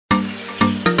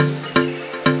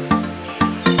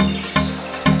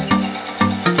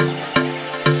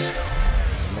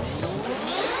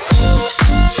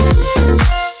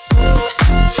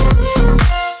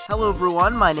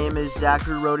everyone. My name is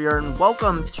Zachary Rodier, and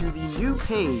welcome to the new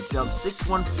page of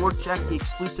 614 Check, the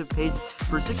exclusive page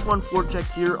for 614 Check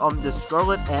here on the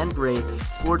Scarlet and Gray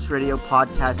Sports Radio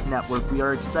Podcast Network. We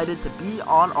are excited to be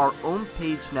on our own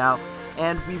page now,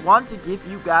 and we want to give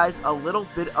you guys a little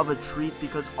bit of a treat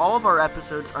because all of our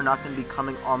episodes are not going to be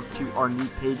coming onto our new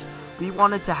page. We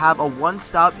wanted to have a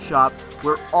one-stop shop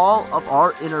where all of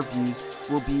our interviews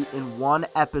will be in one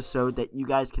episode that you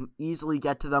guys can easily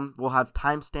get to them. We'll have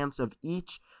timestamps of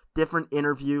each different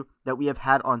interview that we have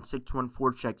had on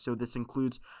 614 Check. So this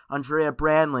includes Andrea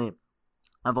Brandli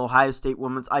of Ohio State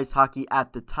women's ice hockey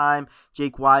at the time,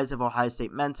 Jake Wise of Ohio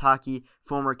State men's hockey,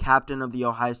 former captain of the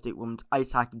Ohio State women's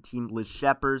ice hockey team, Liz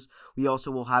Schepers. We also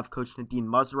will have Coach Nadine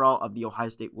Muzerall of the Ohio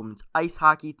State women's ice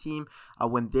hockey team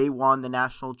when they won the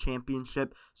national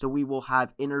championship. So we will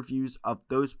have interviews of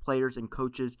those players and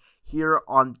coaches here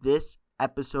on this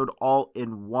episode all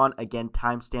in one. Again,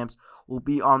 timestamps will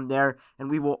be on there. And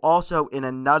we will also, in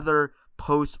another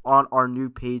post on our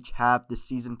new page, have the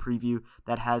season preview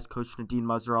that has Coach Nadine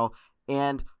Muzerall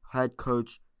and head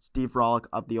coach Steve Rollick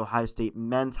of the Ohio State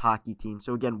men's hockey team.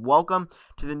 So again, welcome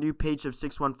to the new page of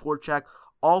 614 Check.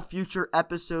 All future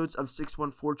episodes of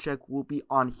 614 Check will be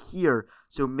on here,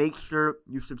 so make sure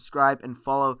you subscribe and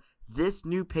follow this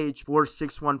new page for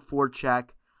 614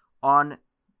 Check on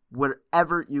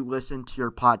wherever you listen to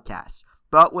your podcasts.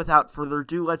 But without further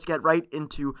ado, let's get right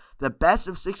into the best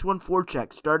of 614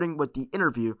 Check, starting with the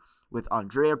interview with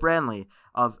Andrea Brandli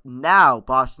of now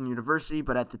Boston University,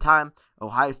 but at the time,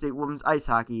 Ohio State women's ice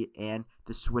hockey and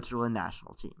the Switzerland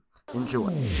national team.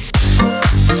 Enjoy.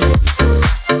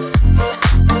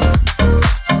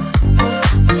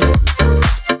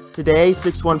 Today,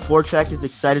 614 Check is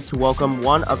excited to welcome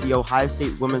one of the Ohio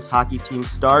State women's hockey team's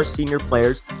star senior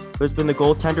players who has been the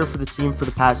goaltender for the team for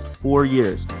the past 4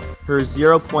 years. Her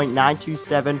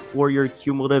 0.927 four-year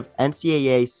cumulative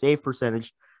NCAA save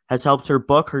percentage has helped her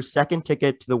book her second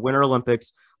ticket to the Winter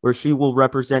Olympics, where she will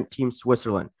represent Team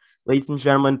Switzerland. Ladies and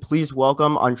gentlemen, please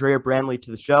welcome Andrea Brandli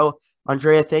to the show.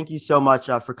 Andrea, thank you so much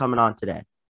for coming on today.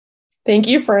 Thank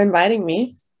you for inviting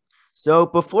me. So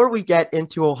before we get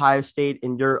into Ohio State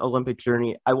and your Olympic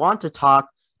journey, I want to talk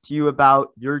to you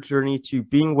about your journey to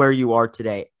being where you are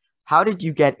today. How did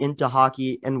you get into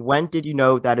hockey, and when did you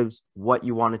know that it was what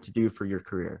you wanted to do for your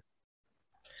career?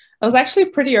 I was actually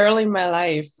pretty early in my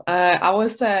life. I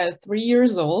was 3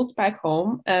 years old back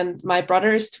home, and my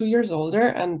brother is 2 years older.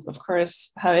 And of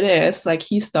course, how it is, like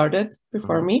he started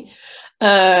before me.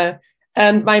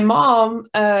 And my mom,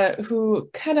 who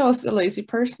kind of was a lazy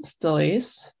person, still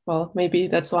is. Well, maybe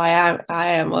that's why I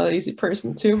am a lazy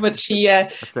person too. But she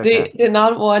did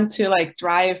not want to like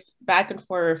drive back and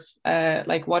forth,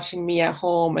 like watching me at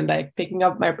home and like picking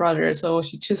up my brother. So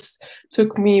she just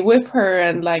took me with her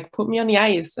and like put me on the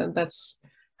ice, and that's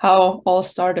how all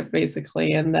started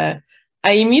basically. And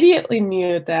I immediately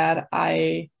knew that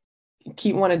I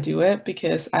want to do it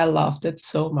because I loved it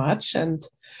so much. And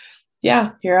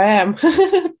yeah, here I am.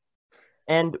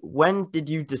 And when did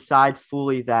you decide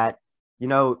fully that,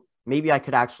 maybe I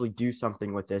could actually do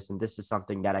something with this, and this is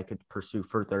something that I could pursue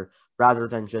further rather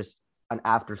than just an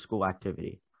after-school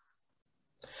activity?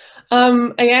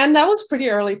 Again, that was pretty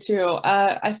early too.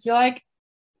 I feel like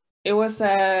it was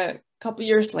a couple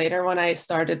years later when I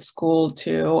started school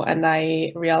too, and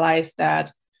I realized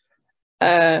that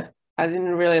I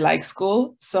didn't really like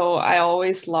school. So I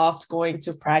always loved going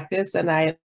to practice, and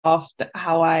I loved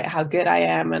how good I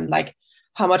am and like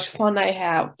how much fun I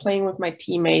have playing with my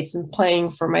teammates and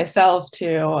playing for myself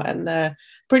too. And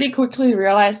pretty quickly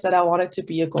realized that I wanted to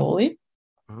be a goalie.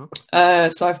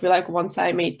 So I feel like once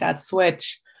I made that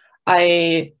switch,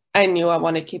 I knew I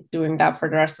want to keep doing that for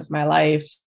the rest of my life.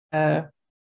 And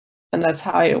that's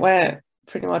how it went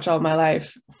pretty much all my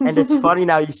life. And it's funny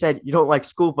now you said you don't like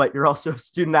school, but you're also a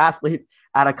student athlete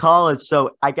at a college.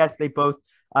 So I guess they both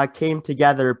came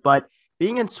together. But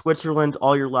being in Switzerland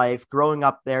all your life, growing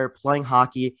up there, playing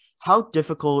hockey, how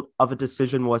difficult of a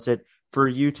decision was it for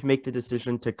you to make the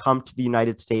decision to come to the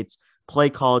United States,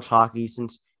 play college hockey,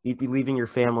 since you'd be leaving your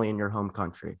family in your home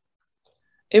country?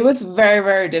 It was very,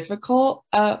 very difficult,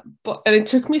 but it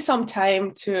took me some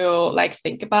time to like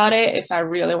think about it if I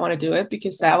really want to do it,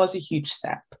 because that was a huge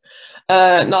step.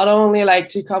 Not only like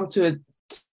to come to a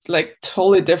like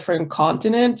totally different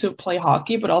continent to play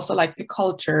hockey, but also like the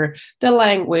culture, the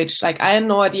language. Like I had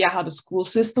no idea how the school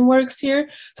system works here.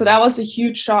 So that was a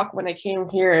huge shock when I came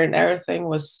here, and everything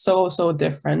was so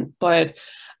different. But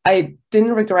I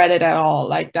didn't regret it at all.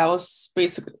 Like that was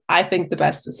basically, I think, the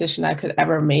best decision I could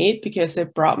ever make, because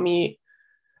it brought me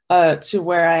to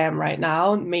where I am right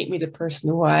now and made me the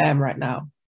person who I am right now.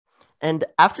 And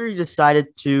after you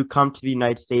decided to come to the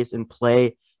United States and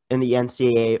play in the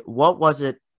NCAA, what was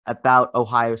it about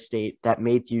Ohio State that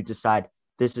made you decide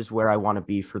this is where I want to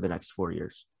be for the next 4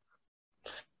 years?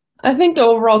 I think the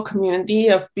overall community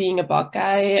of being a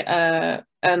Buckeye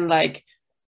and like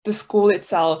the school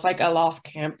itself, like I love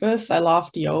campus, I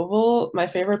love the Oval. My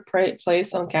favorite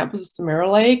place on campus is the Mirror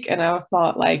Lake, and I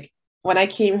thought like when I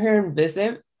came here and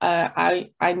visit,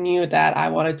 I knew that I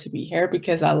wanted to be here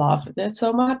because I loved it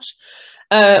so much.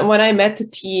 When I met the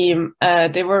team,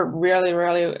 they were really,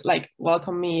 really like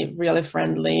welcome me, really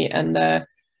friendly, and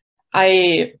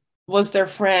I was their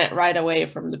friend right away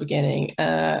from the beginning,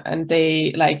 and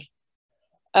they like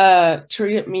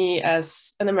treated me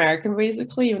as an American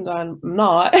basically, even though I'm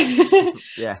not.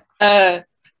 Yeah.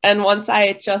 And once I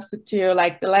adjusted to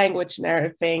like the language and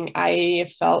everything,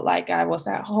 I felt like I was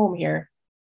at home here.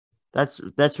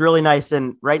 That's really nice.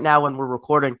 And right now when we're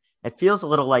recording, it feels a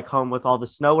little like home with all the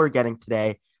snow we're getting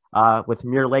today, with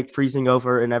Mirror Lake freezing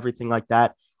over and everything like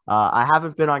that. I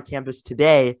haven't been on campus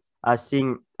today,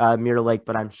 seeing Mirror Lake,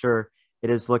 but I'm sure it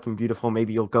is looking beautiful.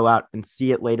 Maybe you'll go out and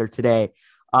see it later today.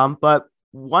 But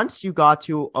once you got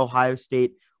to Ohio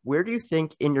State, where do you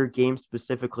think in your game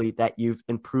specifically that you've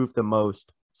improved the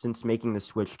most since making the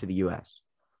switch to the US?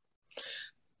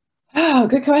 Oh,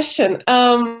 good question.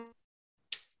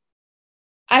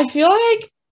 I feel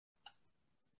like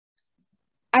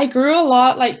I grew a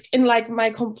lot, like in like my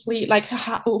complete like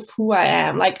of who I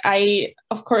am. Like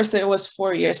of course, it was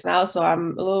 4 years now, so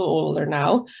I'm a little older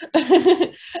now.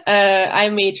 I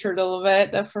matured a little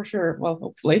bit, that for sure. Well,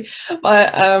 hopefully,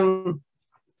 but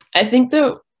I think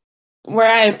the where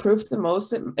I improved the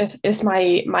most is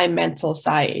my mental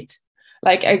side.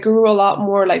 Like I grew a lot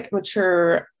more like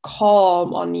mature,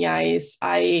 calm on the ice.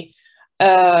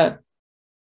 Uh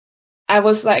I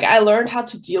was like, I learned how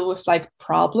to deal with like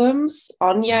problems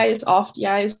on the ice, off the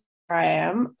ice, where I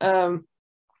am.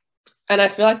 And I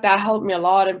feel like that helped me a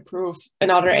lot improve in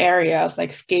other areas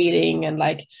like skating and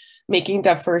like making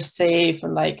that first save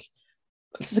and like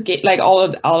skate, like all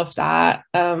of that.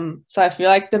 So I feel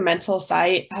like the mental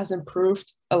side has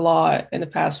improved a lot in the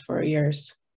past 4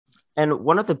 years. And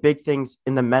one of the big things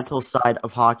in the mental side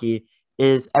of hockey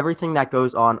is everything that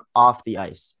goes on off the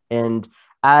ice. And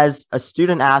as a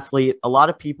student athlete, a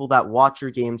lot of people that watch your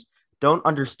games don't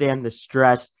understand the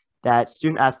stress that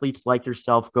student athletes like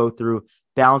yourself go through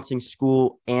balancing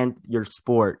school and your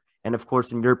sport. And of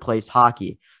course, in your place,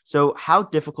 hockey. So how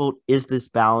difficult is this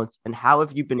balance, and how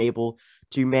have you been able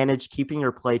to manage keeping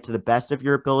your play to the best of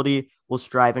your ability while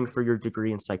striving for your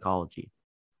degree in psychology?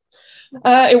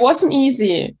 It wasn't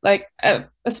easy, like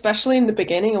especially in the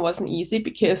beginning, it wasn't easy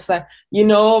because you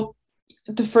know,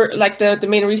 the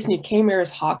main reason you came here is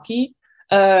hockey,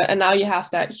 and now you have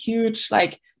that huge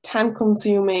like time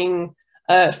consuming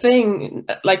thing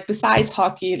like besides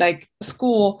hockey, like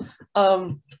school.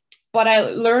 But I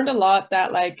learned a lot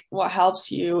that like what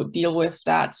helps you deal with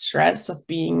that stress of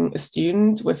being a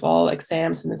student with all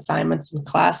exams and assignments and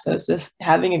classes is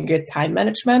having a good time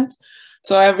management.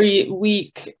 So every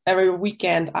week, every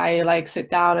weekend, I like sit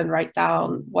down and write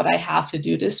down what I have to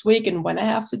do this week and when I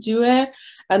have to do it.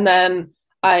 And then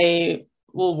I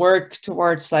will work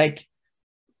towards like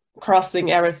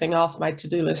crossing everything off my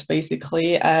to-do list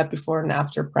basically before and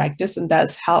after practice. And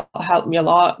that's helped me a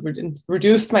lot,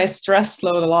 reduced my stress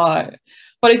load a lot.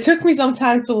 But it took me some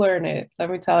time to learn it, let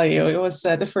me tell you. It was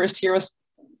the first year was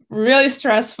really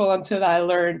stressful until I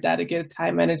learned that a good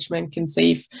time management can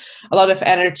save a lot of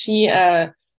energy,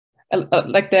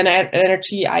 like the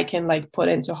energy I can like put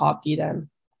into hockey then.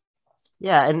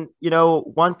 Yeah, and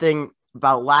one thing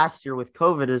about last year with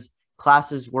COVID is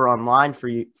classes were online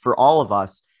for all of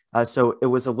us. So it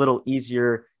was a little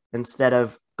easier. Instead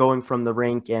of going from the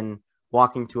rink and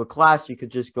walking to a class, you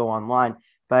could just go online.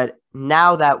 But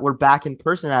now that we're back in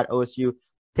person at OSU,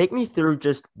 take me through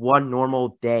just one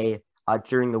normal day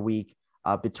during the week,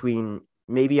 between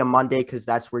maybe a Monday, because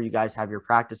that's where you guys have your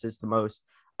practices the most.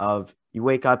 Of you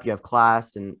wake up, you have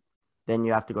class, and then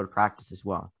you have to go to practice as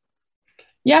well.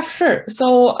 Yeah, sure.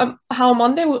 So how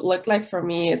Monday would look like for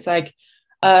me, it's like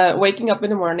waking up in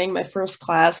the morning. My first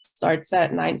class starts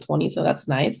at 9:20, so that's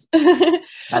nice.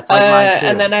 That's like mine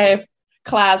And too. then I have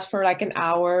class for like an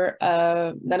hour.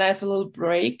 Then I have a little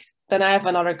break. Then I have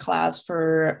another class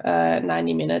for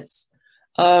 90 minutes.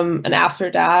 And after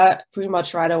that, pretty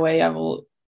much right away, I will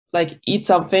like eat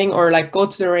something or like go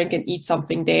to the rink and eat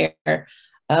something there.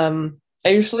 I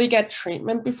usually get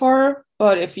treatment before,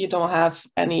 but if you don't have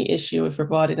any issue with your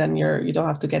body, then you don't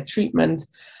have to get treatment.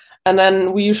 And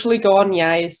then we usually go on the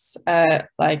ice at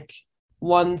like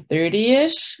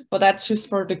 1:30-ish, but that's just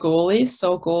for the goalies.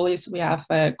 So goalies, we have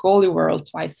a goalie world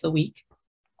twice a week.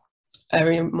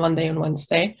 every Monday and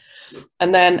Wednesday.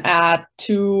 And then at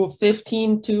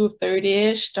 2:15,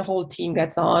 2:30ish, the whole team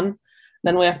gets on.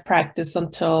 Then we have practice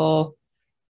until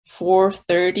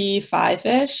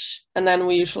 4:35ish. And then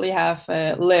we usually have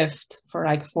a lift for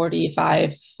like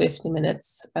 45, 50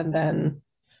 minutes. And then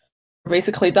we're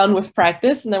basically done with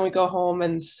practice. And then we go home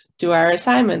and do our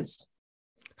assignments.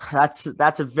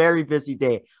 That's a very busy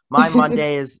day. My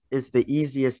Monday is the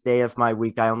easiest day of my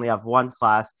week. I only have one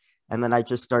class, and then I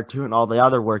just start doing all the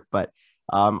other work. But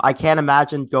I can't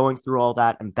imagine going through all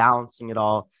that and balancing it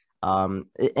all. And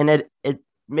it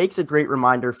makes a great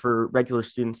reminder for regular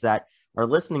students that are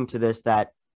listening to this, that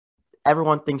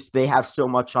everyone thinks they have so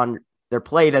much on their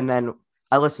plate. And then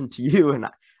I listen to you, and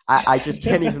I just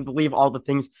can't even believe all the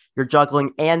things you're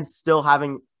juggling and still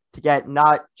having to get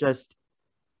not just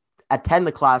attend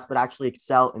the class, but actually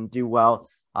excel and do well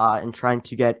and trying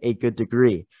to get a good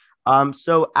degree.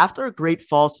 So after a great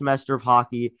fall semester of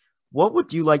hockey, what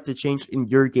would you like to change in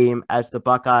your game as the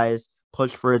Buckeyes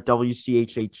push for a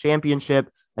WCHA championship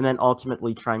and then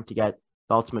ultimately trying to get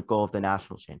the ultimate goal of the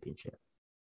national championship?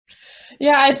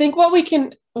 Yeah, I think what we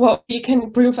can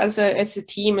improve as a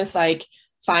team is like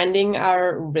finding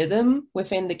our rhythm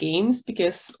within the games,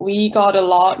 because we got a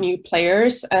lot new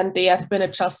players and they have been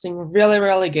adjusting really,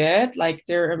 really good. Like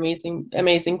they're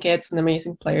amazing kids and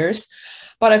amazing players.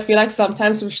 But I feel like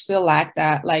sometimes we still lack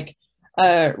that like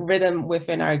rhythm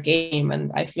within our game.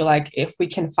 And I feel like if we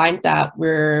can find that,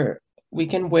 we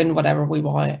can win whatever we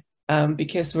want.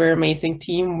 Because we're an amazing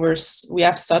team. We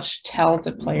have such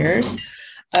talented players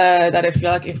that I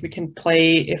feel like if we can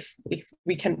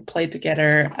play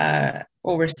together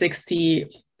over 60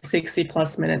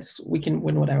 plus minutes, we can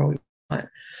win whatever we want.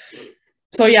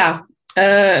 So yeah,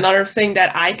 another thing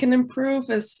that I can improve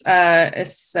is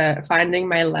finding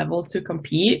my level to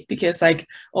compete, because like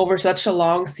over such a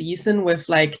long season with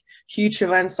like huge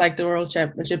events like the World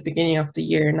Championship beginning of the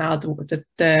year, now the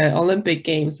Olympic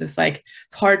Games, it's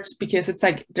hard because it's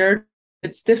like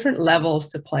it's different levels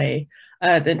to play.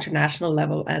 The international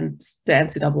level and the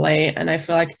NCAA, and I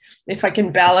feel like if I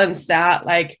can balance that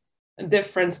like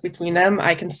difference between them,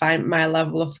 I can find my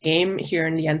level of game here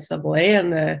in the NCAA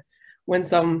and win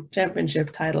some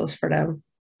championship titles for them.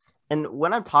 And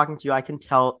when I'm talking to you, I can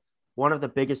tell one of the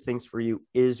biggest things for you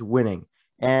is winning.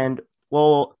 And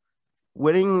well,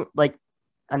 winning like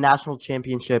a national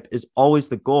championship is always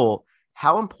the goal.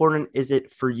 How important is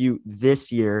it for you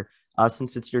this year,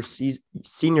 since it's your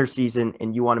senior season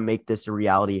and you want to make this a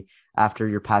reality after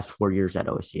your past 4 years at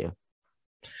OSU?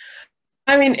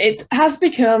 I mean, it has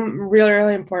become really,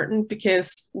 really important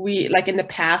because we, like in the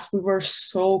past, we were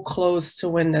so close to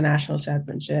win the national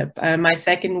championship. My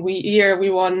second year,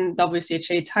 we won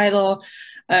WCHA title.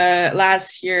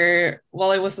 Last year,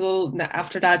 well, it was a little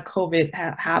after that COVID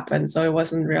happened, so it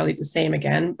wasn't really the same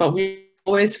again. But we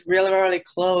always really, really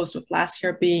close, with last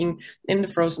year being in the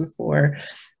Frozen Four.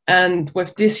 And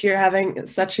with this year having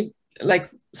such a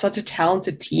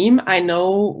talented team, I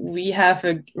know we have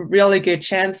a really good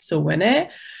chance to win it.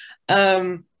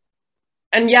 And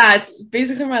yeah, it's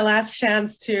basically my last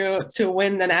chance to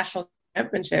win the national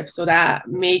championship. So that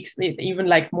makes it even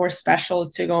like more special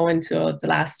to go into the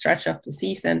last stretch of the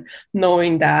season,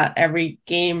 knowing that every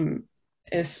game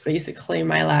is basically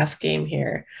my last game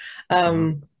here.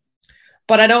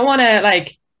 But I don't want to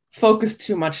like focus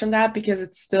too much on that because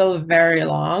it's still very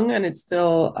long and it's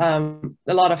still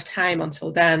a lot of time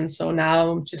until then. So now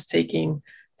I'm just taking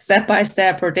step by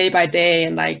step or day by day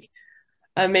and like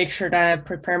make sure that I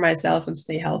prepare myself and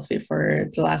stay healthy for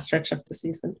the last stretch of the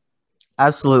season.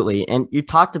 Absolutely. And you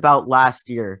talked about last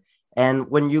year, and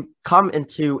when you come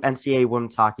into NCAA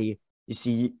women's hockey, you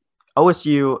see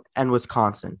OSU and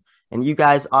Wisconsin, and you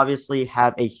guys obviously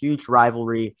have a huge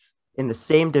rivalry in the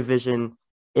same division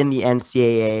in the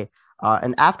NCAA.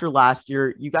 And after last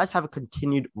year, you guys have a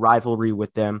continued rivalry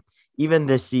with them, even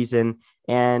this season.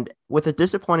 And with a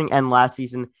disappointing end last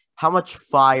season, how much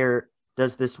fire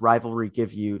does this rivalry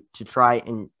give you to try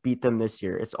and beat them this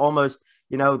year? It's almost,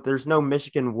 there's no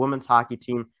Michigan women's hockey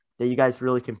team that you guys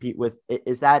really compete with.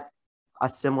 Is that a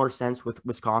similar sense with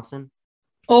Wisconsin?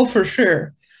 Oh, for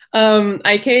sure.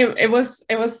 It was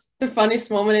the funniest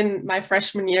moment in my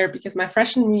freshman year, because my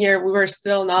freshman year, we were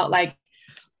still not like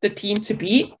the team to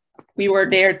beat. We were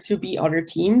there to beat other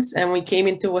teams, and we came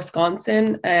into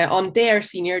Wisconsin on their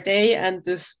senior day, and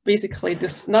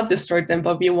not destroyed them,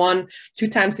 but we won 2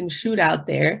 times in shootout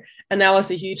there, and that was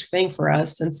a huge thing for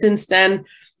us. And since then,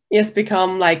 it's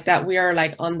become like that we are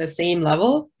like on the same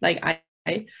level, like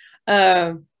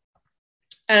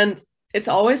and it's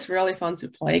always really fun to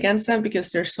play against them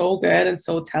because they're so good and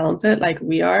so talented like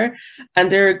we are.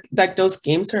 And they're like, those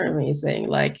games are amazing.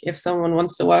 Like if someone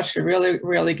wants to watch a really,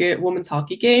 really good women's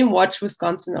hockey game, watch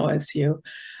Wisconsin OSU.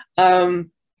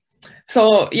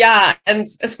 So yeah, and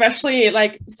especially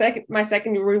like my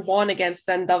second year we won against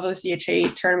them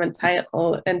WCHA tournament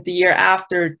title, and the year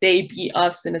after they beat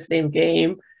us in the same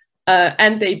game,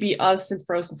 and they beat us in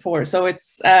Frozen Four. So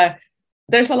it's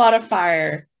there's a lot of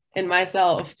fire in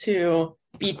myself to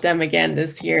beat them again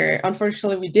this year.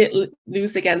 Unfortunately, we did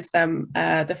lose against them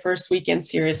the first weekend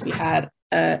series we had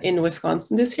in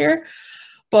Wisconsin this year,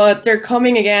 but they're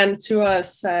coming again to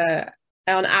us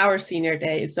on our senior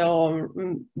day. So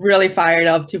I'm really fired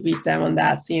up to beat them on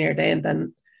that senior day, and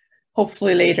then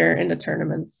hopefully later in the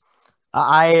tournaments.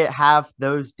 I have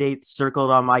those dates circled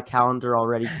on my calendar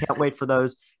already. Can't wait for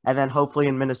those. And then hopefully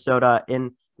in Minnesota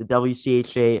in the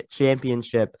WCHA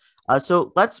championship.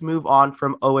 So let's move on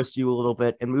from OSU a little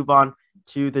bit and move on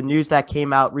to the news that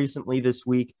came out recently this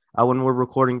week when we're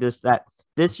recording this, that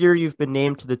this year you've been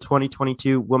named to the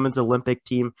 2022 Women's Olympic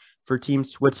team for Team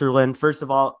Switzerland. First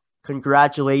of all,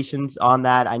 congratulations on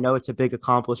that. I know it's a big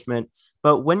accomplishment,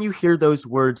 but when you hear those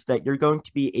words that you're going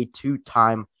to be a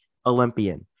two-time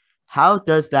Olympian, how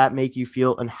does that make you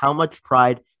feel, and how much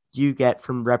pride do you get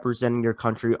from representing your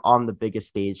country on the biggest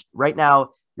stage? Right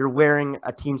now, you're wearing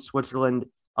a Team Switzerland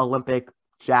Olympic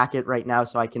jacket right now,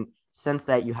 so I can sense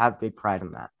that you have big pride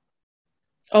in that.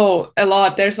 Oh, a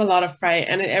lot. There's a lot of pride.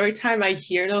 And every time I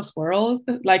hear those words,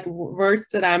 like words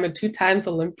that I'm a 2 times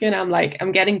Olympian,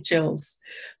 I'm getting chills,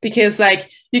 because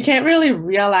like you can't really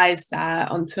realize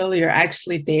that until you're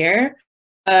actually there.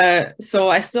 So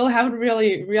I still haven't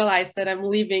really realized that I'm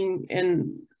leaving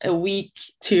in a week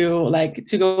to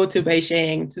go to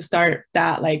Beijing to start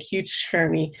that like huge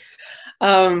journey.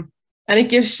 And it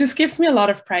just gives me a lot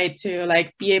of pride to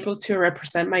like be able to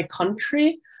represent my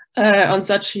country on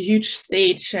such a huge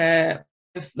stage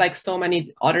with like so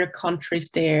many other countries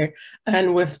there,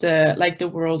 and with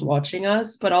the world watching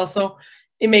us. But also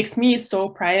it makes me so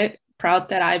proud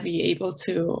that I be able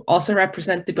to also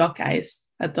represent the Buckeyes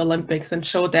at the Olympics and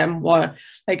show them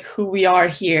who we are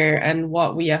here and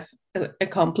what we have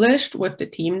accomplished with the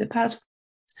team the past,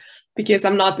 because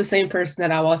I'm not the same person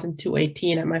that I was in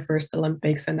 2018 at my first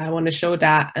Olympics. And I want to show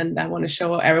that, and I want to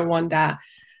show everyone that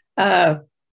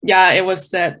it was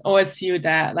that OSU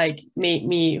that like made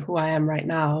me who I am right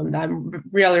now. And I'm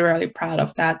really, really proud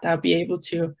of that. I'll be able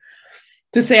to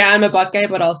say I'm a Buckeye,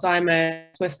 but also I'm a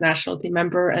Swiss national team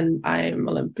member and I'm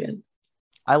Olympian.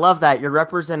 I love that. You're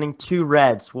representing 2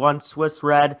 reds, one Swiss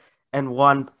red and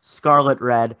one scarlet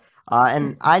red.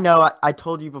 And I know I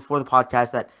told you before the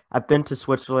podcast that I've been to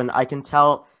Switzerland. I can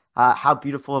tell how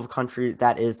beautiful of a country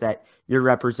that is that you're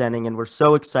representing, and we're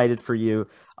so excited for you.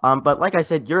 But like I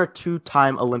said, you're a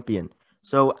 2-time Olympian.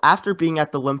 So after being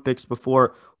at the Olympics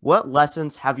before, what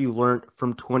lessons have you learned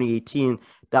from 2018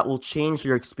 that will change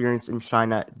your experience in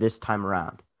China this time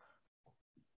around?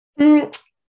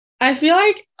 I feel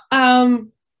like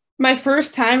my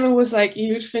first time, it was like a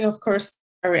huge thing. Of course,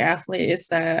 every athlete is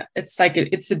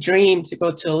it's a dream to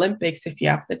go to Olympics if you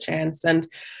have the chance. And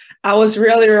I was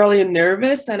really, really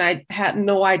nervous, and I had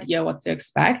no idea what to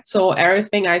expect. So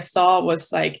everything I saw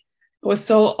was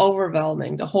so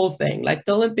overwhelming, the whole thing, like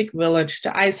the Olympic Village,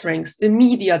 the ice rinks, the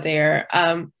media there.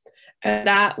 And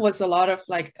that was a lot of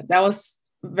that was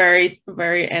very,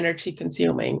 very energy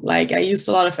consuming. Like I used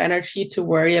a lot of energy to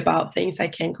worry about things I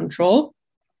can't control,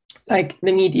 like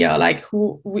the media, like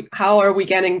how are we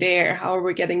getting there? How are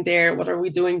we getting there? What are we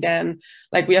doing then?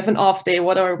 Like we have an off day.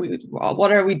 What are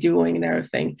we doing and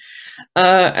everything?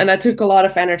 And that took a lot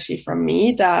of energy from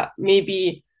me that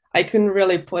maybe I couldn't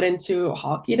really put into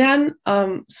hockey then.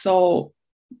 So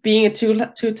being a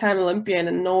two-time Olympian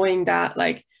and knowing that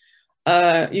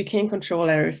you can't control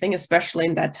everything, especially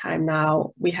in that time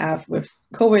now we have with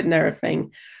COVID and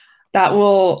everything, that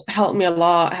will help me a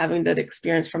lot, having that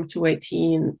experience from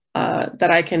 2018,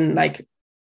 that I can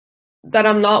that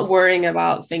I'm not worrying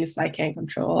about things I can't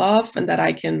control of, and that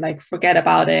I can forget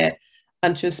about it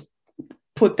and just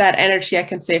put that energy I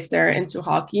can save there into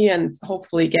hockey and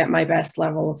hopefully get my best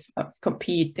level of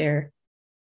compete there.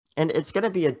 And it's going to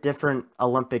be a different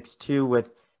Olympics too, with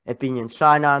it being in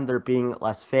China and there being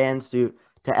less fans due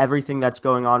to everything that's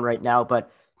going on right now.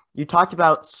 But you talked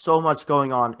about so much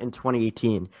going on in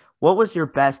 2018. What was your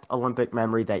best Olympic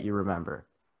memory that you remember?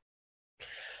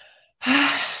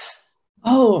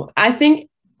 Oh, I think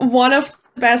one of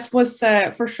the best was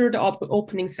for sure the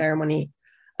opening ceremony.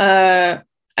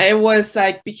 It was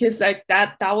because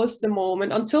that was the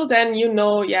moment. Until then, you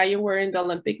were in the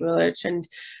Olympic Village, and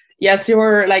yes, you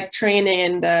were training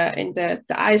in the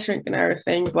ice rink and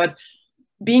everything. But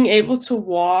being able to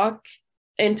walk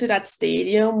into that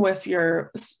stadium with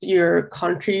your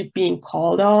country being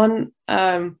called on,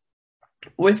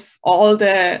 with all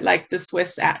the like the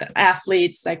Swiss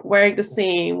athletes like wearing the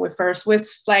same with our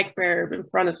Swiss flag bearer in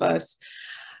front of us,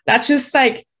 that just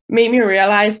like made me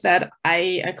realize that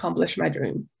I accomplished my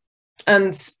dream.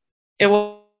 And it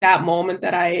was that moment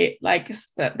that I like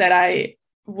that I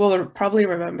will probably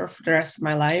remember for the rest of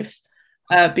my life,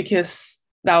 because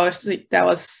that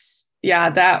was yeah,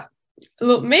 that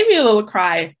maybe a little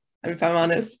cry, if I'm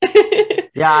honest.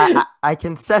 Yeah, I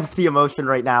can sense the emotion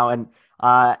right now. And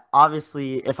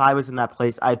obviously, if I was in that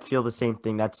place, I'd feel the same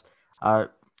thing. That's I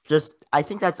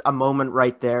think that's a moment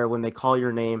right there when they call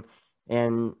your name,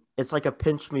 and it's like a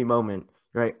pinch me moment,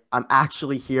 right? I'm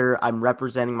actually here. I'm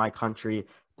representing my country.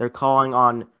 They're calling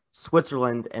on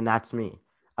Switzerland, and that's me.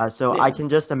 So I Yeah. can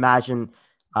just imagine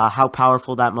how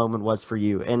powerful that moment was for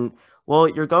you. And well,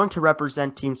 you're going to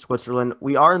represent Team Switzerland.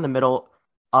 We are in the middle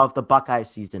of the Buckeye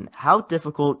season. How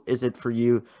difficult is it for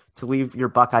you to leave your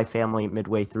Buckeye family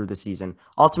midway through the season?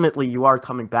 Ultimately, you are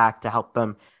coming back to help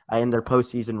them in their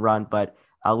postseason run, but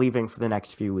leaving for the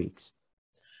next few weeks.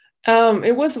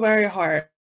 It was very hard,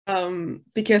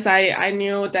 because I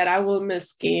knew that I will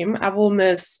miss game. I will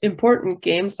miss important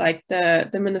games like the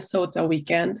Minnesota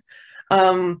weekend.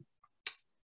 Um,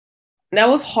 that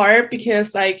was hard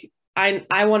because like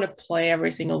I want to play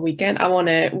every single weekend. I want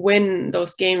to win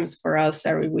those games for us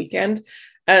every weekend,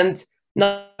 and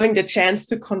not having the chance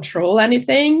to control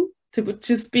anything, to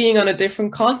just being on a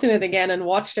different continent again and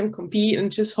watch them compete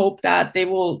and just hope that they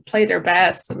will play their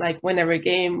best and like win every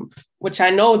game, which I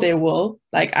know they will.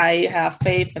 Like I have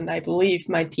faith and I believe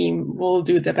my team will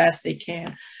do the best they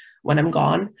can when I'm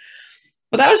gone.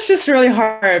 But that was just really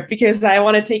hard because I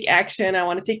want to take action. I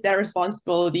want to take that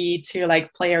responsibility to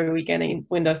like play every weekend and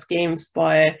win those games.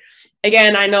 But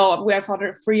again, I know we have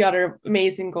three other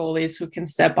amazing goalies who can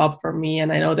step up for me,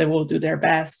 and I know they will do their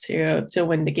best to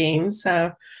win the game.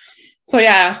 So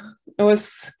yeah, it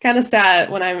was kind of sad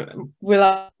when I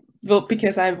will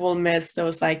because I will miss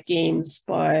those like games,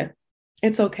 but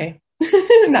it's okay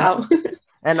now.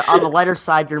 And on the lighter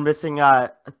side, you're missing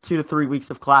 2 to 3 weeks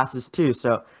of classes too,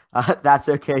 so that's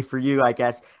okay for you, I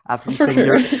guess. After you For saying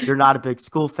sure. you're not a big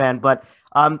school fan, but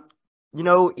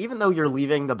even though you're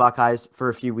leaving the Buckeyes for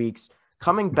a few weeks,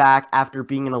 coming back after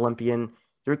being an Olympian,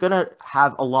 you're gonna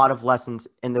have a lot of lessons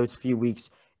in those few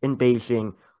weeks in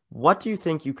Beijing. What do you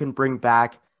think you can bring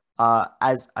back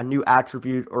as a new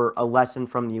attribute or a lesson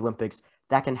from the Olympics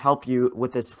that can help you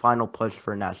with this final push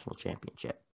for a national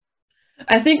championship?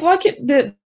 I think what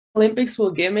the Olympics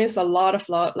will give me is a lot of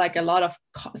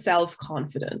self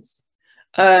confidence,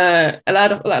 a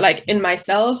lot of like in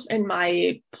myself, in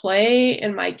my play,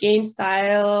 in my game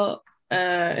style,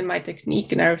 in my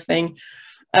technique and everything.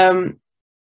 Um,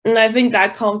 and I think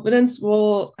that confidence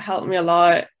will help me a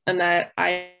lot, and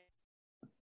I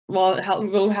will help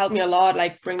me a lot,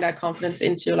 like bring that confidence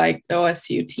into like the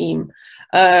OSU team,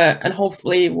 and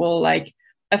hopefully will like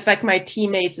affect my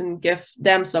teammates and give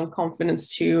them some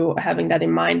confidence to having that in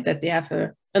mind that they have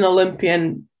an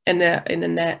Olympian in the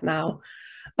net now.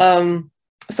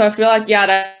 So I feel like yeah,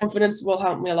 that confidence will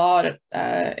help me a lot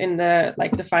in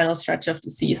the final stretch of the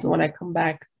season when I come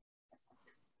back.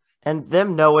 And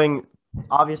them knowing,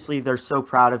 obviously, they're so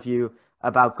proud of you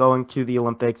about going to the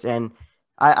Olympics. And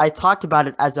I talked about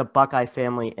it as a Buckeye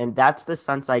family, and that's the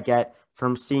sense I get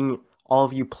from seeing all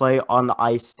of you play on the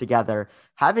ice together.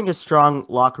 Having a strong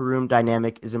locker room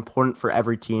dynamic is important for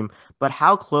every team, but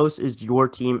how close is your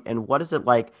team, and what is it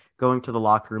like going to the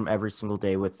locker room every single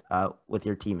day with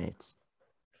your teammates?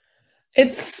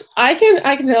 I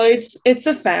can tell you it's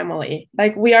a family.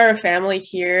 Like we are a family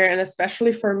here, and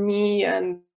especially for me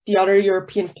and the other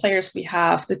European players we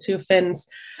have, the two Finns,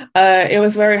 it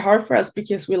was very hard for us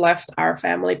because we left our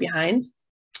family behind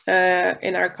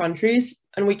in our countries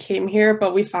and we came here,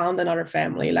 but we found another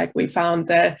family. Like we found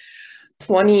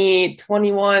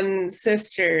 21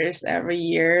 sisters every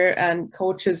year and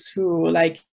coaches who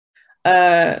like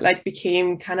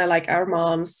became kind of like our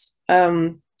moms.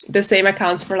 The same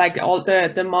accounts for like all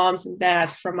the moms and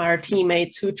dads from our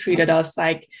teammates who treated us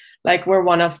like we're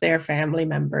one of their family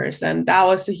members, and that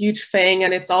was a huge thing.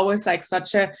 And it's always like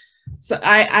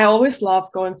I always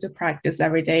love going to practice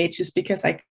every day just because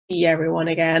I see everyone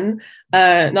again,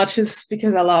 not just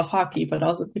because I love hockey but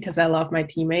also because I love my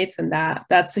teammates, and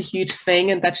that's a huge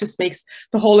thing, and that just makes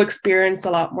the whole experience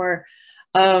a lot more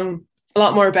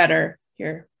better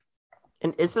here.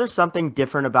 And is there something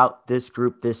different about this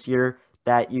group this year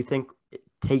that you think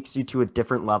takes you to a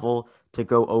different level to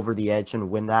go over the edge and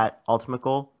win that ultimate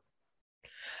goal?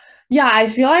 Yeah, I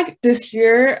feel like this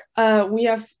year we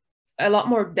have a lot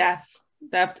more depth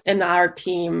depth in our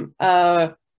team.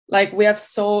 Like we have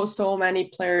so many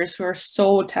players who are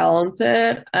so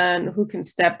talented and who can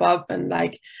step up and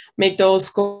like make those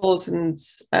goals and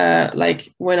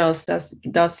like win us.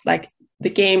 That's like the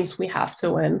games we have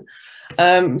to win.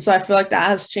 So I feel like that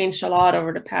has changed a lot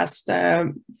over the past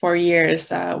 4 years.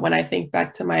 When I think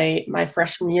back to my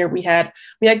freshman year, we had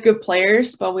good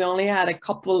players, but we only had a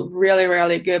couple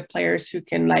really good players who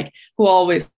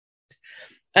always.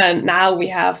 And now we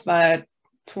have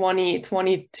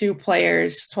 22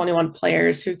 players, 21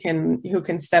 players who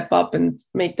can step up and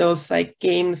make those like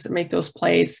games, make those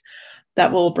plays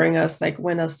that will bring us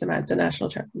win us the national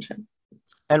championship.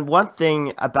 And one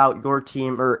thing about your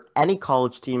team or any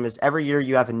college team is every year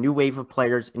you have a new wave of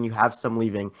players and you have some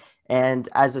leaving. And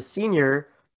as a senior,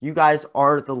 you guys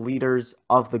are the leaders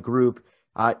of the group.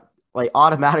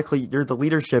 Automatically, you're the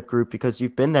leadership group because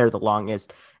you've been there the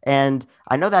longest. And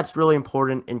I know that's really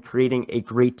important in creating a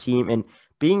great team, and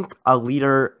being a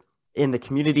leader in the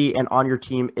community and on your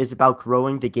team is about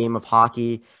growing the game of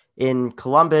hockey in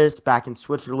Columbus, back in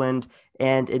Switzerland,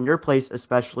 and in your place,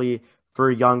 especially for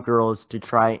young girls to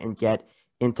try and get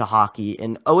into hockey.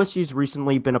 And OSU's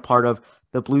recently been a part of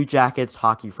the Blue Jackets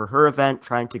Hockey for Her event,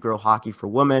 trying to grow hockey for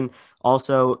women.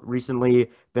 Also recently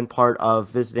been part of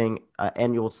visiting an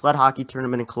annual sled hockey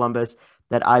tournament in Columbus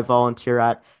that I volunteer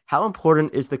at. How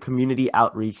important is the community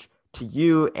outreach to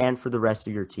you and for the rest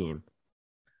of your team?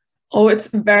 Oh, it's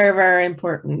very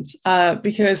important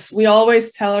because we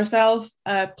always tell ourselves,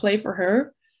 play for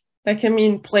her. That can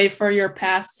mean play for your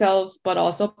past self, but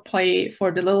also play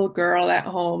for the little girl at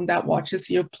home that watches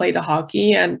you play the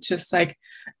hockey and just like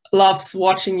loves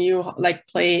watching you like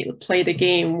play the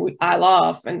game I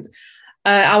love. And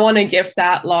I want to give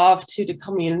that love to the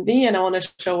community, and I want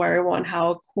to show everyone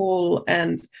how cool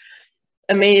and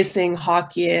amazing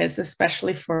hockey is,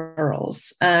 especially for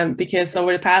girls. Because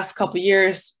over the past couple of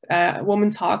years,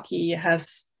 women's hockey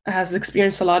has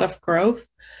experienced a lot of growth.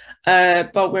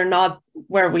 But we're not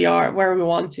where we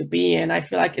want to be. And I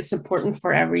feel like it's important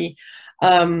for every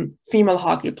female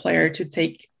hockey player to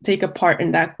take a part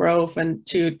in that growth and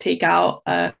to take out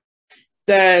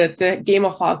the game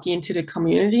of hockey into the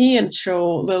community and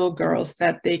show little girls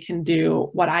that they can do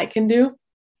what I can do.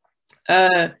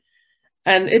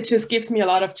 And it just gives me a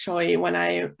lot of joy when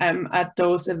I am at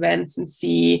those events and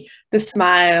see the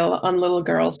smile on little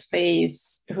girls'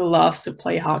 face who loves to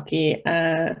play hockey.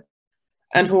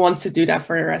 And who wants to do that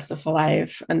for the rest of her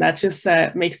life. And that just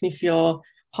makes me feel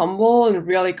humble and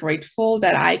really grateful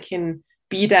that I can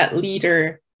be that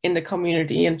leader in the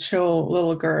community and show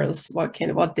little girls what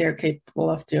they're capable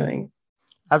of doing.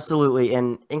 Absolutely.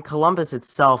 And in Columbus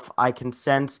itself, I can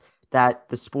sense that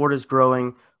the sport is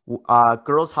growing.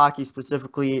 Girls hockey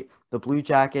specifically, the Blue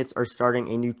Jackets are starting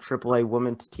a new AAA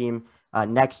women's team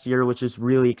next year, which is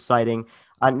really exciting.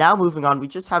 Now moving on, we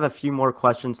just have a few more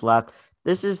questions left.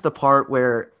 This is the part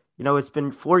where, it's been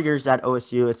 4 years at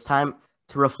OSU. It's time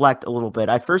to reflect a little bit.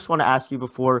 I first want to ask you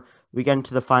before we get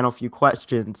into the final few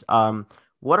questions.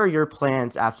 What are your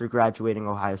plans after graduating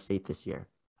Ohio State this year?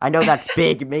 I know that's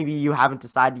big. Maybe you haven't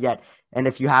decided yet. And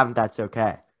if you haven't, that's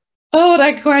okay. Oh,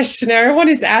 that question. Everyone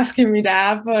is asking me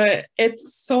that, but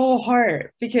it's so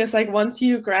hard because once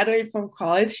you graduate from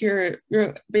college, you're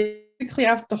basically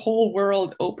have the whole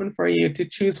world open for you to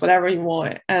choose whatever you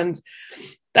want. And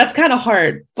that's kind of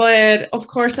hard, but of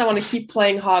course I want to keep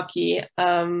playing hockey.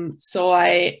 And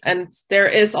there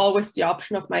is always the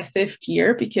option of my 5th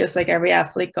year because every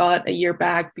athlete got a year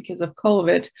back because of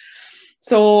COVID.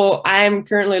 So I'm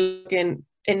currently looking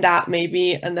in that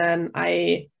maybe. And then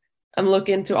I'm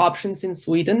looking to options in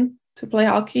Sweden to play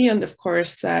hockey. And of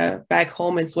course, back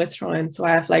home in Switzerland. So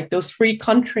I have those 3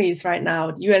 countries right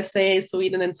now, USA,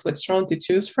 Sweden, and Switzerland to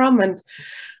choose from. And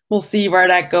we'll see where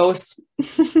that goes.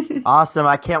 Awesome.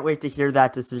 I can't wait to hear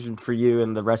that decision for you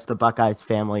and the rest of the Buckeyes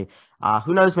family.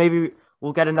 Who knows, maybe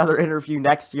we'll get another interview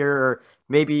next year, or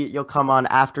maybe you'll come on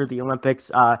after the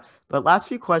Olympics. But last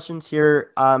few questions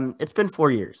here. It's been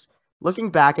 4 years. Looking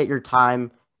back at your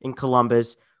time in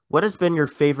Columbus, what has been your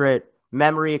favorite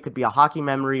memory? It could be a hockey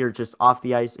memory or just off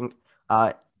the ice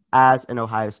as an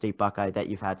Ohio State Buckeye that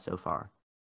you've had so far.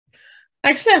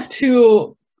 I actually have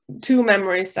two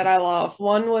memories that I love.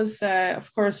 One was,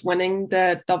 of course, winning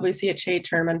the WCHA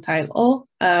tournament title.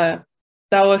 That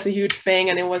was a huge thing,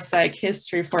 and it was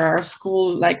history for our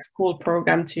school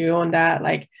program too. And that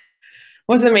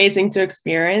was amazing to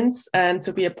experience and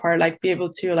to be a part, be able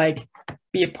to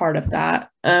be a part of that.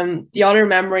 The other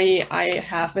memory I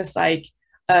have is a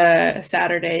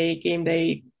Saturday game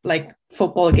day,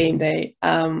 football game day.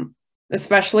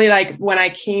 especially like when I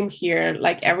came here,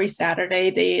 like every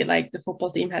Saturday, the football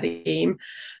team had a game,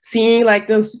 seeing like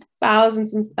those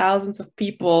thousands and thousands of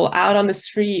people out on the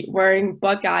street wearing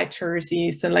Buckeye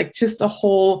jerseys and like just the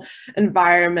whole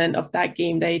environment of that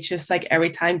game day just like every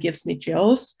time gives me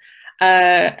chills.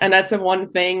 And that's one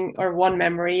thing or one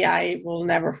memory I will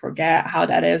never forget, how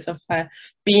that is of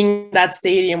being in that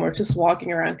stadium or just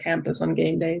walking around campus on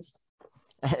game days.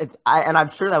 And I'm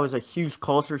sure that was a huge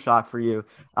culture shock for you,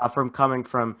 from coming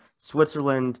from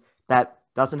Switzerland that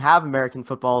doesn't have American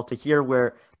football to here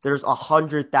where there's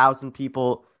 100,000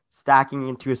 people stacking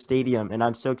into a stadium. And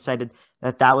I'm so excited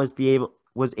that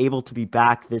was able to be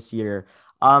back this year.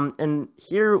 And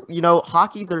here,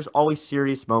 hockey, there's always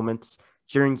serious moments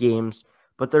during games,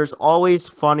 but there's always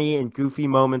funny and goofy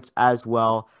moments as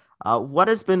well. What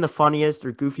has been the funniest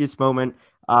or goofiest moment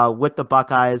with the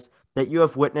Buckeyes that you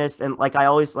have witnessed, and like I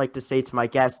always like to say to my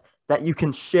guests, that you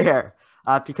can share,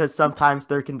 because sometimes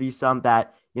there can be some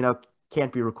that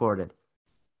can't be recorded?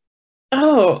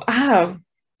 Oh,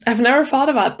 I've never thought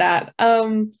about that.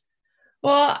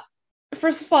 Well,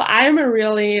 first of all, I'm a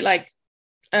really like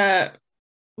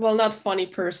well, not funny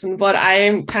person, but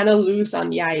I'm kind of loose on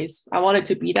the ice. I wanted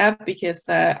to be that because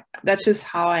that's just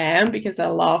how I am, because I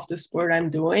love the sport I'm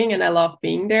doing and I love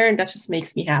being there, and that just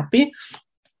makes me happy.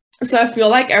 So I feel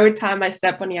like every time I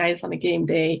step on the ice on a game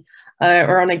day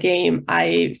or on a game,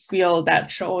 I feel that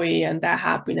joy and that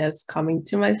happiness coming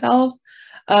to myself.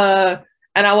 And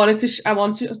I want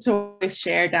to always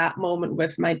share that moment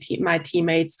with my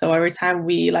teammates. So every time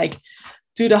we like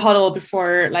do the huddle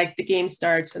before like the game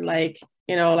starts and like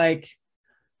like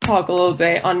talk a little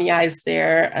bit on the ice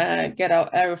there, get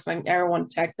out everyone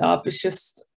checked up. It's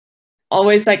just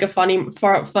always like a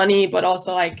funny, but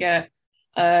also like a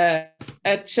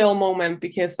chill moment,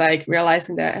 because like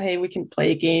realizing that, hey, we can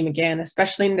play a game again,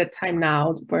 especially in the time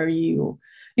now where you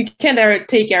can't ever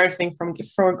take everything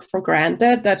for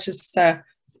granted. That just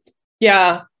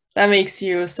yeah, that makes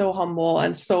you so humble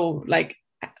and so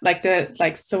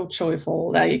so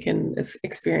joyful that you can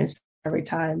experience every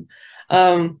time.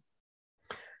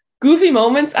 Goofy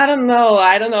moments, I don't know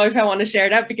if I want to share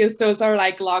that, because those are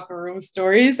like locker room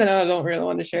stories and I don't really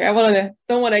want to share.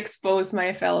 Don't want to expose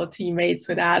my fellow teammates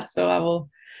with that, so I will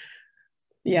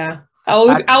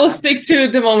stick to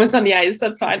the moments on the ice.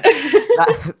 That's fine.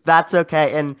 That's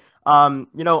okay. And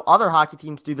other hockey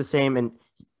teams do the same, and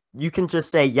you can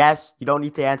just say yes, you don't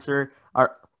need to answer,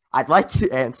 or I'd like you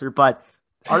to answer, but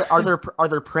are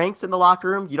there pranks in the locker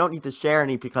room? You don't need to share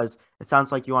any, because it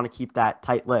sounds like you want to keep that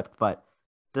tight-lipped, but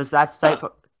does that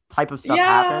type of stuff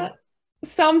happen?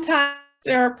 Sometimes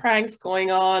there are pranks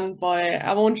going on, but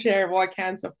I won't share what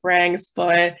kinds of pranks.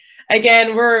 But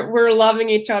again, we're loving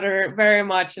each other very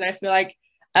much, and I feel like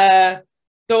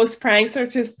those pranks are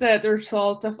just the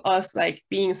result of us like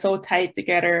being so tight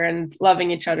together and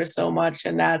loving each other so much,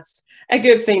 and that's a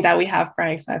good thing that we have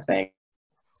pranks, I think.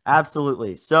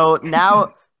 Absolutely. So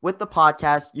now with the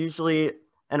podcast, usually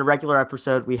in a regular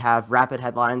episode, we have rapid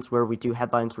headlines where we do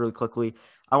headlines really quickly.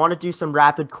 I want to do some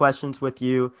rapid questions with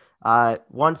you.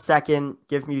 1 second,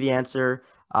 give me the answer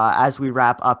as we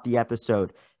wrap up the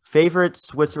episode. Favorite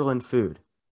Switzerland food?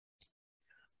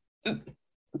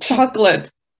 Chocolate.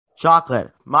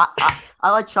 Chocolate. I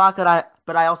like chocolate,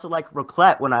 but I also like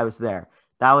raclette when I was there.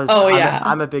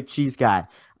 I'm a big cheese guy.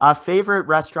 Favorite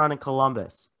restaurant in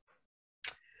Columbus?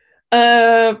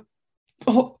 No.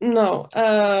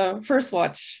 First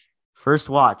Watch. First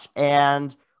Watch.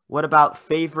 And what about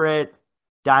favorite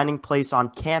dining place on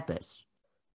campus?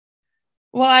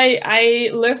 Well,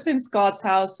 I lived in Scott's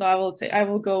house, so I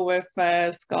will go with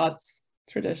Scott's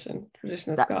tradition of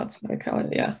Scott's. I call it,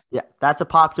 yeah. Yeah, that's a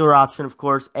popular option, of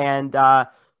course. And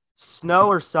snow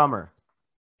or summer?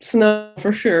 Snow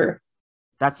for sure.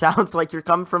 That sounds like you're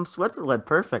coming from Switzerland.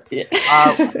 Perfect. Yeah.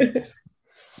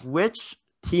 Which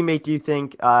teammate do you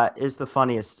think is the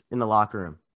funniest in the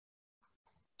locker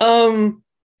room?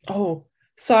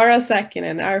 Sarah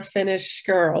Sekinen, our Finnish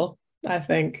girl, I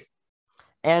think.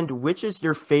 And which is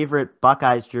your favorite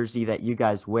Buckeyes jersey that you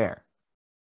guys wear?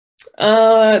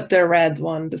 The red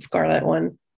one, the scarlet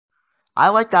one. I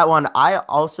like that one. I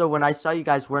also, when I saw you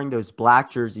guys wearing those black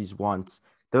jerseys once,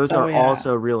 those are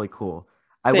also really cool.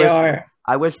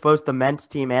 I wish both the men's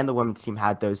team and the women's team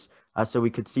had those so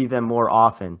we could see them more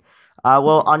often.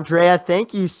 Well, Andrea,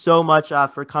 thank you so much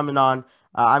for coming on.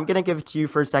 I'm going to give it to you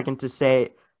for a second to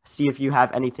see if you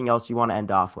have anything else you want to end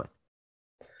off with.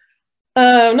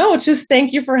 No, just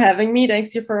thank you for having me.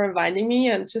 Thanks you for inviting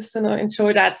me, and just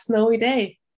enjoy that snowy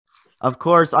day. Of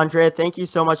course, Andrea, thank you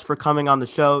so much for coming on the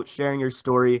show, sharing your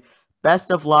story. Best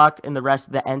of luck in the rest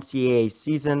of the NCAA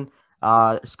season.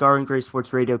 Scar and Gray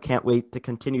Sports Radio can't wait to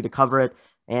continue to cover it,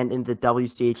 and in the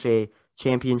WCHA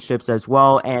championships as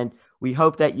well. And we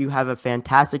hope that you have a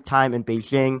fantastic time in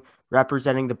Beijing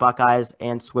representing the Buckeyes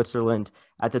and Switzerland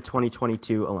at the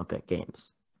 2022 Olympic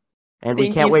Games. And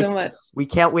Thank you so much. We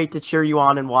can't wait to cheer you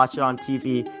on and watch it on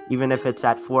TV, even if it's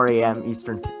at 4 a.m.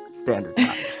 Eastern Standard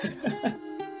Time.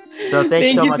 So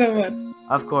thanks so much. Thank you so much.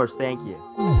 Of course, thank you.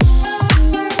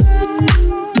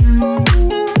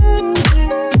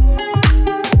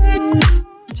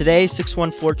 Today,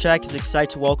 614 Check is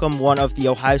excited to welcome one of the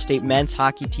Ohio State men's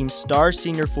hockey team's star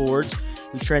senior forwards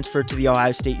who transferred to The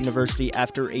Ohio State University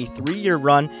after a 3-year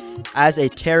run as a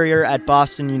Terrier at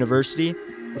Boston University.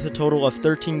 With a total of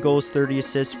 13 goals, 30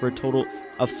 assists for a total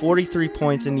of 43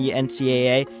 points in the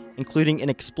NCAA, including an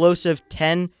explosive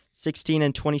 10, 16,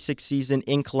 and 26 season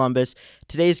in Columbus.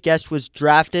 Today's guest was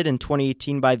drafted in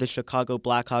 2018 by the Chicago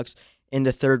Blackhawks in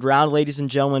the 3rd round. Ladies and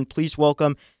gentlemen, please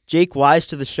welcome Jake Wise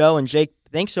to the show. And Jake,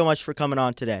 thanks so much for coming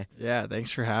on today. Yeah,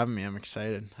 thanks for having me. I'm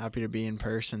excited. Happy to be in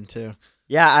person, too.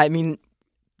 Yeah, I mean,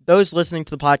 those listening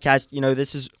to the podcast,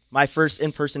 this is my first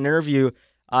in-person interview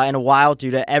in a while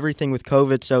due to everything with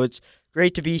COVID. So it's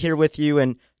great to be here with you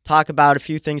and talk about a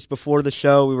few things before the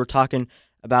show. We were talking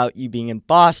about you being in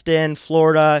Boston,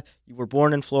 Florida. You were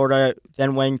born in Florida,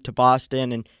 then went to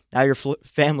Boston, and now your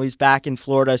family's back in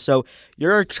Florida. So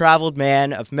you're a traveled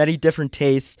man of many different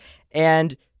tastes.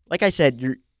 And like I said,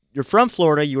 you're from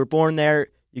Florida. You were born there.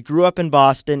 You grew up in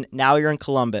Boston. Now you're in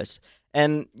Columbus.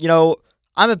 And,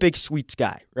 I'm a big sweets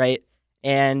guy, right?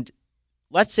 And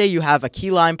let's say you have a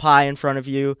key lime pie in front of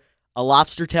you, a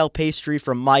lobster tail pastry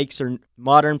from Mike's or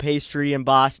Modern Pastry in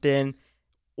Boston,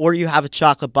 or you have a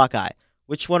chocolate Buckeye.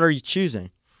 Which one are you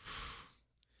choosing?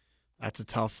 That's a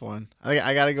tough one.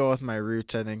 I got to go with my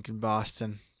roots, I think, in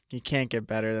Boston. You can't get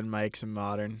better than Mike's and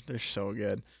Modern. They're so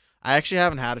good. I actually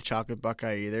haven't had a chocolate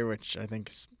Buckeye either, which I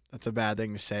think that's a bad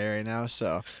thing to say right now.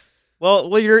 So,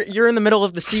 well, you're in the middle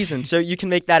of the season, so you can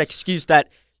make that excuse that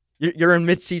you're in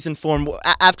mid-season form.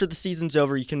 After the season's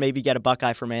over, you can maybe get a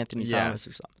Buckeye from Anthony Thomas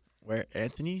or something. Where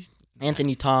Anthony?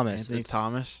 Anthony Thomas. Anthony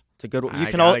Thomas. It's a good one. I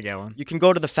gotta get one. You can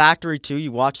go to the factory too.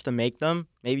 You watch them make them.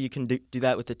 Maybe you can do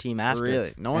that with the team after.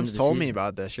 Really? No one's told me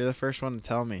about this. You're the first one to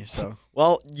tell me. So.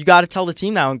 Well, you got to tell the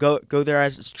team now and go there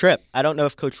as a trip. I don't know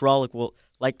if Coach Rawlick will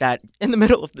like that in the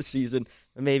middle of the season,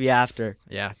 but maybe after.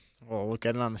 Yeah. Well, we'll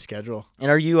get it on the schedule.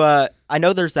 And are you? I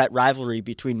know there's that rivalry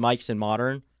between Mike's and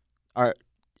Modern.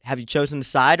 Have you chosen a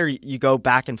side, or you go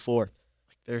back and forth?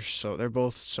 They're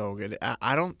both so good.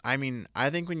 I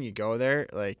think when you go there,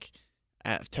 like,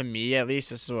 to me at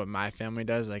least, this is what my family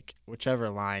does. Like, whichever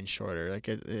line shorter, like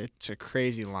it's a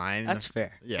crazy line. That's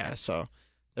fair. Yeah, so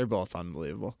they're both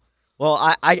unbelievable.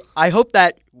 Well, I hope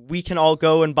that we can all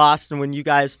go in Boston when you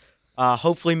guys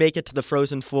hopefully make it to the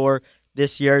Frozen Four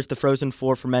this year. As the Frozen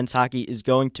Four for men's hockey is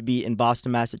going to be in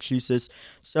Boston, Massachusetts.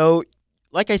 So,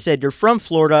 like I said, you're from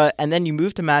Florida, and then you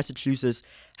moved to Massachusetts.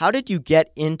 How did you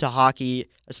get into hockey,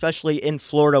 especially in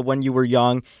Florida when you were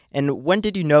young? And when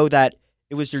did you know that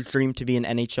it was your dream to be an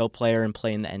NHL player and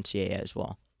play in the NCAA as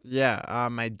well? Yeah,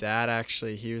 my dad,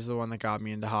 actually, he was the one that got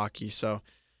me into hockey. So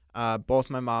both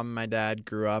my mom and my dad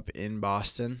grew up in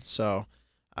Boston. So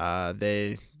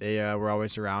they were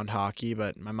always around hockey,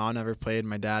 but my mom never played.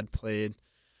 My dad played.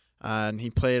 And he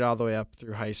played all the way up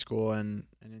through high school and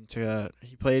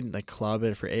he played like club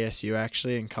for ASU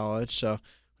actually in college, so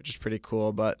which is pretty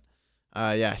cool. But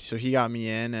so he got me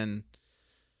in, and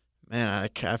man,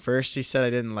 at first he said I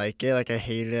didn't like it, like I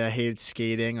hated it. I hated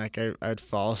skating, like I'd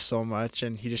fall so much,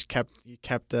 and he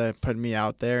kept putting me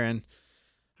out there. And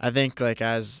I think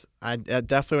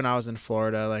definitely when I was in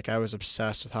Florida, like I was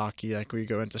obsessed with hockey. Like we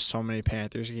go into so many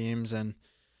Panthers games, and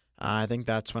I think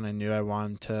that's when I knew I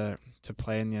wanted to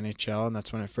play in the NHL, and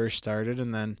that's when it first started.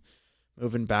 And then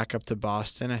moving back up to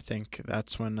Boston, I think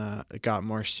that's when it got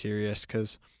more serious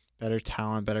because better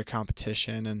talent, better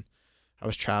competition, and I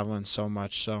was traveling so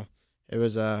much. So it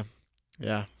was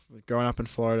growing up in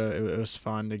Florida, it was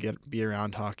fun to be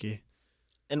around hockey.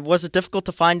 And was it difficult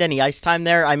to find any ice time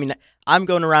there? I mean, I'm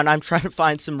going around, I'm trying to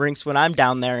find some rinks when I'm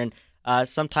down there, and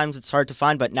sometimes it's hard to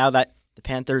find. But now that the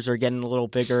Panthers are getting a little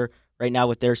bigger right now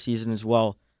with their season as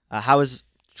well, how is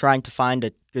trying to find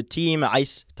a good team,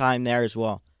 ice time there as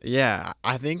well? Yeah,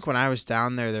 I think when I was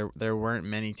down there weren't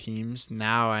many teams.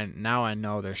 Now I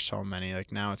know there's so many.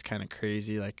 Like now it's kind of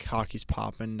crazy. Like hockey's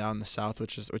popping down the south,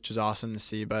 which is awesome to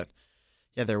see. But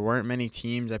yeah, there weren't many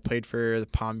teams. I played for the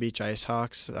Palm Beach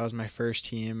IceHawks. That was my first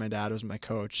team. My dad was my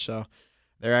coach, so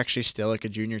they're actually still like a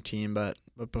junior team. But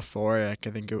before, like I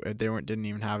think didn't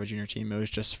even have a junior team. It was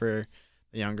just for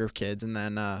the younger kids. And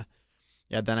then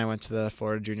then I went to the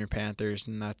Florida Junior Panthers,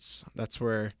 and that's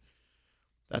where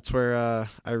that's where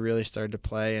I really started to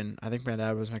play, and I think my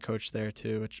dad was my coach there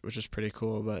too, which is pretty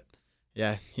cool. But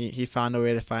yeah, he found a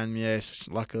way to find me ace,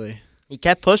 luckily. He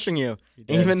kept pushing you, He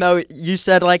did. even though you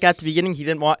said like at the beginning he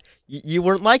didn't want you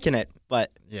weren't liking it.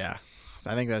 But Yeah,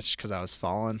 I think that's just because I was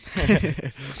falling.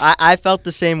 I felt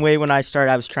the same way when I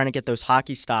started. I was trying to get those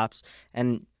hockey stops,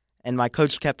 and my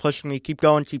coach kept pushing me, keep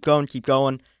going, keep going, keep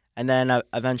going. And then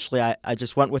eventually I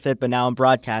just went with it, but now I'm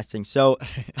broadcasting. So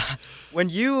when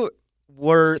you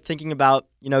were thinking about,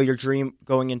 your dream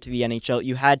going into the NHL,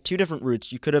 you had two different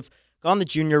routes. You could have gone the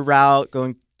junior route,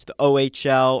 going to the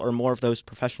OHL or more of those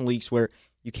professional leagues where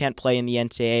you can't play in the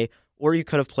NCAA, or you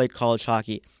could have played college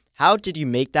hockey. How did you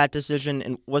make that decision,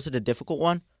 and was it a difficult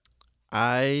one?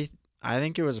 I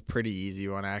think it was a pretty easy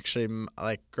one, actually.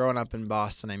 Like growing up in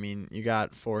Boston, I mean, you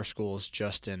got 4 schools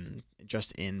just in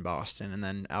Boston, and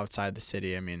then outside the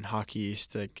city, I mean, Hockey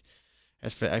East. Like, I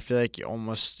feel like you're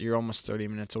almost 30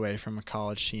 minutes away from a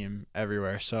college team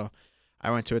everywhere. So I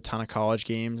went to a ton of college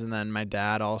games, and then my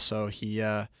dad also he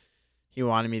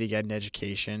wanted me to get an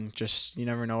education. Just you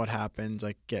never know what happens.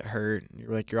 Like get hurt.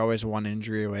 You're always one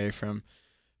injury away from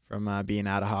being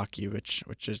out of hockey, which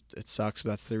is it sucks, but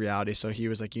that's the reality. So he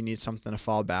was like, you need something to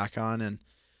fall back on, and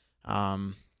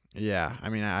yeah, I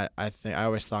mean, I think I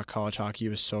always thought college hockey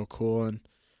was so cool, and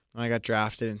when I got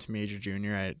drafted into major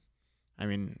junior, I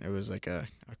mean, it was like a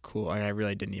cool. I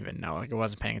really didn't even know. Like I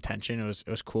wasn't paying attention. It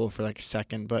was cool for like a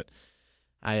second, but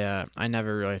I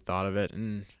never really thought of it,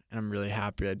 and I'm really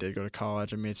happy I did go to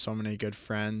college. I made so many good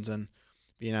friends, and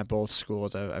being at both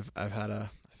schools, I've had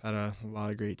a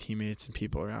lot of great teammates and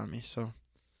people around me. So,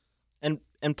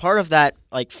 and part of that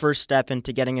like first step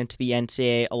into getting into the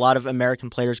NCAA, a lot of American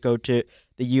players go to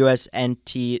the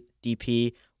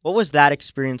USNTDP. What was that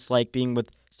experience like, being with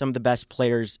some of the best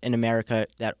players in America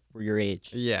that were your age?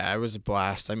 Yeah, it was a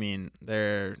blast. I mean,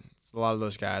 a lot of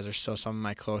those guys are still some of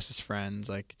my closest friends,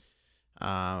 like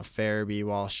Farabee,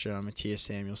 Wallstrom, Matthias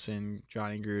Samuelsson,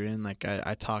 Johnny Gruden. Like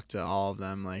I talk to all of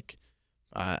them like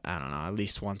I don't know, at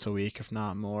least once a week, if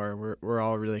not more. We're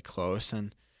all really close,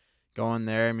 and going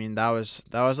there, I mean, that was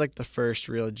like the first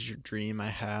real dream I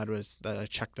had, was that I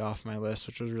checked off my list,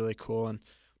 which was really cool, and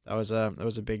that was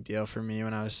a big deal for me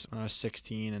when I was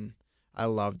 16, and I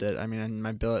loved it. I mean, and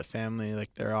my billet family,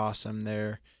 like they're awesome.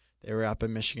 They were up at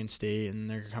Michigan State, and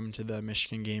they're coming to the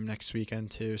Michigan game next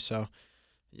weekend too. So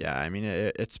yeah, I mean,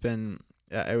 it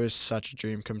was such a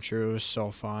dream come true. It was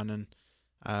so fun, and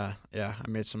yeah, I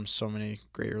made so many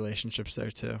great relationships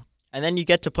there too. And then you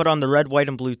get to put on the red, white,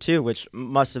 and blue too, which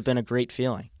must have been a great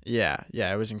feeling. Yeah,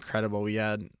 it was incredible. We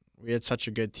had such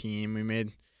a good team.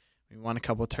 We won a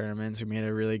couple tournaments. We made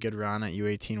a really good run at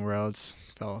U18 Worlds.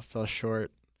 Fell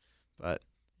short, but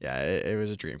yeah, it was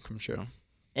a dream come true.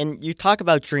 And you talk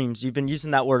about dreams. You've been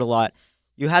using that word a lot.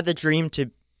 You had the dream to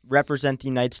represent the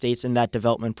United States in that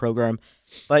development program,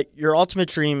 but your ultimate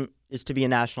dream is to be a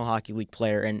National Hockey League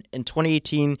player. And in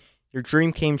 2018, your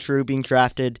dream came true, being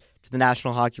drafted to the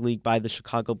National Hockey League by the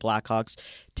Chicago Blackhawks.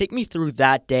 Take me through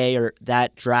that day or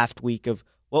that draft week of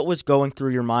what was going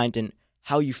through your mind and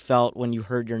how you felt when you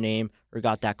heard your name or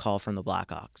got that call from the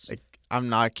Blackhawks. Like, I'm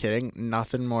not kidding.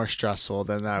 Nothing more stressful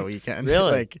than that weekend.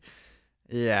 Really? Like,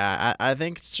 yeah, I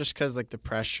think it's just because, like, the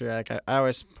pressure. Like, I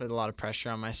always put a lot of pressure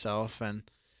on myself, and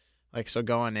like, so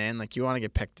going in, like, you want to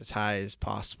get picked as high as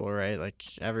possible, right? Like,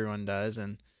 everyone does.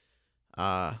 And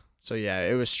so, yeah,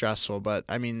 it was stressful. But,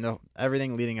 I mean,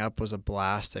 everything leading up was a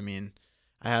blast. I mean,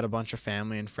 I had a bunch of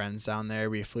family and friends down there.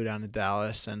 We flew down to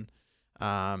Dallas. And,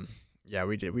 yeah,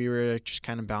 we did. We were just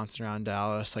kind of bouncing around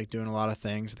Dallas, like, doing a lot of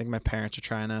things. I think my parents were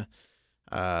trying to,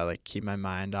 like, keep my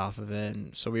mind off of it.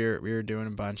 And so we were doing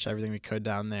a bunch, everything we could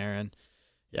down there. And,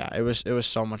 yeah, it was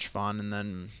so much fun. And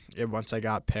then once I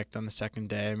got picked on the second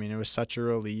day, I mean, it was such a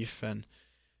relief. And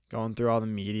going through all the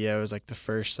media, it was like the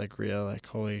first like real like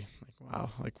holy, like wow,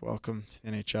 like welcome to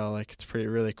the NHL. Like it's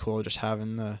really cool just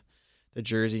having the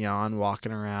jersey on,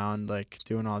 walking around, like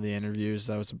doing all the interviews.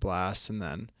 That was a blast. And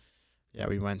then yeah,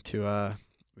 we went to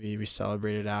we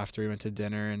celebrated after. We went to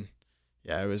dinner, and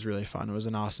yeah, it was really fun. It was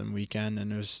an awesome weekend,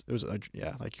 and it was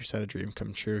yeah, like you said, a dream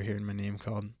come true hearing my name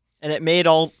called. And it made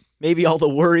maybe all the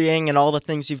worrying and all the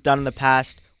things you've done in the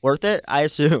past worth it, I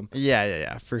assume.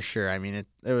 Yeah, for sure. I mean,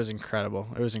 it was incredible.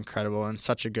 It was incredible, and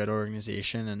such a good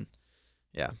organization. And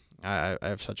yeah, I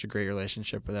have such a great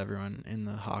relationship with everyone in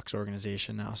the Hawks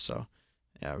organization now. So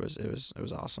yeah, it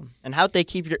was awesome. And how'd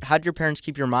your parents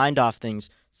keep your mind off things?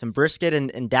 Some brisket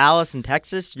in Dallas and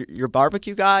Texas? Your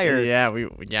barbecue guy? Or? Yeah, we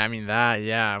went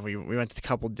to a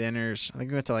couple dinners. I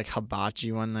think we went to like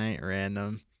hibachi one night,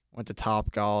 random. Went to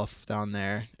Top Golf down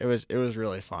there. It was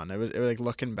really fun. It was like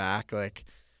looking back, like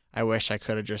I wish I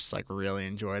could have just like really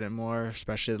enjoyed it more,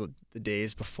 especially the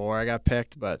days before I got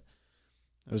picked, but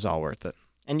it was all worth it.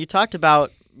 And you talked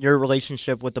about your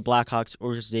relationship with the Blackhawks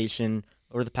organization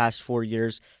over the past 4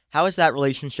 years. How has that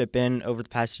relationship been over the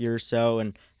past year or so,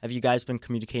 and have you guys been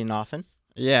communicating often?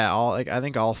 Yeah, I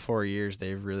think all 4 years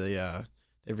they've really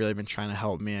been trying to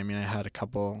help me. I mean, I had a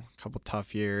couple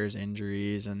tough years,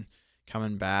 injuries, and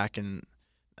coming back, and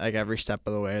like every step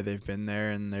of the way they've been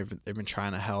there, and they've been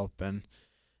trying to help. And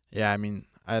yeah, I mean,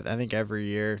 I think every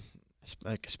year,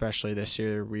 like especially this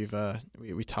year, we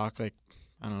talk like,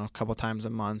 I don't know, a couple times a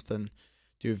month and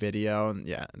do video, and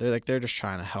yeah, they're just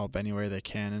trying to help anywhere they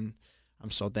can, and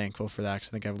I'm so thankful for that because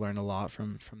I think I've learned a lot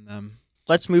from them.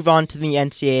 Let's move on to the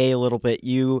NCAA a little bit.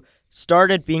 You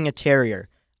started being a Terrier.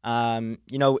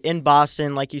 In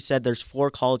Boston, like you said, there's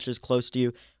 4 colleges close to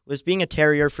you. Was being a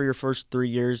Terrier for your first 3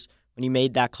 years when you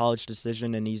made that college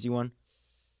decision an easy one?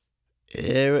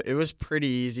 It was pretty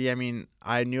easy. I mean,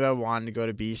 I knew I wanted to go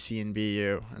to BC and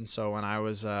BU, and so when I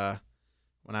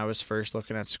was first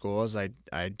looking at schools, I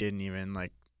didn't even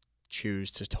like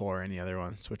choose to tour any other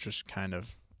ones, which was kind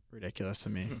of ridiculous to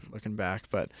me looking back.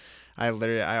 But I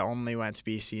only went to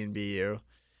BC and BU.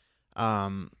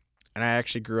 And I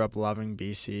actually grew up loving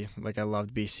BC. Like, I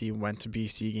loved BC, went to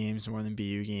BC games more than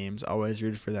BU games, always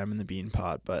rooted for them in the Bean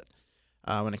Pot. But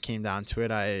when it came down to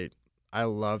it, I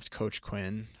loved Coach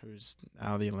Quinn, who's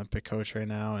now the Olympic coach right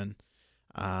now, and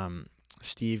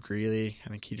Steve Greeley. I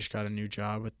think he just got a new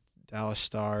job with Dallas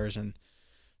Stars, and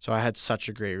so I had such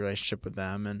a great relationship with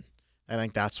them, and I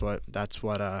think that's what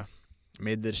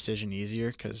made the decision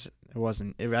easier, because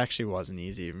it actually wasn't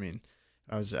easy. I mean,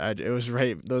 it was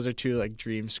right. Those are 2 like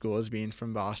dream schools, being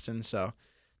from Boston, so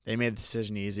they made the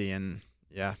decision easy, and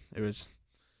yeah, it was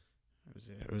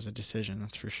a decision,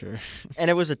 that's for sure. And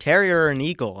it was a Terrier or an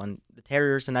Eagle, and the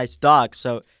Terrier's a nice dog,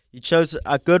 so you chose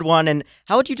a good one. And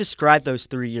how would you describe those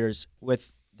 3 years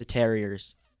with the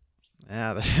Terriers?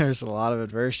 Yeah, there's a lot of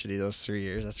adversity those 3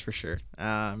 years, that's for sure.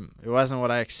 It wasn't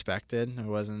what I expected. It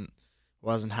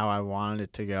wasn't how I wanted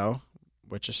it to go,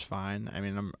 which is fine. I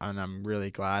mean, I'm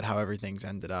really glad how everything's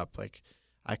ended up. Like,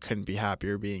 I couldn't be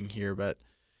happier being here. But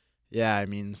yeah, I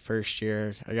mean, first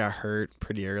year I got hurt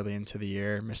pretty early into the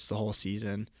year, missed the whole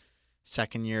season.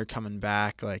 Second year coming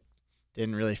back, like,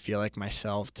 didn't really feel like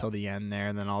myself till the end there,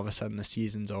 and then all of a sudden the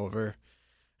season's over.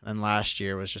 And then last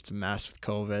year was just a mess with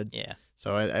COVID. Yeah.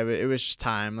 So it was just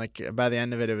time. Like, by the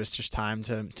end of it was just time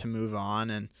to move on,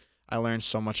 and I learned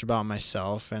so much about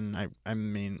myself, and I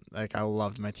mean, like, I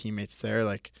loved my teammates there,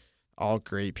 like, all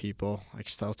great people. Like,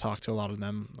 still talk to a lot of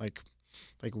them like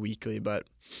weekly, but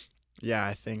yeah,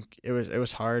 I think it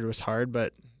was hard,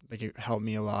 but like, it helped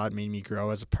me a lot, made me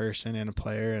grow as a person and a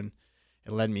player, and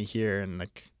it led me here, and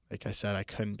like I said, I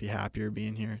couldn't be happier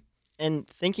being here. And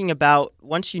thinking about,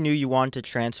 once you knew you wanted to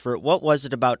transfer, what was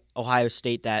it about Ohio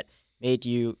State that made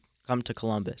you come to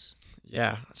Columbus?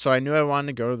 Yeah, so I knew I wanted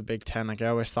to go to the Big Ten. Like, I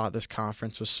always thought this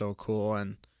conference was so cool,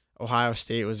 and Ohio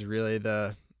State was really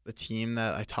the team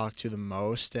that I talked to the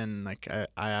most, and like, I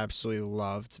absolutely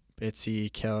loved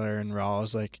Bitsy, Killer, and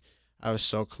Rawls. Like, I was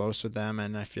so close with them,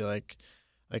 and I feel like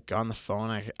on the phone,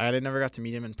 I never got to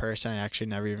meet him in person. I actually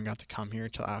never even got to come here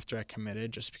till after I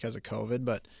committed, just because of COVID.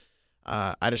 But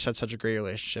I just had such a great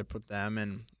relationship with them,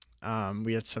 and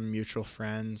we had some mutual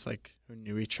friends like who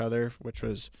knew each other, which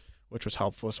was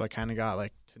helpful. So I kind of got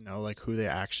like to know like who they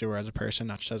actually were as a person,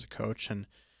 not just as a coach. And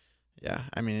yeah,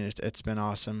 I mean, it's been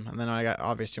awesome. And then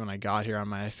when I got here on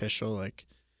my official, like,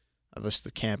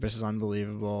 the campus is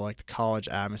unbelievable. Like, the college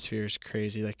atmosphere is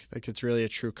crazy. Like it's really a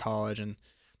true college, and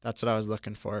that's what I was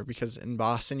looking for, because in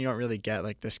Boston you don't really get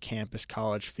like this campus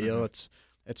college feel. Mm-hmm.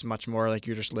 It's much more like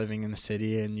you're just living in the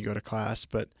city and you go to class,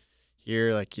 but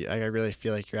here, like, I really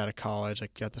feel like you're at a college.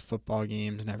 Like, you got the football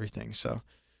games and everything. So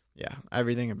yeah,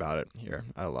 everything about it here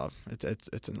I love.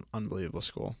 It's an unbelievable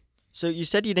school. So you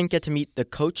said you didn't get to meet the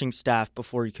coaching staff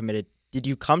before you committed. Did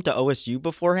you come to OSU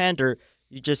beforehand, or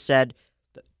you just said,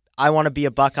 I want to be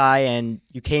a Buckeye, and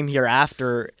you came here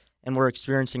after and were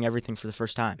experiencing everything for the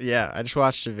first time? Yeah, I just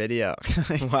watched a video.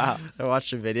 Wow. I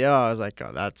watched a video. I was like,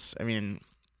 oh,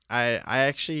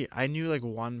 I knew like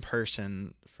one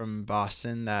person from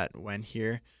Boston that went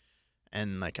here,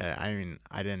 and like, I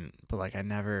didn't, but like,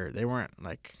 they weren't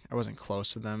like, I wasn't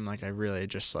close to them. Like, I really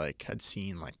just like had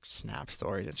seen like Snap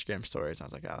stories, Instagram stories. And I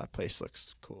was like, oh, that place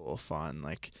looks cool, fun.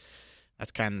 Like,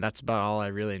 that's about all I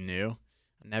really knew.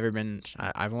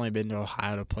 I've only been to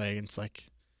Ohio to play against like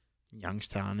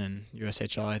Youngstown and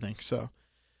USHL, I think. So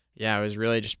yeah, it was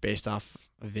really just based off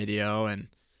a video. And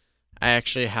I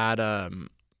actually had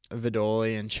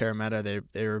Vidoli and Cherimeta.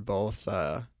 They were both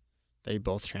they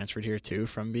both transferred here too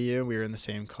from BU. We were in the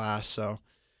same class, so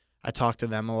I talked to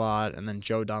them a lot. And then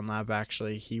Joe Dunlap,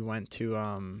 actually, he went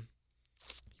to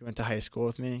high school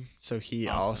with me, so he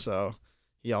Awesome.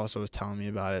 also was telling me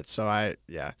about it. So I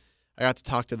got to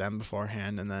talk to them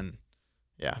beforehand, and then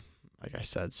like I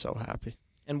said, so happy.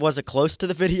 And was it close to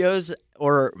the videos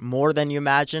or more than you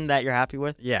imagined that you're happy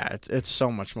with? Yeah, it's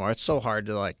so much more. It's so hard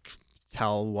to like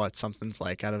tell what something's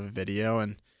like out of a video.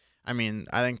 And I mean,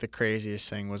 I think the craziest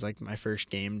thing was like my first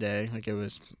game day. Like it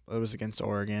was against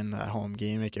Oregon, that home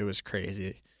game. Like it was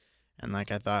crazy. And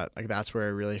like I thought like that's where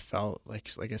I really felt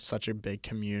like it's such a big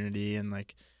community. And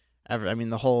like I mean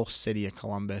the whole city of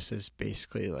Columbus is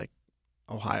basically like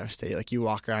Ohio State. Like you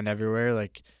walk around everywhere,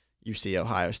 like you see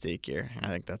Ohio State gear. And I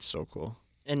think that's so cool.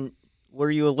 And were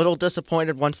you a little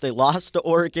disappointed once they lost to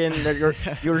Oregon that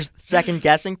you were second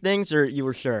guessing things, or you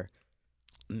were sure?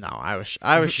 No, I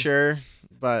was sure,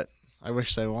 but I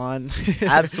wish they won.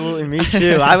 Absolutely, me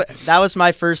too. That was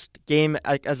my first game,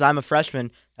 as I'm a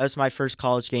freshman. That was my first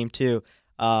college game too.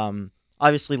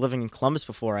 Obviously, living in Columbus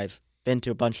before, I've been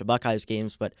to a bunch of Buckeyes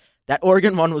games, but that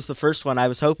Oregon one was the first one. I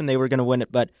was hoping they were going to win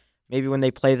it, but maybe when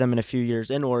they play them in a few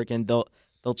years in Oregon,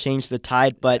 they'll change the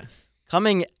tide. But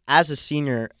coming as a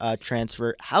senior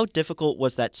transfer, how difficult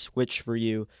was that switch for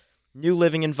you? New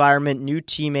living environment, new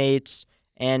teammates,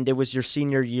 and it was your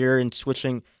senior year and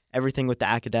switching everything with the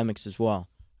academics as well.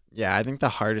 Yeah, I think the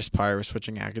hardest part was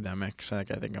switching academics.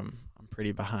 Like I think I'm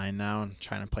pretty behind now and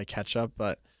trying to play catch up.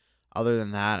 But other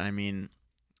than that, I mean,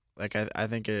 like I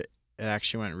think it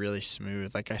actually went really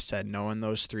smooth. Like I said, knowing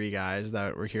those three guys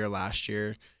that were here last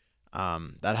year,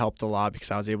 that helped a lot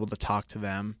because I was able to talk to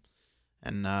them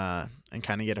and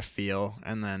kind of get a feel.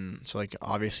 And then so like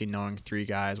obviously knowing three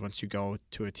guys once you go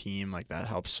to a team, like that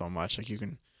helps so much. Like you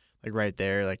can like right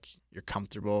there, like you're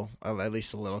comfortable, at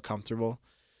least a little comfortable.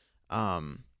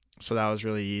 So that was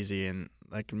really easy, and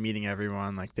like meeting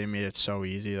everyone, like they made it so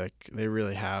easy, like they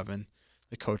really have, and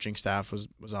the coaching staff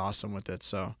was awesome with it.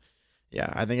 So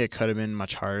yeah, I think it could have been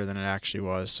much harder than it actually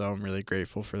was. So I'm really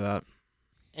grateful for that.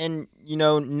 And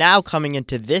now coming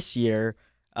into this year,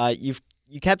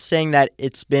 you kept saying that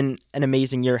it's been an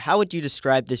amazing year. How would you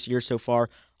describe this year so far,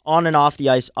 on and off the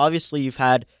ice? Obviously, you've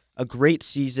had a great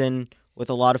season with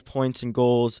a lot of points and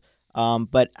goals.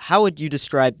 But how would you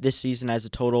describe this season as a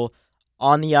total,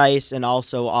 on the ice and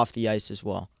also off the ice as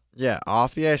well? Yeah,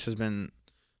 off the ice has been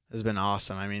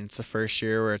awesome. I mean, it's the first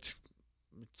year where it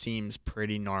seems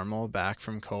pretty normal back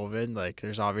from COVID. Like,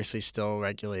 there's obviously still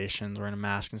regulations, wearing a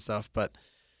mask and stuff, but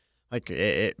like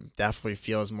it definitely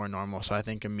feels more normal. So I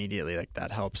think immediately like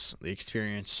that helps the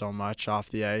experience so much off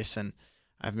the ice, and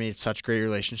I've made such great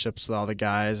relationships with all the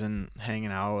guys and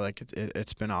hanging out. Like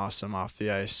it's been awesome off the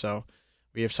ice. So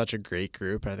we have such a great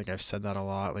group. I think I've said that a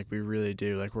lot. Like we really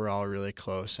do. Like we're all really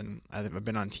close, and I've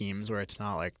been on teams where it's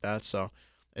not like that. So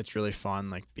it's really fun,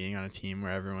 like being on a team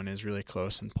where everyone is really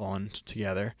close and pulling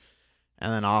together.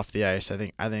 And then off the ice, I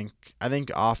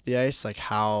think off the ice, like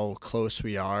how close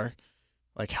we are,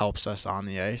 like helps us on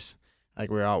the ice. Like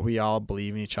we all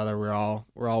believe in each other. We're all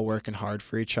working hard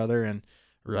for each other, and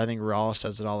I think Raul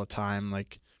says it all the time.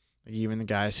 Like even the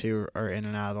guys who are in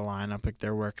and out of the lineup, like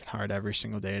they're working hard every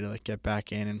single day to like get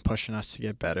back in and pushing us to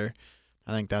get better.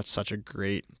 I think that's such a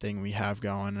great thing we have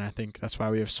going, and I think that's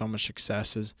why we have so much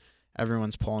success. Is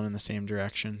everyone's pulling in the same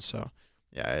direction. So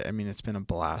yeah, I mean it's been a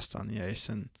blast on the ice,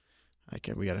 and like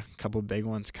we got a couple big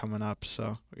ones coming up,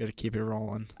 so we got to keep it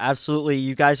rolling. Absolutely,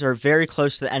 you guys are very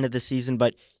close to the end of the season,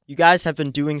 but you guys have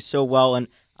been doing so well, and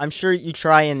I'm sure you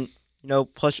try and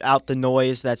push out the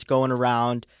noise that's going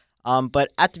around.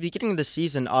 But at the beginning of the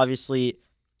season, obviously,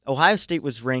 Ohio State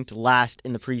was ranked last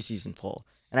in the preseason poll.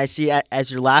 And I see,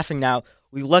 as you're laughing now,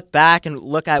 we look back and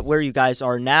look at where you guys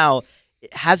are now.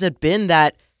 Has it been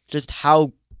that just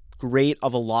how great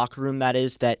of a locker room that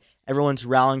is, that everyone's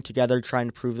rallying together, trying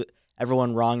to prove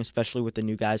everyone wrong, especially with the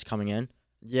new guys coming in?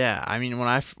 Yeah, I mean, when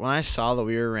I saw that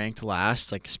we were ranked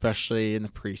last, like especially in the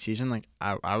preseason, like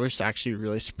I was actually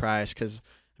really surprised because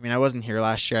I mean I wasn't here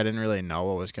last year. I didn't really know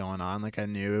what was going on. Like I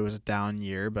knew it was a down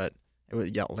year, but it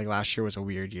was like last year was a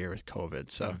weird year with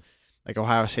COVID. So like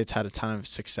Ohio State's had a ton of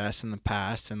success in the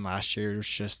past, and last year was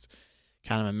just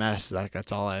kind of a mess. Like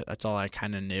that's all I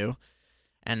kind of knew.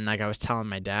 And like I was telling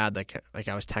my dad, like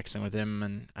I was texting with him,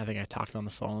 and I think I talked on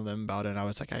the phone with him about it. And I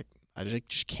was like, I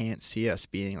just can't see us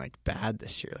being like bad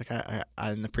this year. Like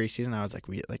I in the preseason, I was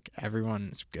like,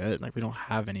 everyone's good. Like we don't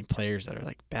have any players that are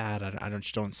like bad. I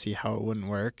just don't see how it wouldn't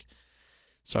work.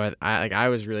 So I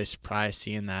was really surprised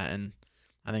seeing that, and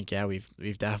I think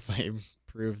we've definitely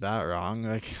proved that wrong.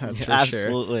 Like that's for sure.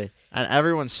 Absolutely. And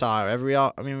everyone saw it.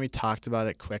 We talked about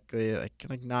it quickly.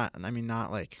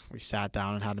 Not like we sat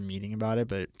down and had a meeting about it,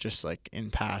 but just like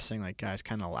in passing, like guys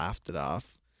kind of laughed it off.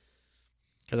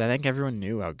 Because I think everyone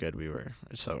knew how good we were.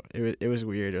 So it was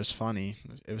weird. It was funny.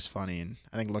 It was funny. And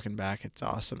I think looking back, it's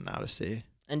awesome now to see.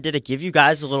 And did it give you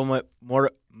guys a little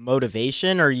more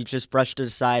motivation, or you just brushed it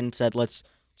aside and said, let's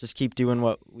just keep doing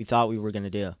what we thought we were going to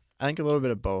do? I think a little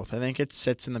bit of both. I think it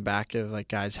sits in the back of like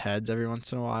guys' heads every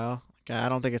once in a while. Like, I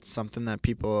don't think it's something that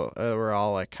people were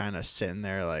all like kind of sitting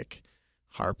there like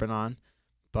harping on,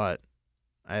 but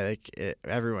I think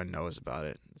everyone knows about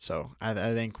it. So I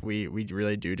think we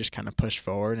really do just kind of push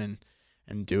forward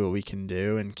and do what we can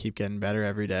do and keep getting better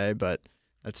every day. But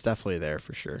that's definitely there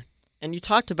for sure. And you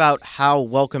talked about how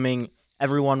welcoming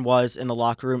everyone was in the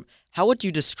locker room. How would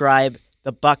you describe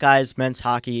the Buckeyes men's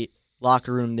hockey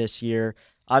locker room this year?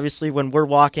 Obviously, when we're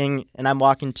walking and I'm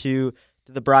walking to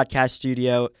the broadcast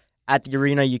studio at the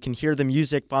arena, you can hear the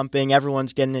music bumping.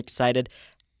 Everyone's getting excited.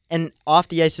 And off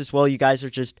the ice as well, you guys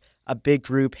are just a big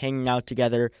group hanging out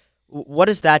together. What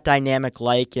is that dynamic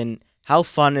like, and how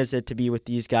fun is it to be with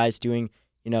these guys doing,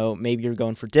 maybe you're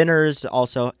going for dinners,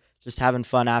 also just having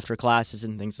fun after classes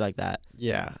and things like that?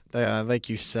 Yeah, like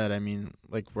you said, I mean,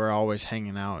 like we're always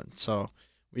hanging out. So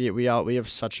we have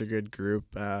such a good group.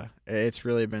 It's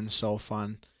really been so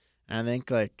fun. And I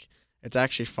think like it's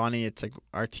actually funny. It's like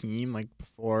our team like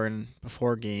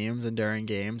before games and during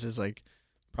games is like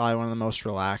probably one of the most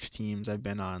relaxed teams I've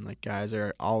been on. Like guys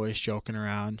are always joking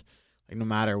around, like no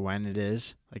matter when it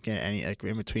is, like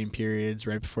in between periods,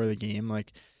 right before the game,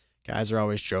 like guys are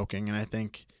always joking. And I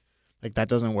think like that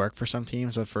doesn't work for some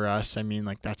teams, but for us, I mean,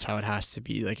 like that's how it has to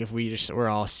be. Like if we're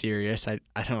all serious, I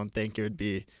don't think it'd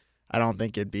be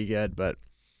good. But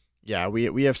yeah,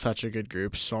 we have such a good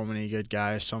group, so many good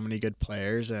guys, so many good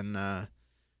players, and I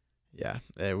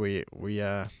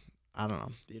don't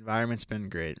know. The environment's been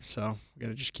great, so we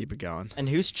gotta just keep it going. And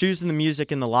who's choosing the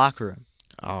music in the locker room?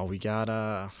 Oh, we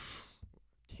got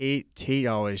Tate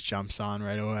always jumps on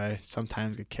right away.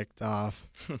 Sometimes get kicked off.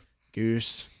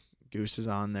 Goose is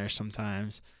on there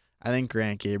sometimes. I think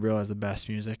Grant Gabriel has the best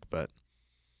music, but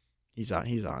he's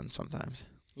on sometimes.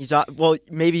 He's on. Well,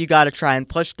 maybe you got to try and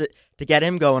push to get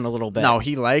him going a little bit. No,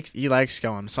 he likes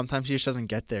going. Sometimes he just doesn't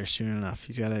get there soon enough.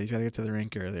 He's gotta get to the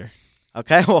rink earlier.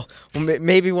 Okay, well,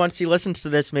 maybe once he listens to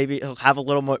this, maybe he'll have a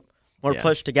little more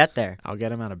push to get there. I'll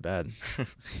get him out of bed.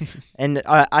 And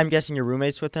I'm guessing you're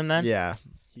roommates with him then? Yeah.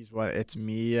 It's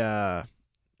me,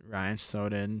 Ryan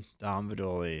Snowden, Dom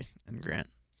Vidoli, and Grant.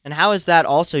 And how is that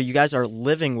also? You guys are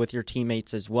living with your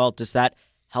teammates as well. Does that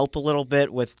help a little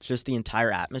bit with just the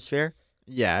entire atmosphere?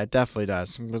 Yeah, it definitely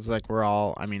does. It's like we're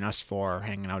all, I mean, us four are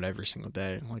hanging out every single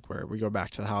day. Like we go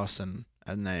back to the house and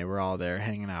we're all there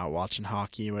hanging out, watching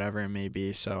hockey, whatever it may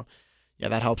be. So, yeah,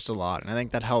 that helps a lot. And I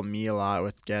think that helped me a lot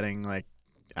with getting like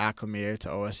acclimated to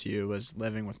OSU, was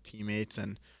living with teammates,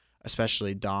 and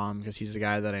especially Dom, because he's the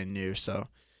guy that I knew. So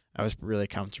I was really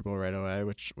comfortable right away,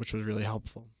 which was really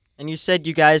helpful. And you said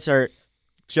you guys are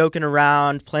joking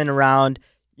around, playing around.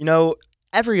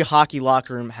 Every hockey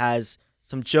locker room has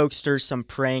some jokesters, some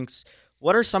pranks.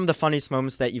 What are some of the funniest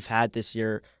moments that you've had this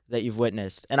year that you've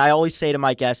witnessed? And I always say to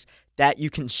my guests that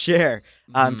you can share,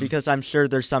 because I'm sure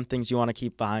there's some things you want to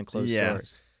keep behind closed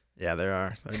doors. Yeah, there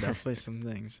are. There are definitely some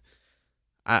things.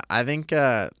 I think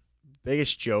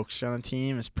biggest jokes on the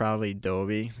team is probably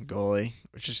Dobie, the goalie,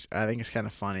 which is, I think, is kind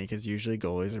of funny because usually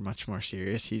goalies are much more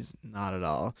serious. He's not at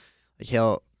all.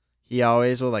 Like he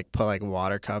always will like put like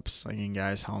water cups like in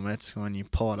guys' helmets. When you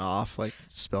pull it off, like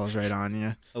spills right on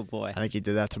you. Oh boy! I think he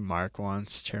did that to Mark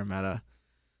once, Cherimetta.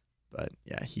 But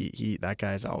yeah, he that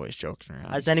guy's always joking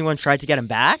around. Has anyone tried to get him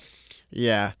back?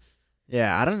 Yeah.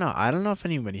 I don't know if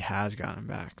anybody has gotten him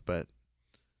back, but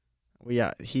we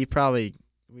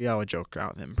all joke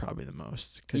around with him probably the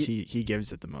most because he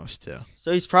gives it the most too.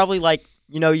 So he's probably like,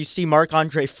 you see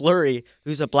Marc-Andre Fleury,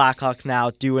 who's a Blackhawk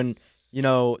now, doing,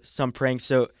 some pranks.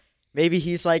 So maybe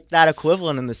he's like that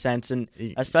equivalent in the sense, and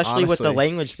especially honestly, with the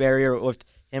language barrier, with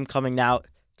him coming now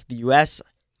to the U.S.,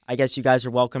 I guess you guys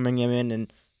are welcoming him in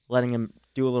and letting him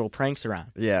do a little pranks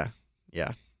around. Yeah,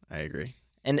 I agree.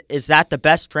 And is that the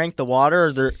best prank, the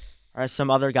water, or are some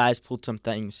other guys pulled some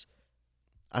things?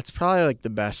 That's probably like the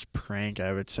best prank,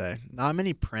 I would say. Not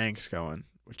many pranks going,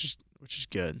 which is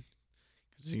good.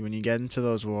 Because when you get into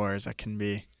those wars, that can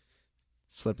be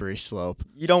slippery slope.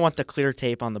 You don't want the clear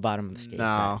tape on the bottom of the skate.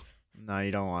 No,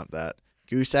 you don't want that.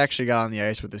 Goose actually got on the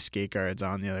ice with the skate guards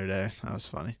on the other day. That was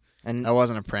funny. And that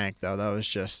wasn't a prank, though. That was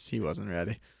just he wasn't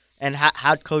ready. And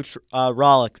how'd Coach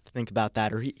Rawlick think about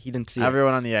that, or he didn't see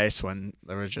everyone on the ice when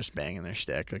they were just banging their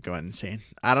stick, like going insane.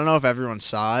 I don't know if everyone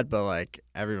saw it, but like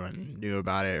everyone knew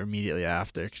about it immediately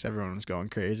after because everyone was going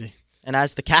crazy. And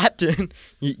as the captain,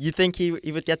 you think he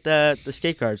would get the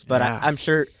skate guards, but yeah. I'm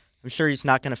sure he's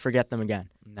not going to forget them again.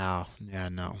 No.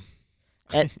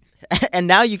 And and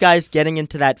now you guys getting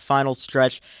into that final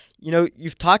stretch.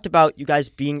 You've talked about you guys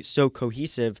being so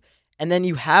cohesive, and then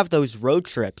you have those road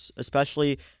trips,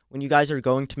 especially when you guys are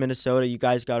going to Minnesota. You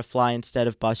guys got to fly instead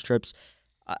of bus trips.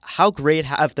 How great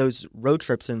have those road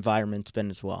trips environments been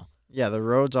as well? Yeah, the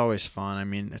road's always fun. I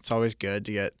mean, it's always good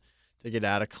to get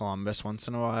out of Columbus once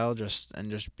in a while, just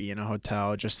be in a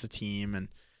hotel, just the team, and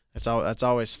that's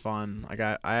always fun. Like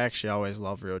I actually always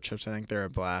love road trips. I think they're a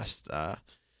blast.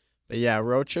 But yeah,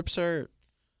 road trips are.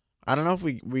 I don't know if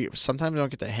we sometimes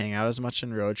don't get to hang out as much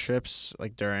in road trips,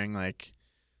 like during like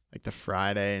the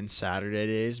Friday and Saturday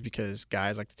days, because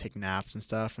guys like to take naps and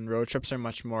stuff, and road trips are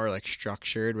much more like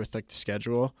structured with like the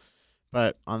schedule.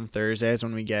 But on Thursdays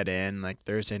when we get in, like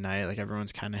Thursday night, like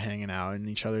everyone's kind of hanging out in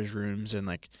each other's rooms, and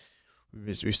like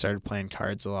we started playing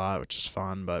cards a lot, which is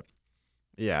fun. But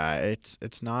yeah,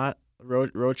 it's not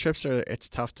road trips are it's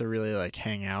tough to really like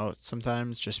hang out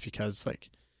sometimes, just because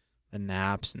like the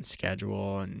naps and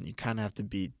schedule, and you kind of have to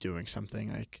be doing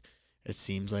something, like it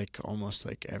seems like almost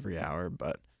like every hour.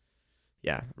 But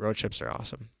yeah, road trips are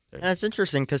awesome. And it's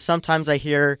interesting because sometimes I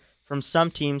hear from some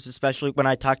teams, especially when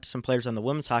I talk to some players on the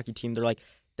women's hockey team, they're like,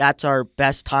 that's our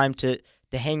best time to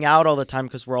hang out all the time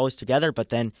because we're always together. But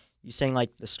then you saying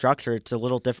like the structure, it's a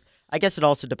little different. I guess it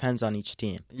also depends on each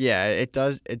team. Yeah, it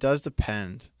does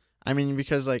depend. I mean,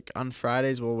 because like on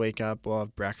Fridays we'll wake up, we'll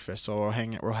have breakfast, so we're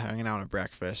hanging out at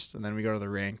breakfast, and then we go to the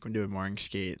rink, we do a morning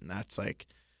skate, and that's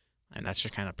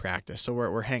just kind of practice. So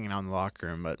we're hanging out in the locker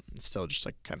room, but it's still just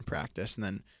like kind of practice, and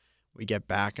then we get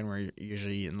back and we're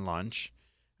usually eating lunch,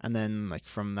 and then like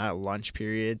from that lunch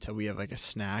period till we have like a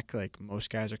snack, like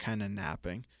most guys are kind of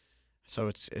napping, so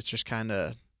it's just kind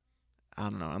of, I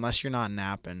don't know, unless you're not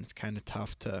napping, it's kind of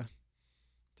tough to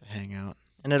hang out.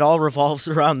 And it all revolves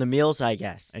around the meals, I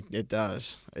guess. It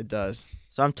does.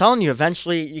 So I'm telling you,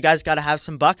 eventually you guys got to have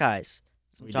some Buckeyes.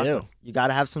 We do. You got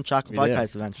to have some chocolate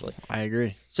Buckeyes eventually. I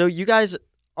agree. So you guys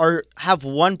have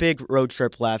one big road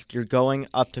trip left. You're going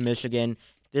up to Michigan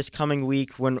this coming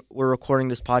week. When we're recording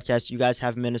this podcast, you guys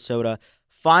have Minnesota.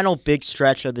 Final big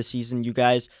stretch of the season. You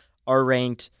guys are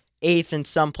ranked 8th in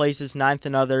some places, 9th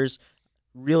in others,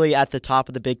 really at the top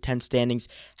of the Big Ten standings.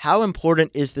 How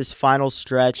important is this final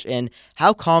stretch, and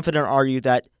how confident are you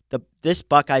that this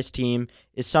Buckeyes team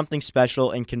is something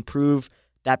special and can prove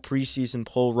that preseason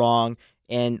poll wrong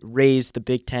and raise the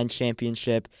Big Ten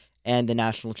championship and the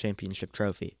national championship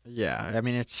trophy? Yeah, I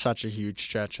mean, it's such a huge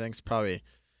stretch. I think it's probably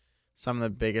some of the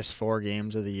biggest 4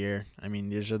 games of the year. I mean,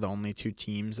 these are the only 2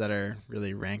 teams that are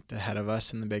really ranked ahead of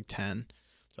us in the Big Ten.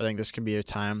 So I think this could be a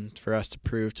time for us to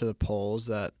prove to the polls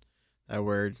that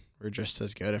we're just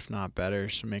as good, if not better.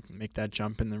 So make that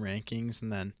jump in the rankings, and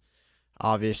then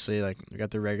obviously like we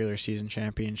got the regular season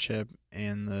championship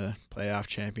and the playoff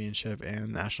championship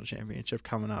and national championship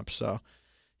coming up. So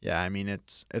yeah, I mean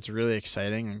it's really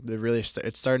exciting.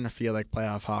 It's starting to feel like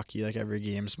playoff hockey. Like every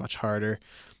game's much harder.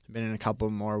 I've been in a couple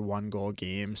more 1-goal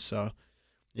games. So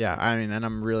yeah, I mean, and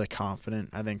I'm really confident.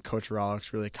 I think Coach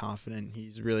Rollick's really confident.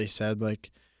 He's really said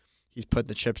like he's put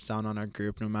the chips down on our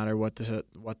group, no matter what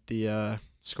the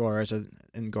score is,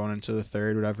 and going into the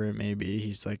third, whatever it may be.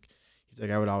 He's like,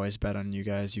 I would always bet on you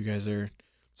guys. You guys are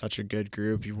such a good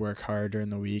group. You work hard during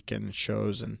the week, and it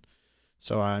shows. And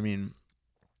so, I mean,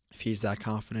 if he's that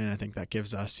confident, I think that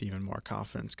gives us even more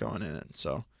confidence going in it.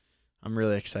 So I'm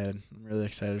really excited. I'm really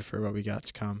excited for what we got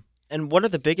to come. And one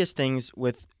of the biggest things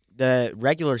with the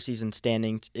regular season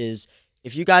standings is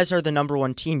if you guys are the number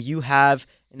 1 team, you have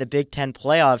in the Big Ten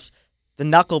playoffs the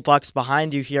Knuckle Bucks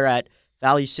behind you here at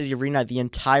Valley City Arena the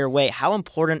entire way. How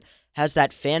important has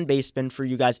that fan base been for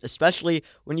you guys, especially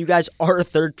when you guys are a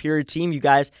third-period team? You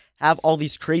guys have all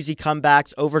these crazy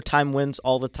comebacks, overtime wins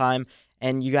all the time,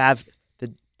 and you have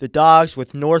the Dogs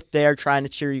with North there trying to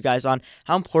cheer you guys on.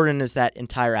 How important is that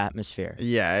entire atmosphere?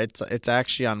 Yeah, it's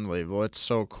actually unbelievable. It's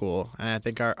so cool. And I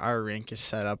think our rink is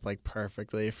set up like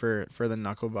perfectly for the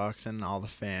Knuckle Bucks and all the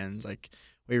fans. Like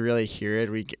we really hear it.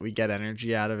 We get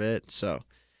energy out of it. So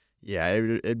yeah,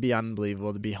 it'd be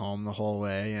unbelievable to be home the whole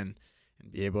way and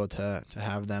be able to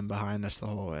have them behind us the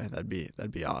whole way.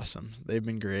 That'd be awesome. They've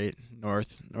been great.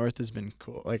 North has been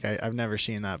cool. Like I've never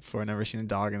seen that before. Never seen a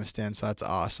dog in the stands, so that's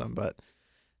awesome. But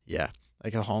yeah,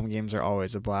 like the home games are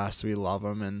always a blast. We love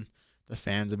them, and the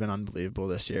fans have been unbelievable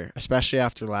this year, especially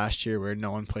after last year where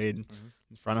no one played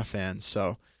in front of fans.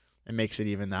 So it makes it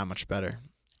even that much better.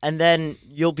 And then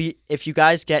if you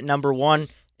guys get number 1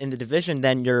 in the division,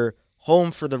 then you're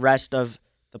home for the rest of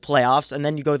the playoffs, and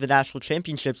then you go to the national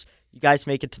championships. You guys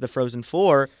make it to the Frozen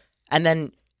Four, and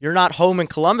then you're not home in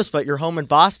Columbus, but you're home in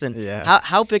Boston. Yeah.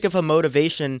 How big of a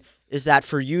motivation is that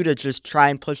for you to just try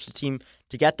and push the team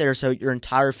to get there so your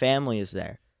entire family is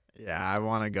there? Yeah, I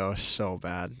want to go so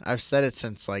bad. I've said it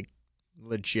since like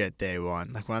legit day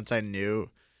one. Like once I knew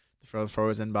the Frozen Four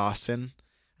was in Boston,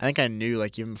 I think I knew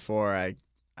like even before I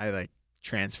like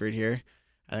transferred here.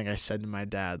 I think I said to my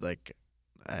dad like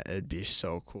it'd be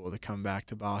so cool to come back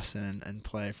to Boston and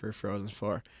play for Frozen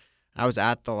Four. I was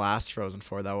at the last Frozen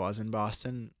Four that was in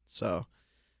Boston, so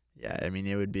yeah, I mean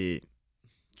it would be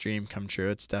dream come true.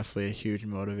 It's definitely a huge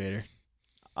motivator.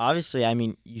 Obviously, I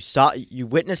mean, you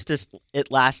witnessed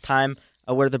it last time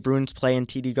where the Bruins play in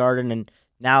TD Garden, and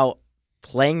now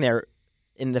playing there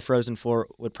in the Frozen Four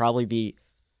would probably be.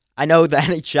 I know the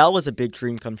NHL was a big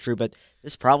dream come true, but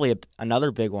this is probably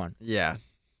another big one. Yeah,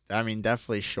 I mean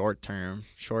definitely short term,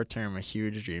 a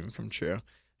huge dream come true.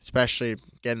 Especially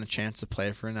getting the chance to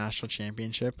play for a national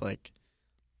championship, like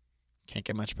can't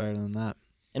get much better than that.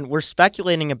 And we're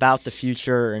speculating about the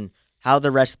future and how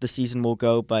the rest of the season will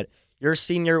go, but you're a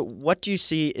senior. What do you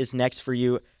see is next for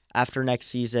you after next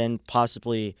season,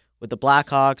 possibly with the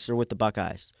Blackhawks or with the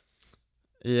Buckeyes?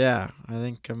 Yeah, I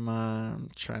think I'm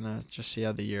trying to just see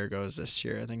how the year goes this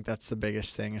year. I think that's the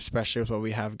biggest thing, especially with what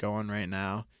we have going right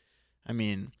now. I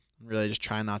mean, really just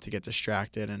trying not to get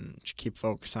distracted and just keep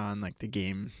focus on like the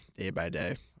game day by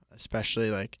day.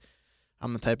 Especially like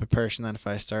I'm the type of person that if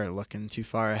I start looking too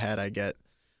far ahead, I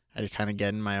kind of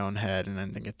get in my own head and I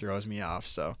think it throws me off.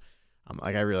 So I'm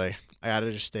like I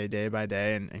gotta just stay day by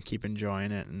day and keep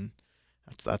enjoying it, and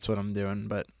that's what I'm doing.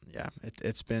 But yeah,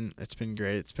 it's been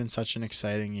great. It's been such an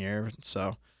exciting year.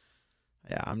 So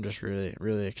yeah, I'm just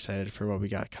really excited for what we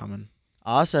got coming.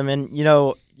 Awesome. And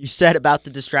you said about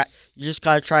the you just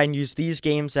gotta try and use these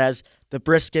games as the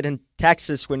brisket in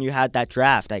Texas when you had that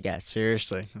draft, I guess.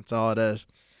 Seriously, that's all it is.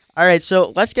 All right,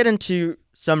 so let's get into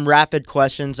some rapid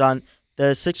questions on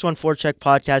the 614 Check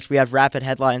podcast. We have rapid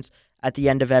headlines at the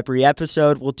end of every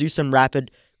episode. We'll do some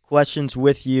rapid questions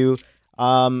with you.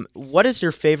 What is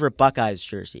your favorite Buckeyes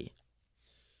jersey?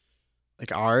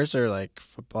 Like ours or like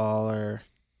football or?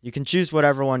 You can choose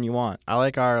whatever one you want. I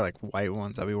like our like white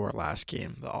ones that we wore last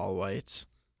game, the all whites.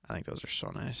 I think those are so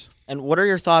nice. And what are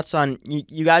your thoughts on,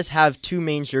 you guys have two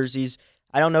main jerseys.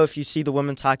 I don't know if you see the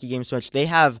women's hockey game so much. They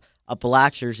have a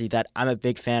black jersey that I'm a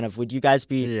big fan of. Would you guys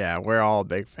be? Yeah, we're all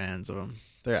big fans of them.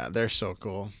 They're so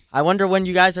cool. I wonder when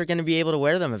you guys are going to be able to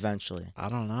wear them eventually. I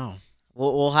don't know.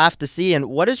 We'll have to see. And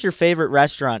what is your favorite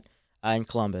restaurant in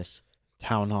Columbus?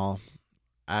 Town Hall.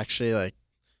 Actually, like,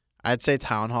 I'd say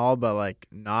Town Hall, but like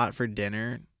not for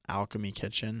dinner. Alchemy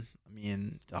Kitchen. Me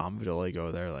and Dom would only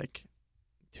go there like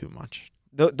too much.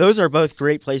 Those are both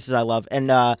great places I love.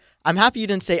 And I'm happy you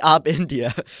didn't say Ob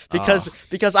India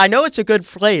because I know it's a good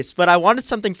place, but I wanted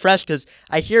something fresh because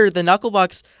I hear the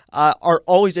Knucklebucks are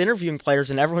always interviewing players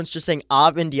and everyone's just saying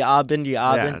Ob India, Ob India,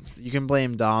 Ob Yeah, India. you can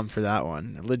blame Dom for that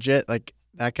one. Legit, like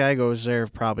that guy goes there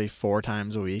probably 4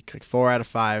 times a week. Like 4 out of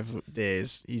 5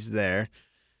 days he's there.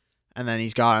 And then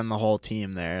he's gotten the whole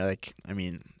team there. Like, I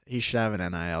mean, he should have an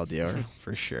NIL deal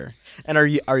for sure. And are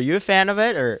you a fan of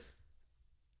it or?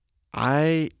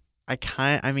 I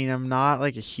mean, I'm not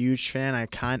like a huge fan.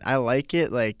 I like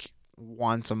it like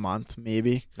once a month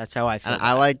maybe. That's how I feel. And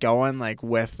I like going like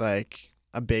with like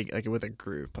a big like with a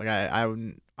group. Like I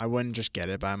wouldn't just get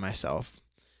it by myself.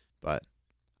 But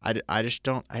I just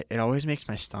don't. It always makes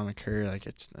my stomach hurt. Like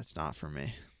it's not for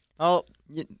me. Oh,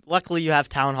 luckily you have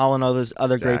Town Hall and all those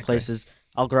other great places.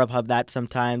 I'll Grubhub that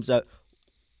sometimes. Well,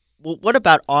 what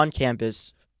about on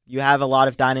campus? You have a lot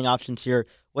of dining options here.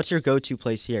 What's your go-to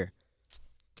place here?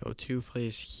 Go-to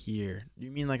place here.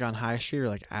 You mean like on High Street or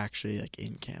like actually like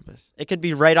in campus? It could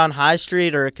be right on High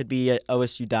Street or it could be at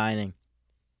OSU dining.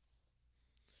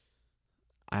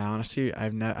 I honestly I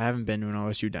haven't been to an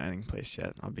OSU dining place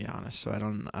yet. I'll be honest, so I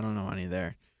don't know any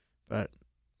there. But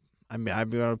I mean I'd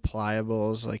go to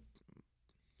Pliables like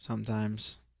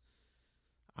sometimes.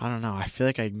 I don't know. I feel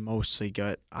like I'm mostly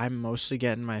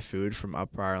getting my food from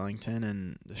Upper Arlington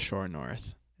and the Shore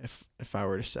North. If I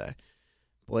were to say.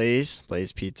 Blaze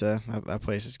Pizza. That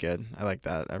place is good. I like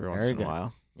that every once in a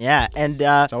while. Yeah, and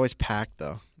it's always packed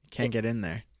though. You can't get in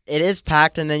there. It is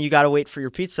packed, and then you got to wait for your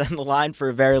pizza in the line for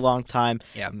a very long time.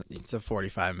 Yeah, it's a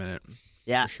 45-minute.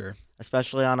 Yeah, for sure.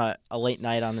 Especially on a late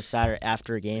night on a Saturday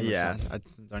after a game. Yeah,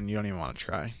 you don't even want to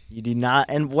try. You do not.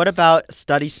 And what about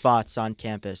study spots on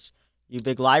campus? You a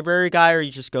big library guy, or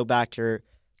you just go back to?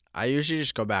 I usually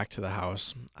just go back to the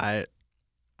house. I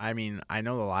mean, I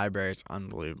know the library is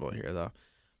unbelievable here though.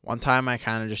 One time I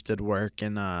kind of just did work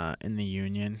in the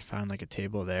Union, found like a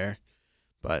table there.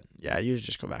 But yeah, I usually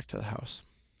just go back to the house.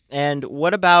 And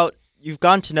what about, you've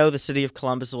gone to know the city of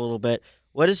Columbus a little bit.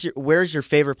 Where's your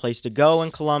favorite place to go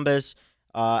in Columbus,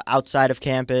 outside of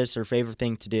campus, or favorite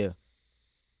thing to do?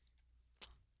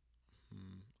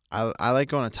 I like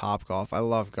going to Top Golf. I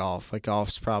love golf. Like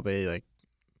golf's probably like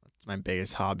my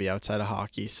biggest hobby outside of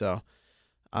hockey. So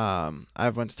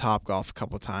I've went to Top Golf a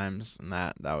couple times, and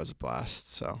that was a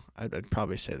blast. So I'd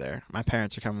probably say there. My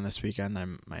parents are coming this weekend. I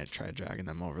might try dragging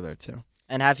them over there too.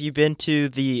 And have you been to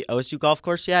the OSU golf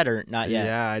course yet, or not yet?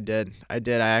 Yeah, I did.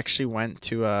 I actually went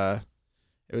to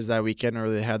it was that weekend where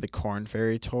they had the Corn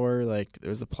Ferry Tour. Like it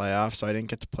was the playoff, so I didn't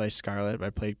get to play Scarlet, but I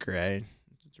played Gray.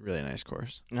 It's a really nice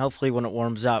course. And hopefully when it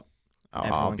warms up,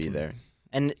 I'll be there.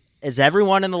 And is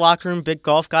everyone in the locker room big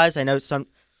golf guys? I know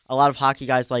a lot of hockey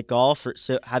guys like golf.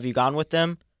 So have you gone with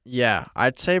them? Yeah,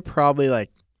 I'd say probably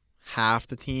like half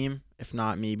the team, if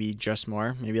not maybe just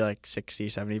more, maybe like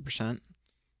 60-70%.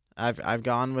 I've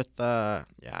gone with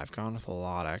I've gone with a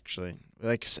lot actually.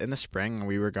 Like in the spring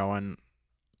we were going,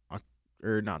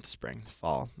 or not the spring, the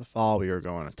fall. The fall we were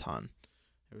going a ton.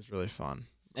 It was really fun.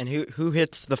 And who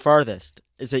hits the farthest?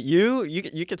 Is it you?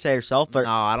 You could say yourself, but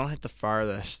no, I don't hit the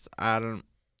farthest. I'd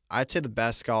say the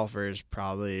best golfer is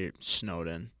probably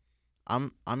Snowden.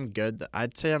 I'm good.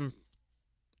 I'd say I'm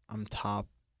top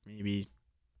maybe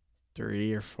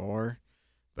 3 or 4,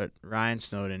 but Ryan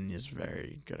Snowden is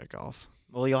very good at golf.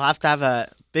 Well, you'll have to have a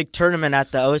big tournament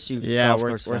at the OSU. Yeah, golf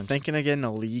we're course thinking of getting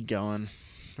a league going,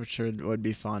 which would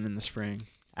be fun in the spring.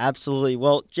 Absolutely.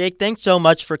 Well, Jake, thanks so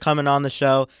much for coming on the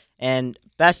show, and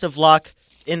best of luck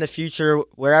in the future,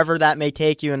 wherever that may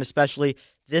take you, and especially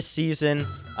this season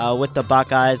with the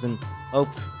Buckeyes, and hope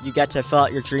you get to fill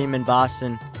out your dream in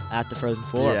Boston at the Frozen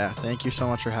Four. Yeah, thank you so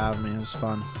much for having me. It was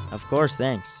fun. Of course,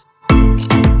 thanks.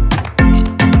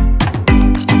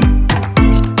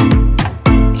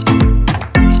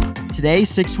 Today,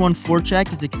 614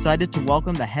 Check is excited to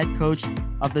welcome the head coach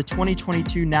of the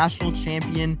 2022 national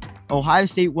champion Ohio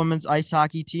State women's ice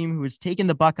hockey team, who has taken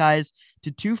the Buckeyes to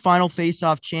 2 final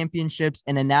face-off championships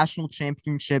and a national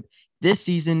championship this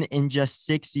season in just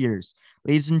 6 years.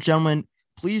 Ladies and gentlemen,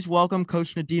 please welcome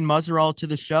Coach Nadine Muzerall to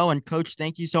the show. And Coach,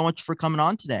 thank you so much for coming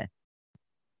on today.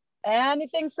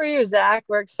 Anything for you, Zach.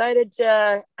 We're excited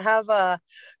to have a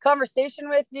conversation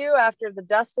with you after the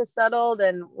dust has settled,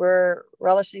 and we're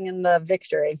relishing in the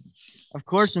victory. Of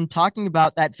course, and talking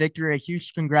about that victory, a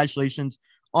huge congratulations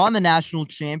on the national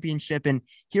championship. And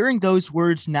hearing those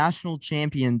words, national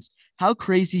champions, how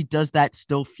crazy does that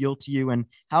still feel to you? And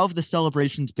how have the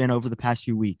celebrations been over the past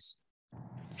few weeks?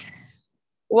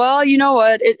 Well, you know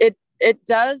what? It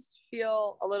does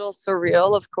feel a little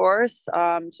surreal, of course,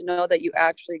 to know that you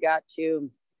actually got to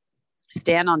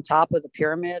stand on top of the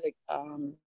pyramid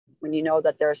when you know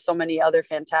that there are so many other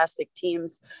fantastic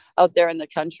teams out there in the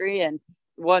country, and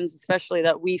ones especially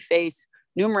that we face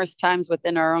numerous times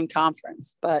within our own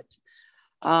conference. But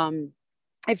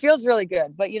it feels really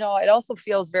good. But, you know, it also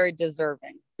feels very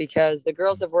deserving because the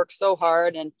girls have worked so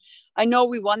hard. And I know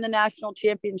we won the national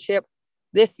championship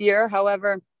this year.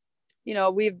 However, you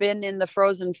know, we've been in the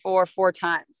Frozen Four 4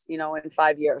 times, you know, in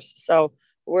 5 years. So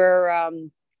we're,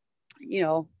 you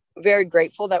know, very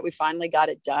grateful that we finally got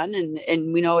it done.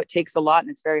 And we know it takes a lot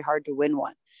and it's very hard to win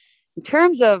one. In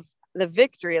terms of the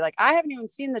victory, like I haven't even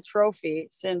seen the trophy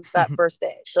since that first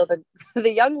day. So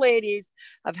the young ladies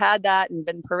have had that and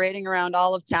been parading around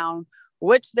all of town,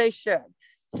 which they should.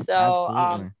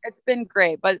 So it's been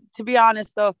great. But to be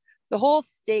honest, though, the whole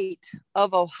state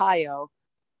of Ohio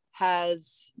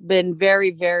has been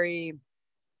very, very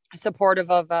supportive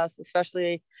of us,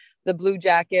 especially the Blue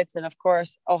Jackets and, of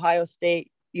course, Ohio State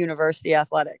University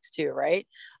athletics too, right?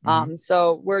 Mm-hmm.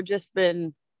 So we're just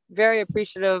been very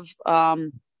appreciative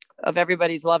of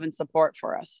everybody's love and support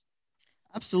for us.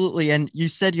 Absolutely. And you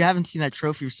said you haven't seen that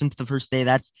trophy since the first day.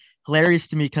 That's hilarious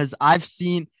to me because I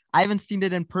haven't seen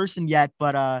it in person yet,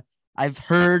 but I've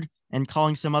heard and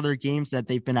calling some other games that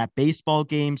they've been at baseball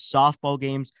games, softball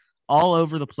games, all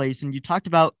over the place. And you talked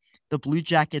about the Blue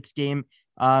Jackets game.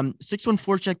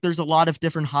 614 Check, there's a lot of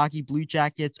different hockey, Blue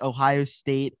Jackets, Ohio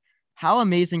State. How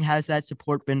amazing has that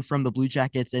support been from the Blue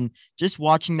Jackets? And just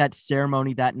watching that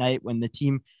ceremony that night when the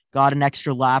team got an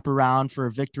extra lap around for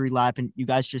a victory lap and you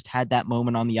guys just had that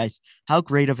moment on the ice. How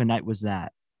great of a night was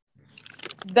that?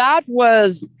 That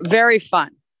was very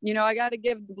fun. You know, I got to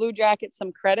give the Blue Jackets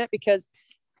some credit because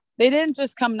they didn't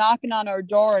just come knocking on our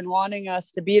door and wanting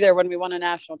us to be there when we won a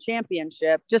national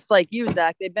championship. Just like you,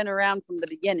 Zach, they've been around from the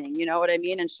beginning, you know what I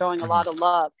mean? And showing a lot of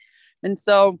love. And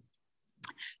so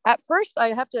at first, I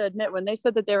have to admit, when they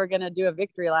said that they were going to do a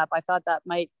victory lap, I thought that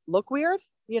might look weird,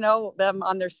 you know, them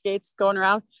on their skates going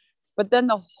around. But then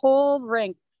the whole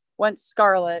rink went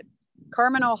scarlet.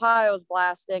 Carmen, Ohio's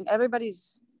blasting.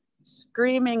 Everybody's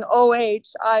screaming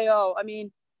OHIO. I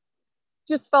mean,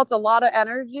 just felt a lot of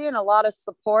energy and a lot of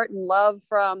support and love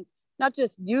from not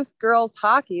just youth girls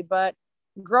hockey, but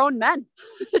grown men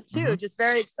too, just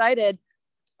very excited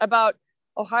about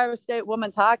Ohio State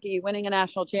women's hockey winning a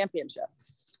national championship.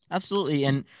 Absolutely.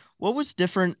 And what was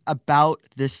different about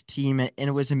this team? And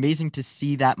it was amazing to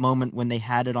see that moment when they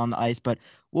had it on the ice. But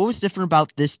what was different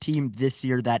about this team this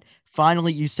year that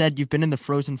finally, you said you've been in the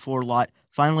Frozen Four a lot,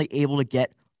 finally able to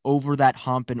get over that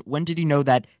hump? And when did you know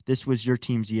that this was your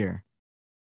team's year?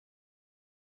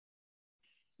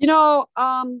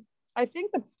 I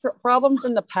think the problems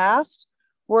in the past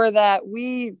were that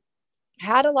we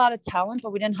had a lot of talent,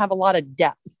 but we didn't have a lot of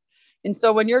depth. And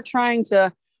so when you're trying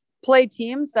to play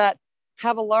teams that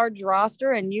have a large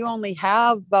roster and you only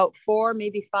have about 4,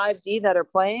 maybe 5D that are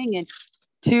playing and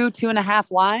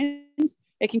 2.5 lines,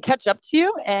 it can catch up to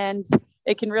you. And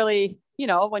it can really,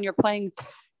 when you're playing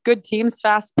good teams,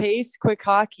 fast paced, quick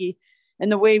hockey,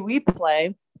 and the way we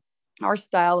play, our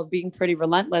style of being pretty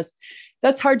relentless,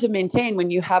 that's hard to maintain when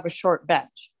you have a short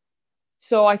bench.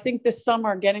 So I think this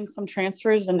summer, getting some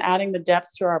transfers and adding the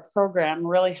depth to our program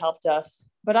really helped us.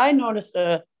 But I noticed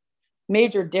a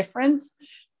major difference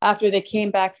after they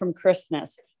came back from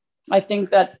Christmas. I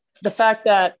think that the fact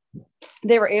that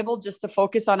they were able just to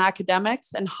focus on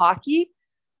academics and hockey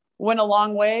went a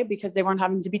long way, because they weren't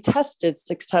having to be tested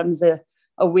 6 times a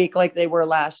week like they were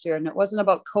last year. And it wasn't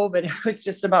about COVID. It was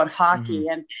just about hockey.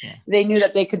 And they knew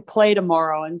that they could play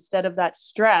tomorrow instead of that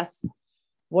stress.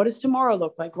 What does tomorrow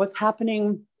look like? What's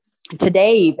happening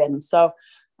today even? So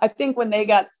I think when they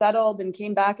got settled and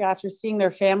came back after seeing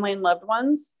their family and loved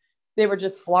ones, they were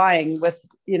just flying with,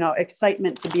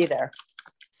 excitement to be there.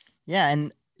 Yeah.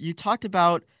 And you talked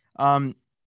about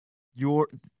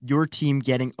your team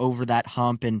getting over that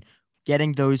hump and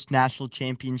getting those national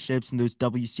championships and those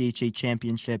WCHA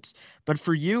championships. But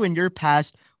for you in your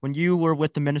past, when you were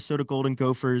with the Minnesota Golden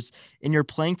Gophers in your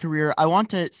playing career, I want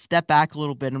to step back a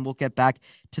little bit and we'll get back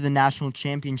to the national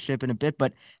championship in a bit.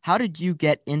 But how did you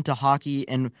get into hockey,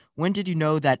 and when did you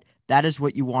know that that is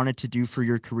what you wanted to do for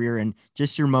your career, and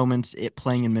just your moments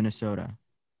playing in Minnesota?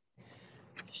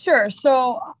 Sure.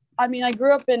 So, I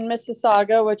grew up in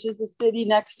Mississauga, which is a city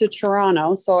next to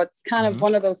Toronto. So it's kind of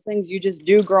one of those things you just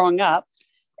do growing up.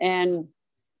 And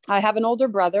I have an older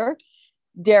brother,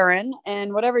 Darren,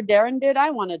 and whatever Darren did,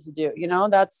 I wanted to do,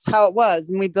 that's how it was.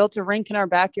 And we built a rink in our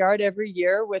backyard every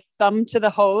year with thumb to the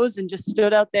hose and just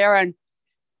stood out there and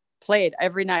played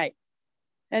every night.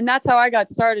 And that's how I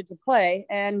got started to play.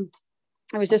 And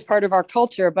it was just part of our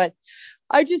culture, but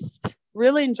I just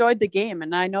really enjoyed the game.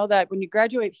 And I know that when you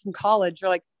graduate from college,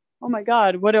 you're like, oh my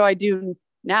God, what do I do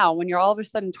now? When you're all of a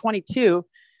sudden 22,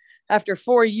 after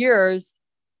 4 years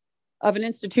of an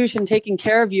institution taking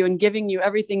care of you and giving you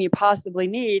everything you possibly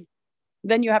need,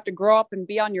 then you have to grow up and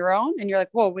be on your own. And you're like,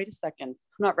 whoa, wait a second. I'm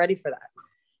not ready for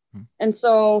that. And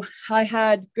so I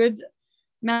had good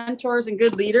mentors and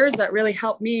good leaders that really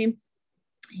helped me,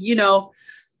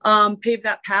 pave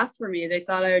that path for me. They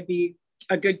thought I would be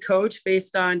a good coach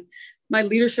based on my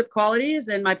leadership qualities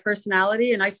and my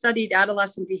personality. And I studied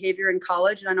adolescent behavior in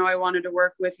college, and I know I wanted to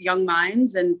work with young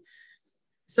minds. And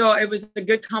so it was a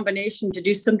good combination to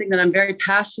do something that I'm very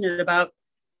passionate about,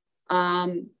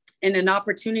 and an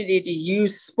opportunity to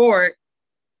use sport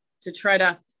to try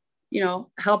to,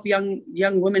 help young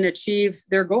women achieve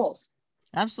their goals.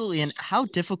 Absolutely. And how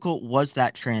difficult was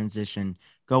that transition,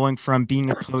 going from being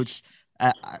a coach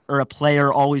or a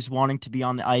player always wanting to be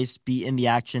on the ice, be in the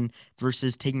action,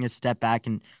 versus taking a step back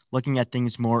and looking at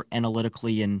things more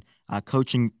analytically and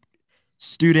coaching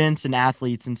students and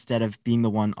athletes instead of being the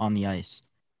one on the ice?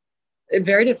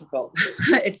 Very difficult.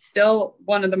 It's still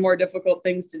one of the more difficult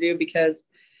things to do, because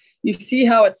you see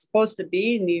how it's supposed to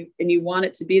be and you want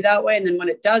it to be that way. And then when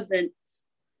it doesn't,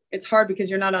 it's hard because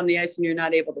you're not on the ice and you're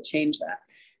not able to change that.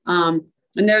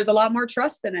 And there's a lot more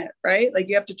trust in it, right? Like,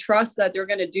 you have to trust that they're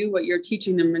going to do what you're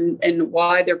teaching them and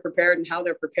why they're prepared and how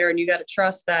they're prepared. And you got to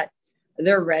trust that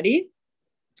they're ready.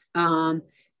 And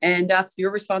that's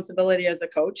your responsibility as a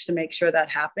coach to make sure that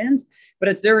happens, but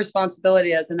it's their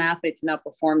responsibility as an athlete to not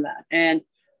perform that. And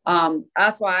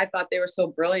that's why I thought they were so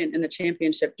brilliant in the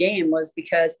championship game, was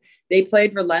because they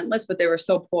played relentless, but they were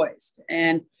so poised.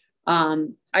 And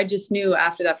I just knew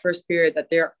after that first period that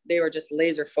they were just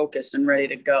laser focused and ready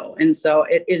to go. And so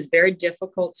it is very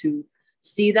difficult to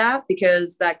see that,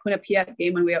 because that Quinnipiac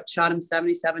game when we outshot them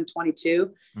 77-22,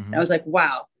 I was like,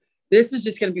 wow, this is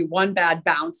just going to be one bad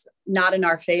bounce, not in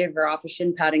our favor, off a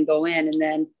shin pad and go in. And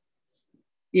then,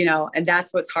 and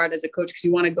that's what's hard as a coach, because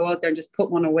you want to go out there and just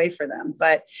put one away for them.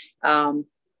 But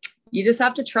you just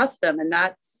have to trust them. And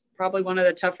that's probably one of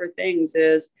the tougher things,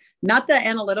 is not the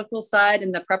analytical side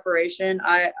and the preparation.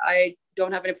 I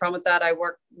don't have any problem with that. I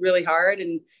work really hard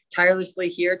and tirelessly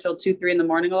here till 2-3 in the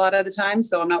morning a lot of the time.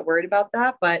 So I'm not worried about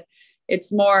that, but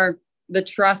It's more the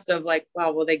trust of like,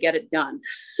 wow, will they get it done?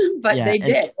 But Yeah, they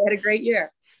did. They had a great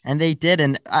year. And they did.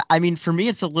 And I mean, for me,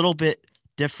 it's a little bit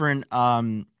different.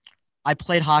 I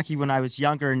played hockey when I was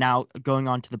younger. Now going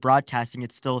on to the broadcasting,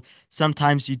 it's still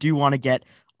sometimes you do want to get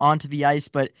onto the ice.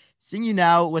 But seeing you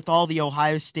now with all the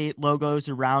Ohio State logos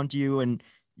around you, and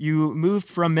you moved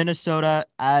from Minnesota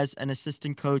as an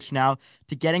assistant coach now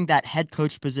to getting that head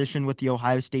coach position with the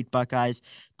Ohio State Buckeyes.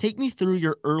 Take me through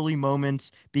your early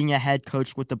moments being a head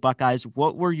coach with the Buckeyes.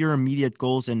 What were your immediate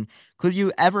goals? And could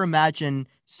you ever imagine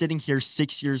sitting here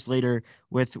 6 years later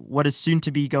with what is soon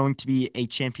to be going to be a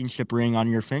championship ring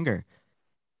on your finger?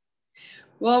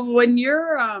 Well, when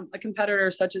you're a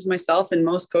competitor such as myself, and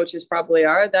most coaches probably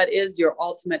are, that is your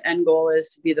ultimate end goal, is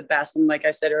to be the best. And like I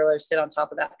said earlier, sit on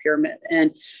top of that pyramid.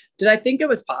 And did I think it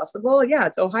was possible? Yeah,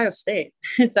 it's Ohio State.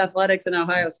 It's athletics in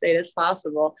Ohio State. It's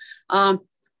possible.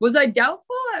 Was I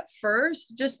doubtful at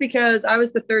first just because I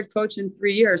was the third coach in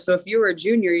 3 years? So if you were a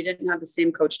junior, you didn't have the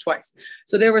same coach twice.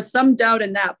 So there was some doubt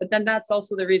in that. But then that's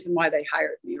also the reason why they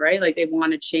hired me, right? Like they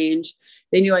want to change.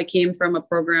 They knew I came from a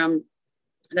program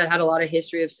that had a lot of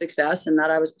history of success, and that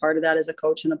I was part of that as a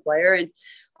coach and a player.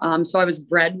 And so I was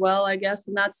bred well, I guess,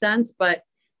 in that sense. But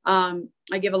I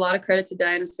give a lot of credit to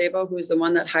Diana Sabo, who's the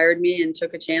one that hired me and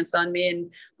took a chance on me.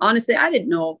 And honestly, I didn't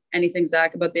know anything,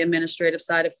 Zach, about the administrative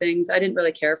side of things. I didn't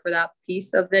really care for that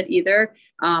piece of it either.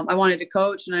 I wanted to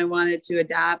coach, and I wanted to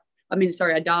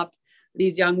adopt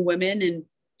these young women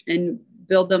and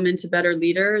build them into better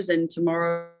leaders and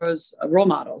tomorrow's role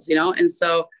models, you know? And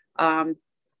so,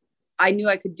 I knew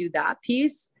I could do that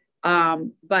piece.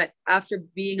 But after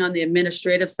being on the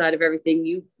administrative side of everything,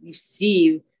 you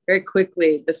see very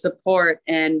quickly the support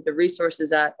and the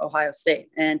resources at Ohio State.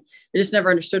 And I just never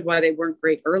understood why they weren't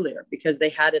great earlier, because they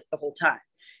had it the whole time.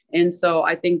 And so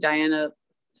I think Diana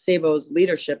Sabo's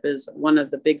leadership is one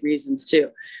of the big reasons too.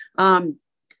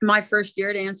 My first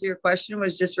year, to answer your question,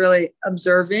 was just really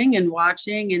observing and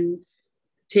watching and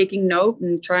taking note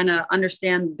and trying to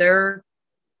understand their,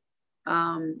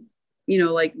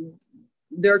 like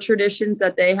their traditions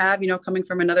that they have, coming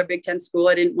from another Big Ten school.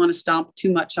 I didn't want to stomp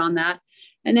too much on that.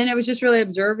 And then it was just really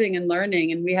observing and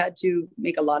learning. And we had to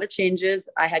make a lot of changes.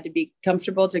 I had to be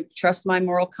comfortable to trust my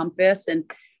moral compass. And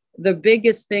the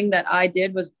biggest thing that I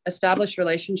did was establish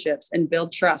relationships and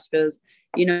build trust, because,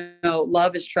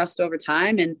 love is trust over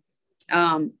time. And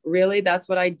really, that's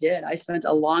what I did. I spent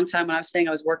a long time, when I was saying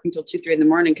I was working till 2, 3 in the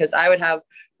morning, because I would have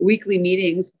weekly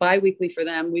meetings, bi-weekly for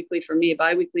them, weekly for me,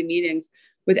 bi-weekly meetings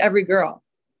with every girl.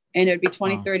 And it would be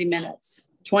 20, 30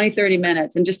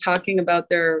 minutes and just talking about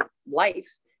their life,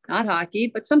 not hockey,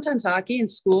 but sometimes hockey and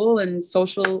school and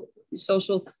social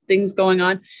things going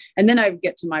on. And then I'd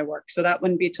get to my work. So that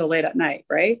wouldn't be till late at night.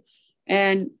 Right.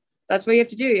 And that's what you have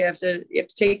to do. You have to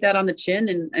take that on the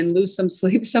chin and lose some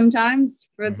sleep sometimes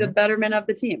for the betterment of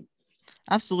the team.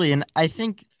 Absolutely. And I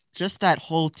think just that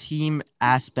whole team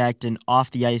aspect and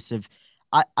off the ice of,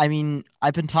 I mean,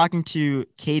 I've been talking to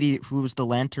Katie, who was the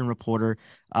Lantern reporter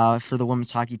for the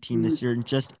women's hockey team this year, and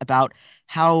just about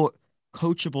how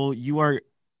coachable you are,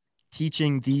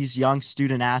 teaching these young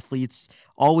student athletes,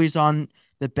 always on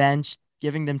the bench,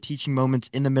 giving them teaching moments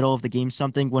in the middle of the game,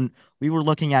 something when we were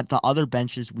looking at the other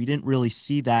benches, we didn't really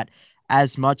see that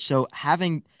as much. So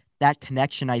having that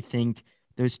connection, I think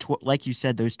those, like you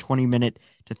said, those 20-minute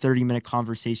to 30-minute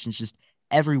conversations just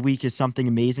every week is something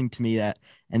amazing to me,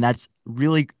 and that's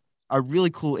really a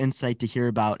really cool insight to hear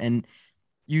about. And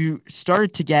you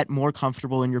started to get more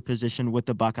comfortable in your position with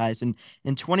the Buckeyes. And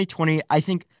in 2020, I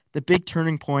think the big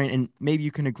turning point, and maybe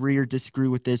you can agree or disagree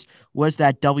with this, was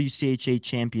that WCHA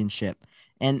championship.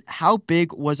 And how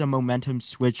big was a momentum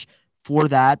switch for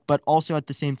that? But also at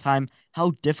the same time,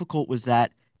 how difficult was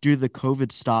that due to the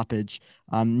COVID stoppage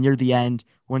near the end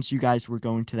once you guys were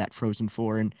going to that Frozen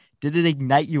Four? And did it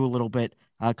ignite you a little bit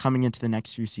coming into the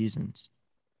next few seasons?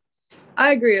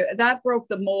 I agree. That broke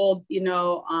the mold,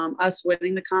 us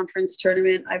winning the conference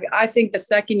tournament. I think the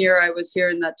second year I was here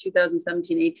in that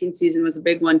 2017-18 season was a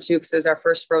big one too, because it was our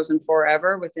first Frozen Four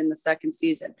ever within the second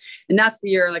season. And that's the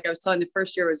year, like I was telling, the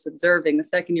first year was observing. The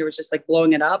second year was just like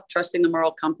blowing it up, trusting the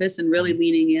moral compass, and really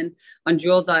leaning in on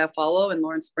Jules Iafallo and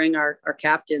Lauren Spring, our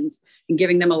captains, and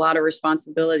giving them a lot of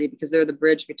responsibility, because they're the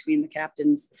bridge between the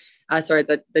captains,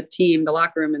 the team, the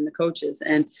locker room, and the coaches.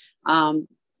 And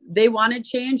they wanted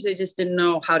change. They just didn't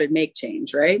know how to make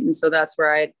change. Right. And so that's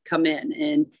where I'd come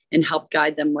in and help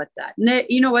guide them with that. And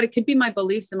you know what, it could be my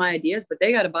beliefs and my ideas, but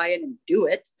they got to buy in and do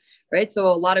it. Right. So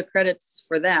a lot of credits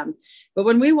for them. But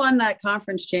when we won that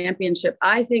conference championship,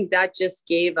 I think that just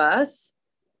gave us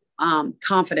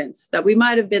confidence that we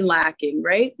might've been lacking.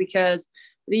 Right. Because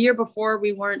the year before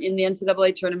we weren't in the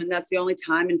NCAA tournament. That's the only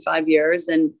time in 5 years,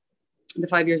 and the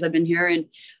 5 years I've been here. And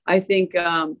I think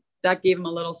that gave them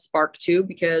a little spark too,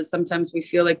 because sometimes we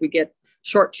feel like we get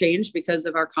shortchanged because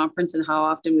of our conference and how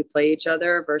often we play each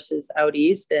other versus out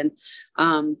east. And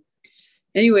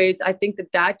anyways, I think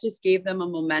that just gave them a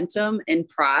momentum and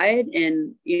pride,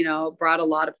 and, you know, brought a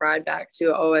lot of pride back to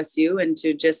OSU and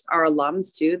to just our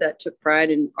alums too, that took pride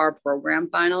in our program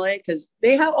finally, because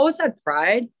they have always had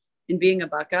pride in being a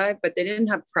Buckeye, but they didn't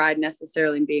have pride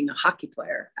necessarily in being a hockey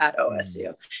player at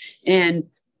OSU. And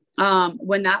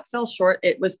when that fell short,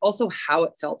 it was also how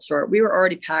it felt short. We were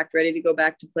already packed, ready to go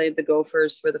back to play the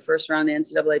Gophers for the first round of the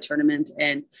NCAA tournament.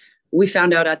 And we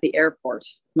found out at the airport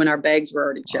when our bags were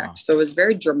already checked. Wow. So it was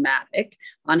very dramatic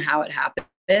on how it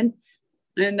happened.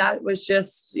 And that was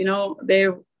just, you know, they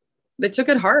took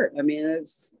it hard. I mean,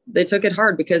 they took it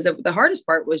hard, because the hardest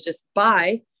part was just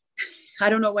bye. I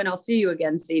don't know when I'll see you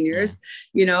again, seniors,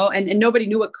 you know, and nobody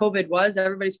knew what COVID was.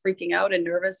 Everybody's freaking out and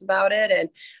nervous about it.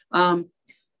 And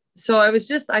so it was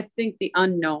just, I think, the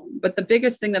unknown. But the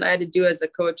biggest thing that I had to do as a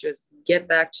coach is get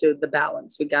back to the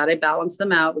balance. We got to balance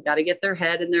them out. We got to get their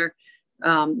head and their,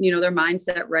 you know, their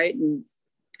mindset right.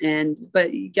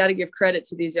 But you got to give credit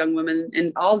to these young women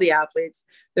and all the athletes.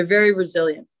 They're very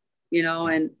resilient, you know,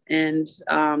 and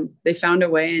they found a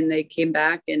way, and they came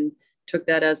back and took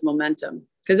that as momentum,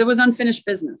 because it was unfinished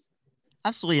business.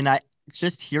 Absolutely. And I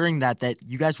just hearing that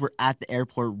you guys were at the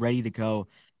airport ready to go,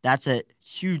 that's a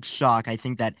huge shock. I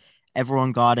think that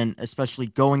everyone got, and especially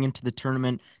going into the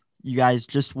tournament, you guys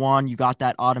just won. You got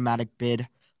that automatic bid,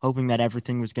 hoping that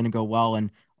everything was going to go well. And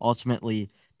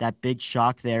ultimately that big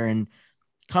shock there. And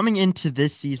coming into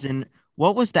this season,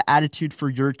 what was the attitude for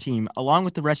your team? Along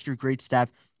with the rest of your great staff,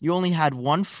 you only had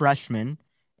one freshman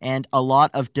and a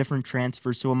lot of different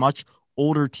transfers. So a much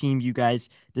older team you guys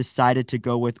decided to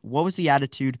go with. What was the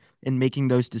attitude in making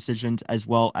those decisions, as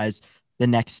well as the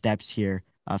next steps here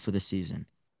for the season?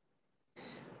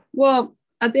 Well,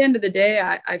 at the end of the day,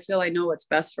 I feel I know what's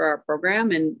best for our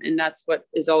program. And that's what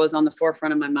is always on the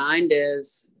forefront of my mind,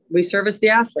 is we service the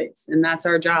athletes, and that's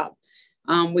our job.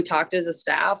 We talked as a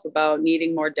staff about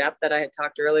needing more depth, that I had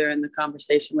talked earlier in the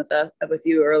conversation with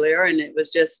you earlier. And it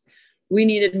was just, we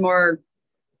needed more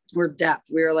depth.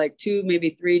 We were like 2, maybe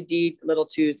 3 deep, a little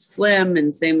too slim,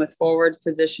 and same with forward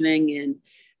positioning.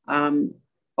 And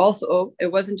also,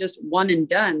 it wasn't just one and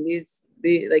done.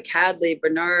 The like Hadley,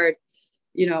 Bernard,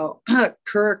 you know,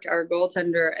 Kirk, our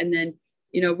goaltender. And then,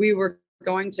 you know, we were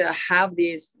going to have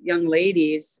these young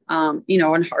ladies, you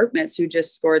know, and Hartmetz, who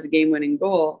just scored the game-winning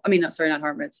goal. I mean, no, sorry, not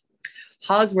Hartmetz.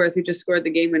 Hosworth, who just scored the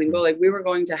game-winning goal. Like, we were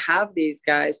going to have these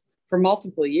guys for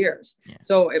multiple years. Yeah.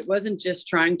 So it wasn't just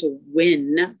trying to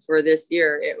win for this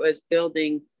year. It was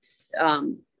building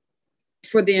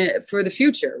for the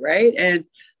future, right? And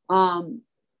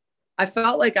I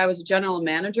felt like I was a general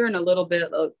manager and a little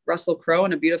bit of Russell Crowe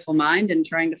and A Beautiful Mind, and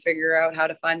trying to figure out how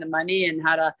to find the money and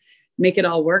how to make it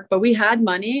all work. But we had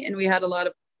money, and we had a lot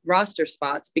of roster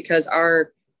spots, because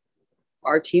our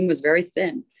team was very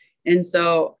thin. And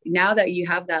so now that you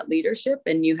have that leadership,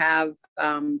 and you have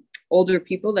older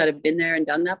people that have been there and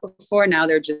done that before, now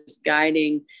they're just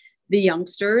guiding the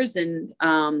youngsters and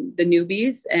the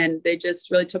newbies, and they just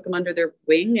really took them under their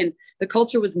wing. And the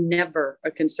culture was never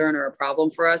a concern or a problem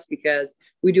for us, because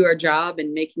we do our job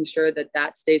in making sure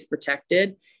that stays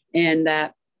protected, and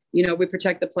that, you know, we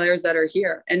protect the players that are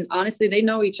here. And honestly, they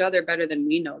know each other better than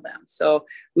we know them. So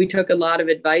we took a lot of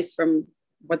advice from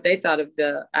what they thought of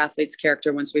the athlete's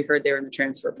character once we heard they were in the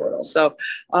transfer portal. So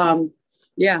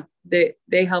yeah,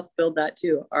 they helped build that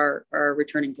too, our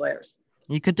returning players.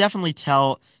 You could definitely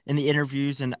tell in the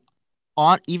interviews and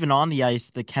even on the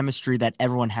ice, the chemistry that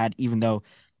everyone had, even though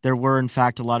there were, in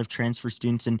fact, a lot of transfer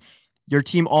students. And your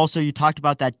team also, you talked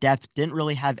about that depth, didn't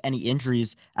really have any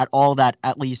injuries at all, that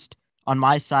at least on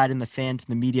my side and the fans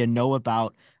and the media know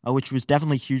about, which was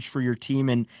definitely huge for your team.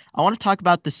 And I want to talk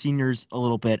about the seniors a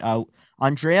little bit.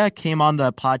 Andrea came on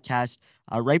the podcast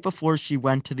right before she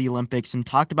went to the Olympics and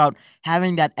talked about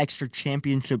having that extra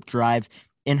championship drive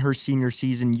in her senior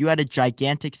season. You had a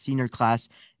gigantic senior class,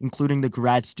 including the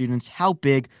grad students. How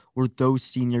big were those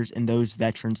seniors and those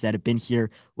veterans that have been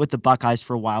here with the Buckeyes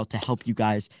for a while to help you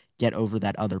guys get over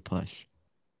that other push?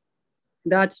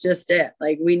 That's just it.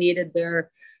 Like, we needed their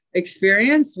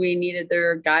experience. We needed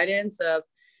their guidance of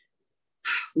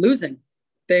losing.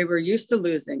 They were used to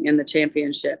losing in the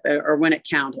championship, or when it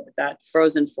counted, that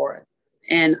Frozen Four.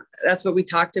 And that's what we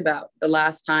talked about the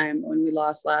last time when we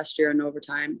lost last year in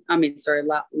overtime.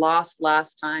 Lost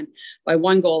last time by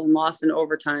 1 goal and lost in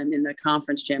overtime in the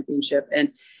conference championship.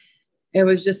 And it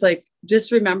was just like,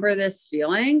 just remember this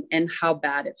feeling and how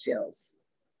bad it feels.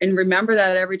 And remember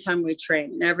that every time we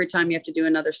train, and every time you have to do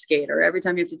another skate, or every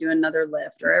time you have to do another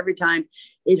lift, or every time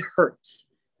it hurts,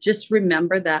 just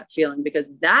remember that feeling, because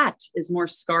that is more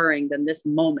scarring than this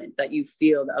moment that you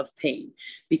feel of pain.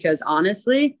 Because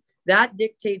honestly, that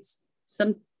dictates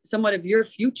somewhat of your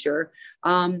future,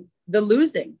 the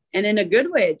losing. And in a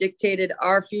good way, it dictated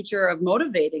our future of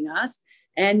motivating us.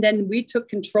 And then we took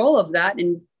control of that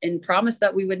and promised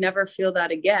that we would never feel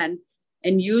that again,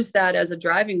 and use that as a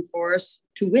driving force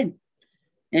to win.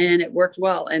 And it worked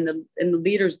well. And the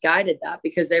leaders guided that,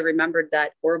 because they remembered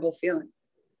that horrible feeling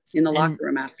in the locker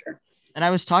room after. And I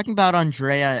was talking about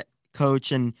Andrea,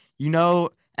 coach, and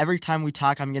every time we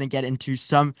talk, I'm going to get into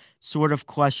some sort of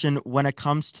question when it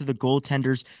comes to the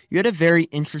goaltenders. You had a very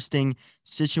interesting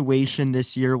situation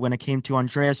this year when it came to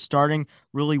Andrea starting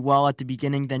really well at the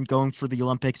beginning, then going for the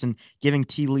Olympics and giving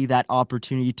T. Lee that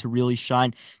opportunity to really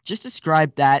shine. Just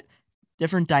describe that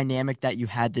different dynamic that you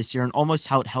had this year and almost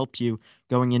how it helped you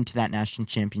going into that national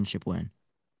championship win.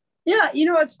 Yeah,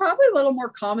 it's probably a little more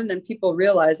common than people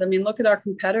realize. I mean, look at our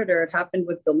competitor. It happened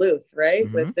with Duluth, right?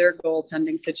 Mm-hmm. With their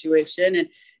goaltending situation. And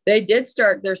they did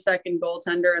start their second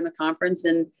goaltender in the conference,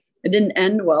 and it didn't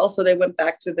end well. So they went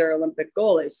back to their Olympic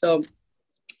goalie. So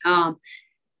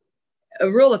a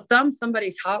rule of thumb,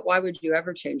 somebody's hot, why would you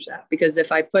ever change that? Because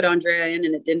if I put Andrea in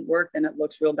and it didn't work, then it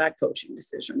looks real bad coaching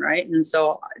decision, right? And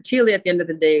so Teely at the end of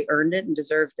the day earned it and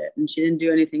deserved it. And she didn't do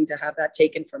anything to have that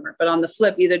taken from her. But on the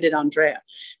flip, either did Andrea.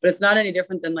 But it's not any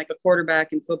different than like a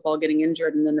quarterback in football getting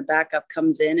injured, and then the backup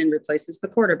comes in and replaces the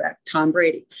quarterback, Tom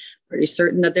Brady. Pretty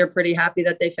certain that they're pretty happy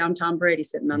that they found Tom Brady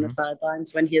sitting on the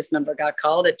sidelines when his number got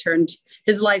called. It turned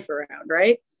his life around,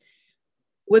 right?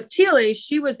 With Teely,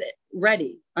 she was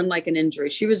ready, unlike an injury.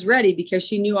 She was ready because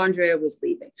she knew Andrea was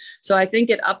leaving. So I think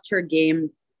it upped her game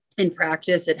in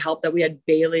practice. It helped that we had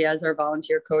Bailey as our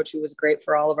volunteer coach, who was great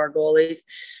for all of our goalies.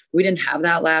 We didn't have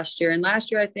that last year. And last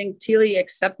year, I think Teely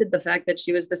accepted the fact that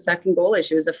she was the second goalie.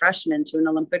 She was a freshman to an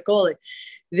Olympic goalie.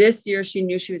 This year, she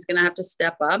knew she was going to have to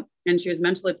step up, and she was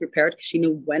mentally prepared because she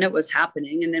knew when it was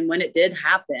happening. And then when it did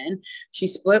happen, she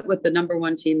split with the number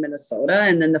 1 team, Minnesota,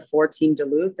 and then the 4 team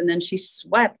Duluth. And then she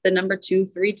swept the number 2,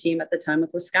 3 team at the time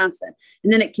with Wisconsin.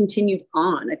 And then it continued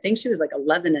on. I think she was like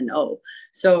 11-0.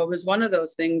 So it was one of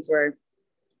those things where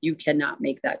you cannot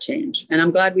make that change. And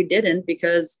I'm glad we didn't,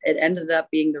 because it ended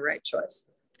up being the right choice.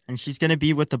 And she's going to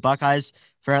be with the Buckeyes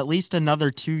for at least another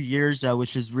 2 years,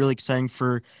 which is really exciting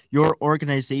for your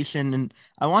organization. And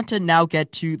I want to now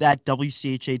get to that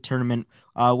WCHA tournament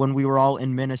when we were all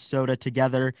in Minnesota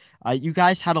together. You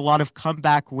guys had a lot of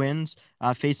comeback wins,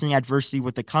 facing adversity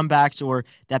with the comebacks, or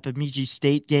that Bemidji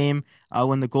State game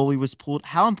when the goalie was pulled.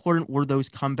 How important were those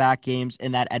comeback games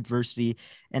and that adversity?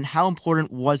 And how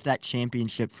important was that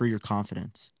championship for your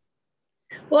confidence?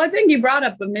 Well, I think you brought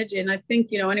up Bemidji, and I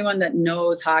think, anyone that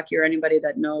knows hockey, or anybody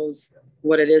that knows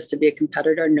what it is to be a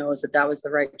competitor, knows that was the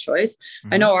right choice.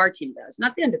 Mm-hmm. I know our team does. And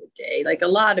at the end of the day, like, a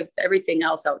lot of everything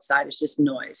else outside is just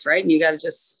noise, right? And you got to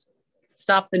just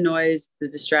stop the noise, the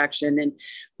distraction. And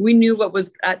we knew what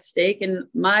was at stake. And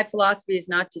my philosophy is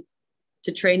not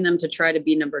to train them to try to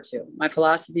be number 2. My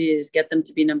philosophy is get them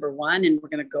to be number 1, and we're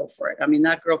going to go for it. I mean,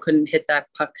 that girl couldn't hit that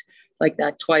puck like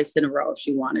that twice in a row if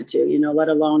she wanted to, let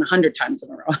alone 100 times in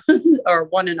a row or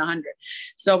 1 in 100.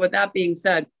 So with that being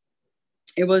said,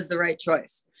 it was the right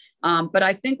choice. But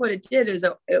I think what it did is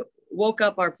it woke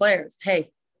up our players.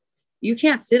 Hey, you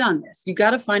can't sit on this. You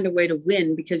got to find a way to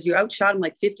win, because you outshot them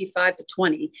like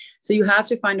 55-20. So you have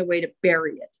to find a way to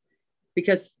bury it,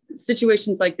 because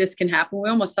situations like this can happen. We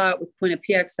almost saw it with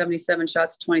Quinnipiac, 77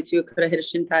 shots, 22, could have hit a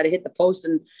shin pad, hit the post,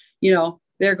 and,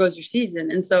 there goes your season.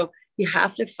 And so you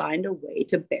have to find a way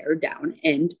to bear down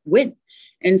and win.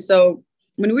 And so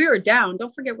when we were down,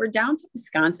 don't forget, we're down to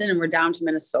Wisconsin and we're down to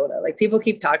Minnesota. Like, people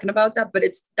keep talking about that, but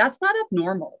that's not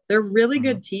abnormal. They're really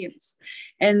good teams.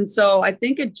 And so I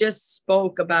think it just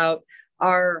spoke about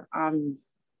our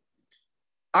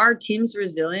team's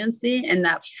resiliency and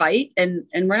that fight. And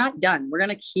we're not done. We're going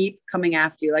to keep coming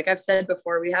after you. Like I've said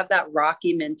before, we have that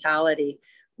Rocky mentality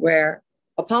where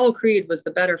Apollo Creed was the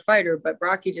better fighter, but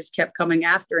Rocky just kept coming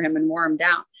after him and wore him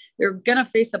down. They're going to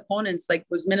face opponents. Like,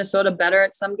 was Minnesota better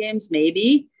at some games?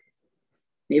 Maybe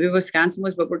Wisconsin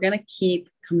was, but we're going to keep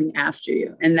coming after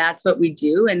you. And that's what we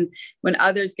do. And when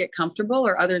others get comfortable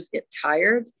or others get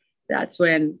tired, that's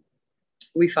when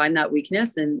we find that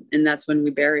weakness, and that's when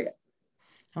we bury it.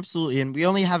 Absolutely. And we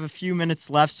only have a few minutes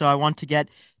left, so I want to get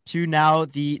to now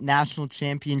the national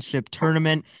championship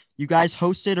tournament. You guys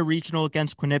hosted a regional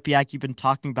against Quinnipiac. You've been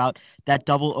talking about that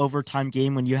double overtime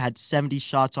game when you had 70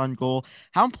 shots on goal.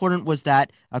 How important was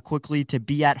that quickly to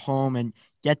be at home and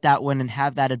get that win and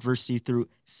have that adversity through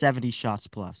 70 shots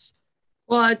plus?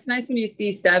 Well, it's nice when you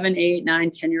see 7, 8, 9,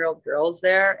 10-year-old girls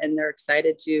there and they're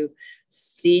excited to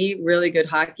see really good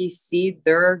hockey, see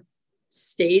their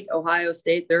state, Ohio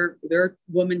State, their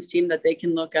women's team that they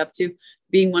can look up to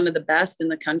being one of the best in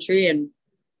the country and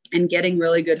getting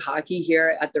really good hockey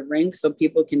here at the rink so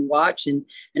people can watch and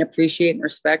appreciate and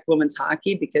respect women's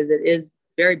hockey because it is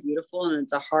very beautiful and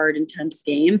it's a hard, intense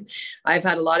game. I've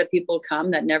had a lot of people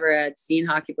come that never had seen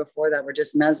hockey before that were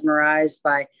just mesmerized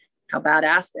by how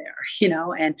badass they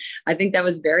are, and I think that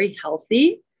was very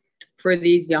healthy for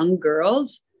these young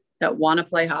girls that want to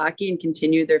play hockey and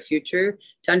continue their future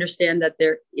to understand that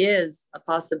there is a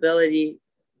possibility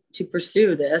to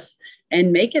pursue this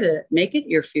and make it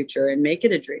your future and make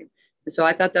it a dream. And so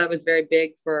I thought that was very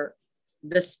big for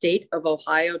the state of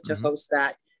Ohio to host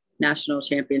that national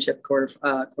championship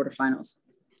quarterfinals.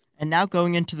 And now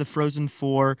going into the Frozen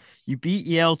Four, you beat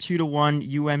Yale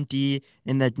 2-1, UMD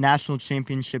in the national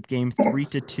championship game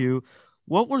 3-2.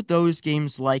 What were those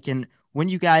games like? And when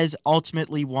you guys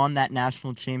ultimately won that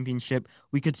national championship,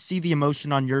 we could see the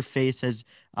emotion on your face as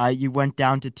you went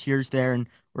down to tears there and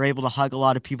were able to hug a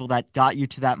lot of people that got you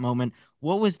to that moment.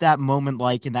 What was that moment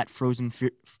like in that Frozen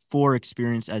Four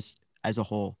experience as a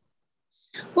whole?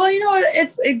 Well,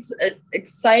 it's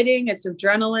exciting. It's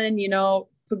adrenaline.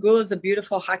 Pagula is a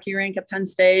beautiful hockey rink at Penn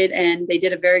State, and they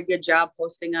did a very good job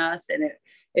hosting us. And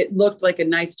it looked like a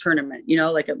nice tournament,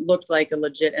 like it looked like a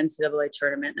legit NCAA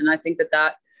tournament. And I think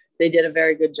that they did a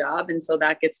very good job. And so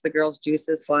that gets the girls'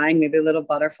 juices flying, maybe little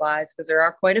butterflies, because there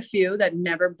are quite a few that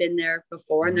never been there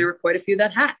before. And there were quite a few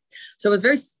that had. So it was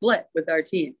very split with our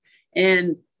team.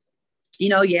 And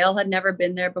Yale had never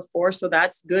been there before, so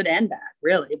that's good and bad,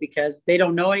 really, because they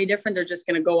don't know any different. They're just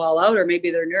going to go all out, or maybe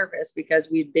they're nervous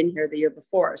because we've been here the year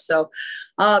before. So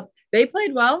they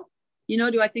played well.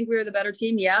 Do I think we were the better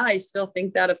team? Yeah, I still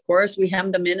think that, of course. We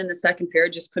hemmed them in the second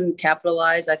period, just couldn't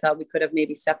capitalize. I thought we could have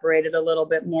maybe separated a little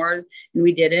bit more, and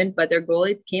we didn't. But their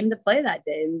goalie came to play that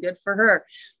day, and good for her.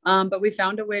 But we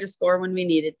found a way to score when we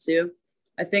needed to.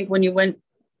 I think when we went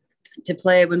to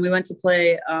play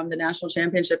the national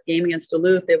championship game against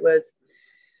Duluth, it was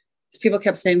people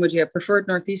kept saying, would you have preferred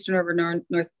Northeastern over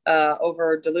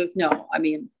Duluth? No, I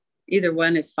mean, either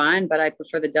one is fine, but I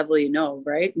prefer the devil,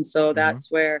 right? And so that's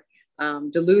where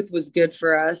Duluth was good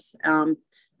for us.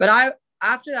 But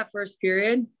after that first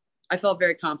period, I felt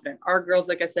very confident. Our girls,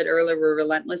 like I said earlier, were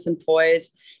relentless and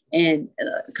poised and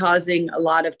causing a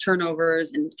lot of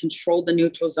turnovers and controlled the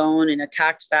neutral zone and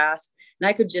attacked fast. And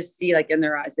I could just see, like, in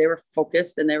their eyes, they were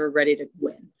focused and they were ready to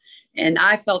win. And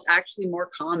I felt actually more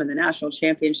calm in the national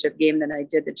championship game than I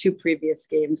did the two previous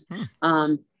games.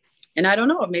 And I don't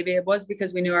know, maybe it was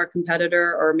because we knew our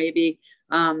competitor, or maybe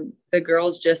the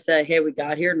girls just said, hey, we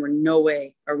got here and we're no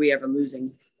way are we ever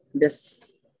losing this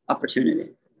opportunity.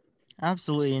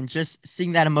 Absolutely. And just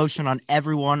seeing that emotion on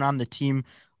everyone on the team,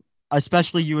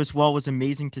 especially you as well, was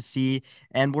amazing to see.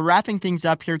 And we're wrapping things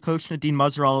up here. Coach Nadine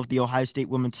Muzerall of the Ohio State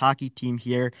women's hockey team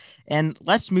here. And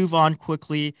let's move on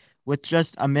quickly with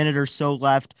just a minute or so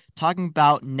left, talking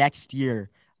about next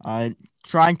year,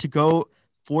 trying to go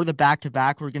for the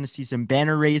back-to-back. We're going to see some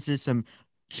banner raises, some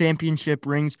championship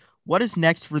rings. What is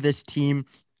next for this team?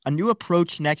 A new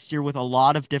approach next year with a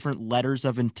lot of different letters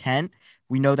of intent.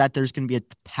 We know that there's going to be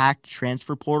a packed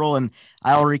transfer portal, and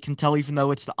I already can tell, even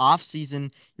though it's the off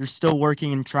season, you're still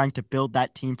working and trying to build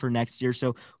that team for next year.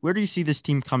 So where do you see this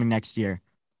team coming next year?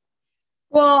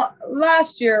 Well,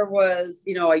 last year was,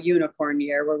 a unicorn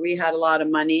year where we had a lot of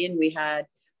money and we had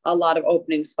a lot of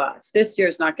opening spots. This year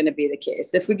is not going to be the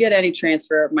case. If we get any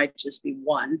transfer, it might just be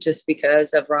one, just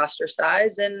because of roster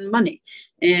size and money.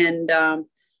 And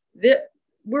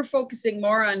we're focusing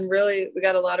more on, we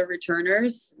got a lot of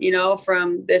returners,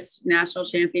 from this national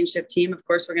championship team. Of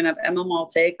course, we're going to have Emma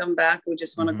Malte come back, who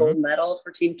just won a gold medal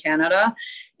for Team Canada.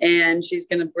 And she's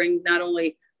going to bring not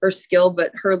only her skill,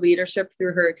 but her leadership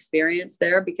through her experience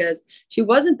there, because she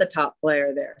wasn't the top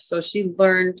player there. So she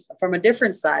learned from a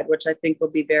different side, which I think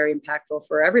will be very impactful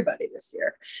for everybody this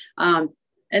year.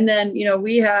 And then,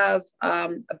 we have a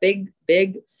big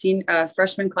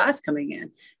freshman class coming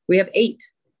in. We have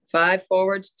 5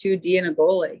 forwards, 2 D, and a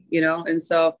goalie, and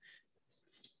so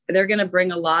they're going to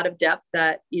bring a lot of depth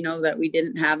that we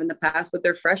didn't have in the past with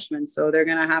their freshmen. So they're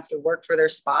going to have to work for their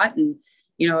spot. And,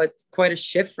 it's quite a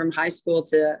shift from high school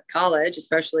to college,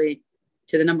 especially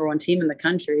to the number 1 team in the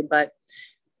country. But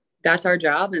that's our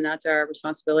job and that's our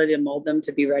responsibility to mold them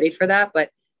to be ready for that.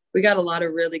 But we got a lot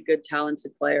of really good,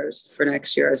 talented players for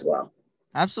next year as well.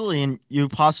 Absolutely. And you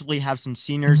possibly have some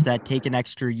seniors that take an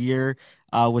extra year,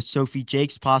 with Sophie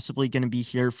Jakes possibly going to be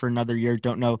here for another year.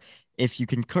 Don't know if you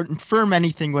can confirm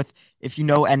anything if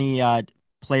any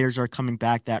players are coming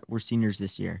back that were seniors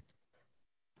this year.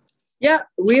 Yeah,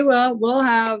 we will. We'll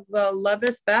have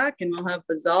Levis back, and we'll have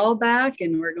Bazal back,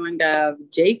 and we're going to have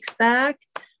Jake's back.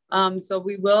 So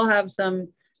we will have some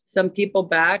people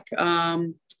back.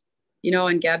 And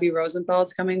Gabby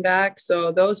Rosenthal's coming back.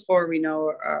 So those four we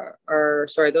know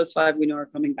those five we know are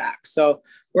coming back. So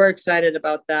we're excited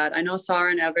about that. I know Sarah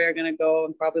and Eve are going to go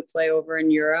and probably play over in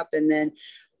Europe. And then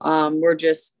we're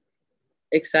just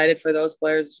excited for those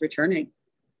players returning.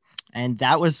 And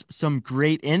that was some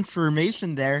great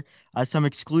information there, some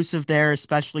exclusive there,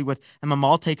 especially with Emma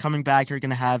Malte coming back. You're going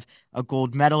to have a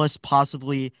gold medalist,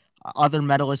 possibly other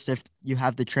medalists if you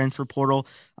have the transfer portal.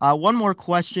 One more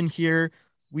question here.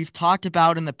 We've talked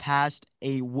about in the past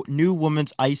a new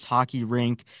women's ice hockey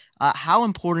rink. How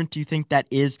important do you think that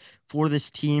is for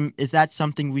this team? Is that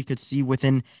something we could see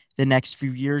within the next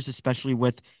few years, especially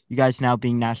with you guys now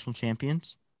being national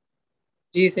champions?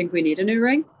 Do you think we need a new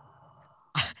rink?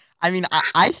 I mean,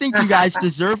 I think you guys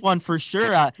deserve one for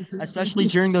sure, especially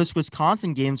during those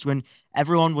Wisconsin games when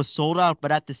everyone was sold out.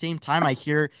 But at the same time, I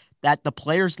hear that the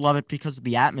players love it because of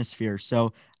the atmosphere.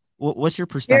 So what's your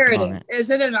perspective on it? Is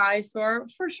it an eyesore?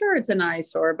 For sure it's an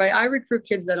eyesore, but I recruit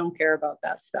kids that don't care about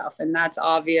that stuff. And that's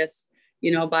obvious,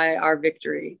 by our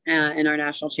victory in our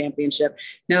national championship.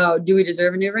 Now, do we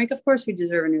deserve a new rink? Of course we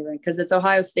deserve a new rink because it's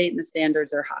Ohio State and the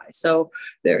standards are high. So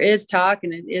there is talk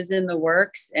and it is in the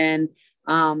works. And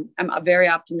I'm very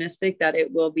optimistic that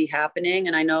it will be happening.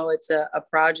 And I know it's a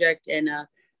project and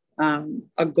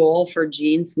a goal for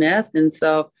Gene Smith. And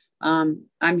so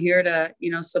I'm here to,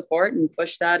 support and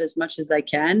push that as much as I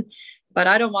can, but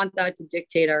I don't want that to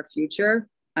dictate our future.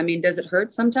 I mean, does it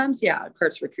hurt sometimes? Yeah, it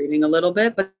hurts recruiting a little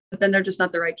bit, but then they're just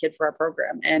not the right kid for our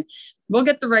program. And we'll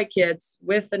get the right kids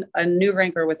with a new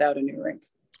rink or without a new rink.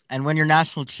 And when you're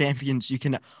national champions, you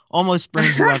can almost bring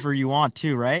whoever you want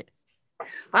to, right?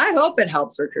 I hope it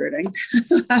helps recruiting.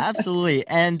 Absolutely.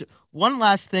 And one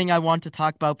last thing I want to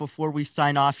talk about before we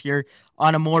sign off here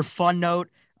on a more fun note.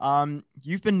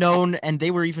 You've been known, and they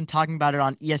were even talking about it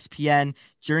on ESPN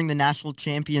during the national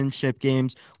championship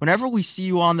games. Whenever we see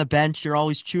you on the bench, you're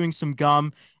always chewing some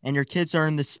gum and your kids are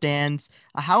in the stands.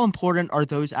 How important are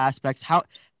those aspects? How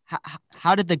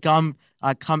did the gum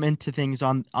come into things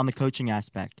on the coaching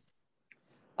aspect?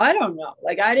 I don't know.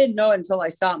 I didn't know until I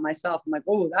saw it myself. I'm like,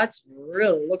 oh, that's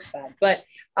really looks bad. But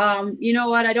you know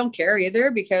what? I don't care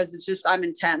either because it's just, I'm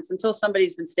intense. Until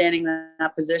somebody's been standing in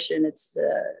that position, it's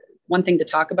one thing to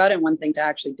talk about it and one thing to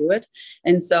actually do it.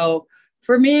 And so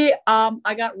for me,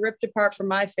 I got ripped apart from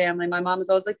my family. My mom was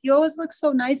always like, you always look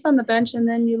so nice on the bench and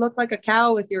then you look like a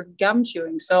cow with your gum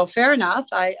chewing. So fair enough.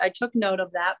 I took note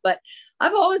of that, but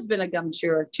I've always been a gum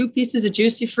chewer. 2 pieces of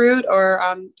juicy fruit, or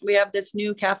we have this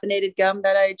new caffeinated gum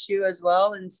that I chew as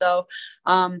well. And so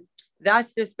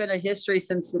that's just been a history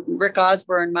since Rick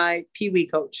Osborne, my peewee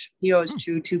coach. He always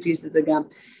chewed 2 pieces of gum.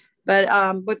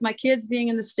 But with my kids being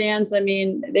in the stands, I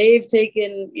mean, they've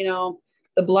taken,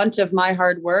 the blunt of my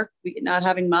hard work, not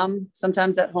having mom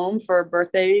sometimes at home for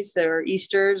birthdays or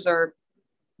Easters or,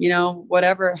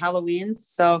 whatever, Halloweens.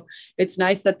 So it's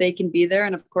nice that they can be there.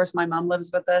 And of course, my mom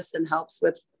lives with us and helps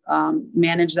with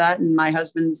manage that. And my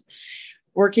husband's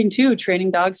working too,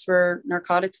 training dogs for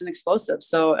narcotics and explosives.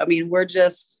 So, I mean, we're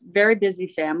just very busy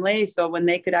family. So when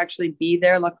they could actually be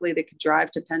there, luckily they could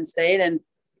drive to Penn State and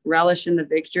relish in the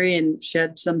victory and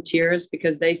shed some tears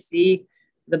because they see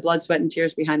the blood, sweat, and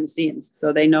tears behind the scenes.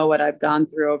 So they know what I've gone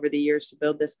through over the years to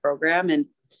build this program. And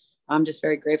I'm just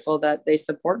very grateful that they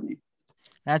support me.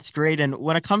 That's great. And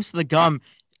when it comes to the gum,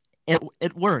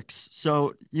 it works.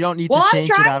 So you don't need to change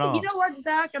it at all. You know what,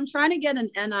 Zach? I'm trying to get an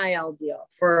NIL deal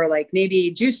for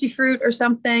maybe juicy fruit or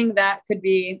something that could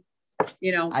be,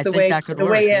 the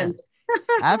way in.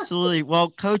 Absolutely. Well,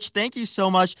 Coach, thank you so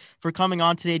much for coming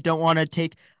on today. Don't want to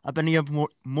take up any of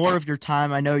more of your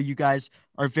time. I know you guys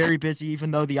are very busy, even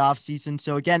though the off season.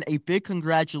 So again, a big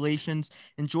congratulations.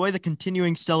 Enjoy the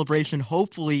continuing celebration.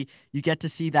 Hopefully you get to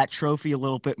see that trophy a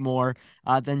little bit more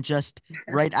than just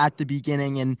right at the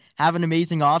beginning, and have an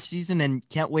amazing off season, and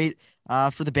can't wait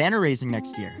for the banner raising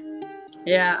next year.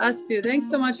 Yeah, us too. Thanks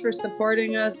so much for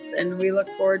supporting us, and we look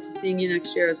forward to seeing you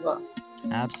next year as well.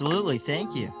 Absolutely.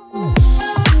 Thank you.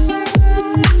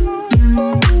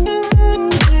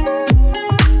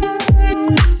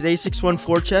 Today's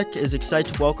 614 check is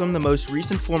excited to welcome the most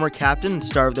recent former captain and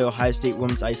star of the Ohio State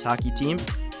women's ice hockey team.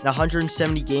 In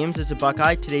 170 games as a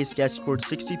Buckeye, today's guest scored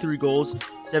 63 goals,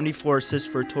 74 assists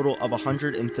for a total of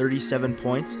 137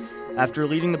 points. After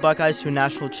leading the Buckeyes to a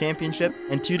national championship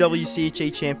and 2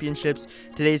 WCHA championships,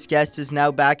 today's guest is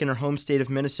now back in her home state of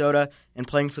Minnesota and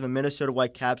playing for the Minnesota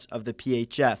Whitecaps of the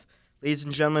PHF. Ladies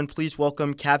and gentlemen, please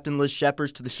welcome Captain Liz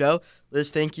Schepers to the show. Liz,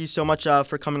 thank you so much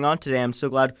for coming on today. I'm so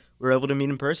glad we were able to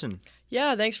meet in person.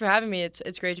 Yeah, thanks for having me.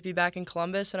 It's great to be back in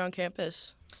Columbus and on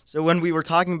campus. So when we were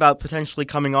talking about potentially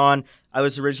coming on,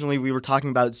 we were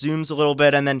talking about Zooms a little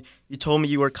bit, and then you told me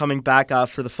you were coming back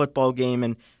for the football game.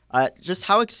 And just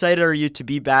how excited are you to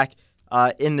be back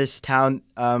in this town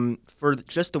for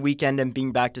just the weekend and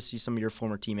being back to see some of your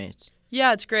former teammates?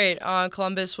 Yeah, it's great.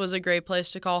 Columbus was a great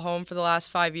place to call home for the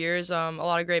last 5 years. A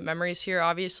lot of great memories here,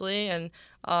 obviously, and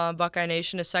Buckeye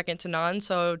Nation is second to none.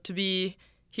 So to be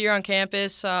here on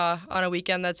campus on a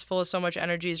weekend that's full of so much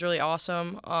energy is really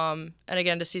awesome. And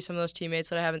again, to see some of those teammates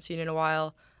that I haven't seen in a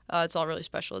while, it's all really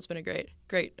special. It's been a great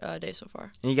day so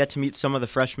far. And you get to meet some of the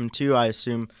freshmen too, I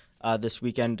assume, this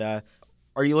weekend.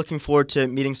 Are you looking forward to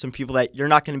meeting some people that you're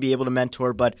not going to be able to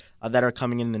mentor, but that are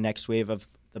coming in the next wave of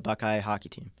the Buckeye hockey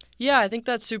team? Yeah, I think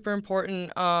that's super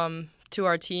important to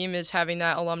our team, is having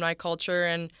that alumni culture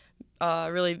and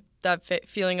really that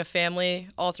feeling of family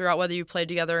all throughout, whether you played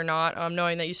together or not,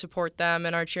 knowing that you support them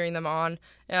and are cheering them on.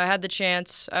 And I had the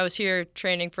chance, I was here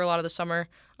training for a lot of the summer,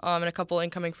 and a couple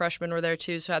incoming freshmen were there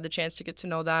too, so I had the chance to get to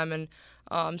know them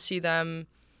and see them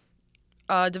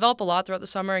develop a lot throughout the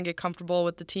summer and get comfortable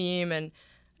with the team and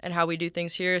how we do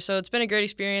things here. So it's been a great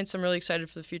experience. I'm really excited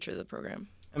for the future of the program.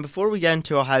 And before we get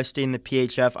into Ohio State and the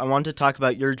PHF, I want to talk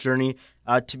about your journey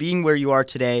to being where you are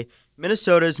today.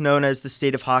 Minnesota is known as the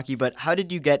state of hockey, but how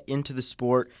did you get into the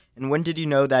sport, and when did you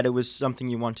know that it was something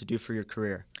you want to do for your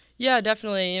career? Yeah,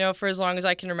 definitely. For as long as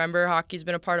I can remember, hockey's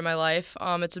been a part of my life.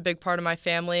 It's a big part of my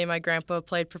family. My grandpa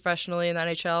played professionally in the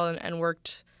NHL and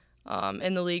worked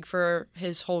in the league for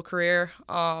his whole career.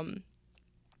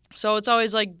 So it's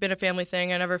always been a family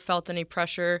thing. I never felt any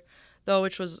pressure, though,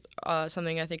 which was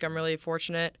something I think I'm really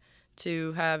fortunate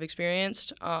to have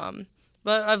experienced.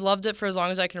 But I've loved it for as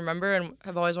long as I can remember, and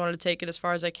have always wanted to take it as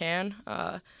far as I can.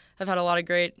 I've had a lot of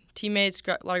great teammates,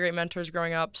 a lot of great mentors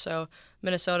growing up. So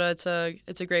Minnesota,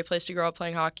 it's a great place to grow up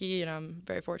playing hockey, and I'm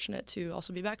very fortunate to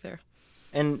also be back there.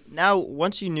 And now,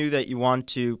 once you knew that you wanted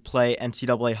to play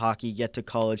NCAA hockey, get to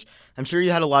college, I'm sure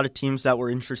you had a lot of teams that were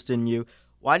interested in you.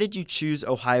 Why did you choose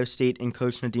Ohio State and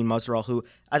Coach Nadine Muzerall, who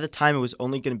at the time it was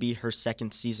only going to be her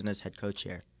second season as head coach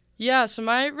here? Yeah, so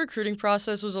my recruiting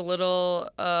process was a little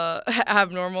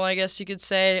abnormal, I guess you could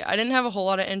say. I didn't have a whole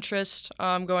lot of interest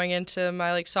going into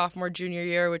my sophomore, junior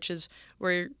year, which is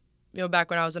where, back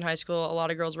when I was in high school, a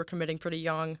lot of girls were committing pretty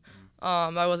young.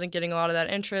 I wasn't getting a lot of that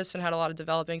interest and had a lot of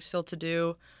developing still to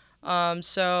do.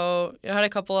 So I had a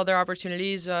couple other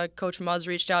opportunities. Coach Muzz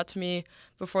reached out to me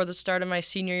before the start of my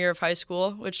senior year of high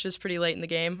school, which is pretty late in the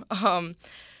game.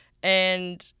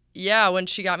 And yeah, when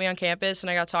she got me on campus and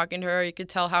I got talking to her, you could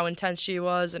tell how intense she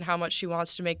was and how much she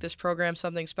wants to make this program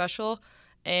something special.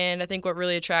 And I think what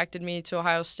really attracted me to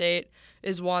Ohio State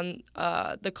is, one,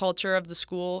 the culture of the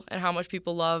school and how much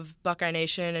people love Buckeye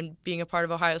Nation and being a part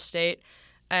of Ohio State.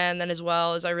 And then as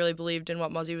well as I really believed in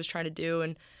what Muzzy was trying to do,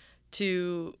 and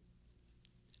to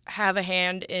have a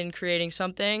hand in creating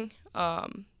something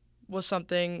was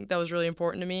something that was really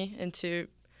important to me. And to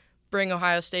bring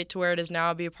Ohio State to where it is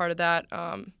now, be a part of that,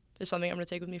 is something I'm going to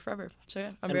take with me forever. So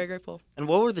yeah, I'm very grateful. And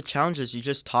what were the challenges? You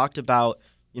just talked about,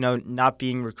 not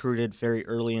being recruited very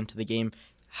early into the game.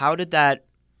 How did that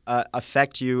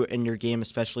affect you in your game,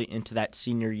 especially into that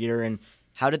senior year, and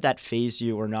how did that phase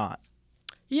you or not?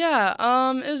 Yeah,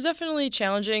 it was definitely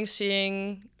challenging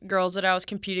seeing girls that I was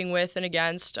competing with and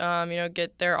against,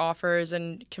 get their offers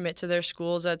and commit to their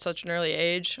schools at such an early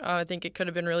age. I think it could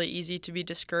have been really easy to be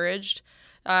discouraged.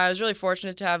 I was really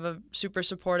fortunate to have a super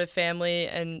supportive family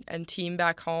and team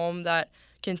back home that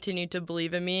continued to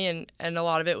believe in me, and a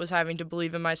lot of it was having to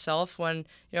believe in myself when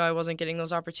I wasn't getting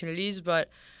those opportunities. But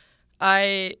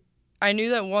I knew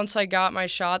that once I got my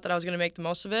shot that I was going to make the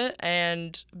most of it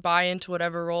and buy into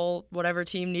whatever role, whatever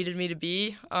team needed me to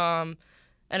be. And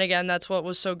again, that's what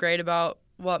was so great about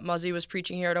what Muzzy was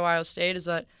preaching here at Ohio State, is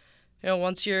that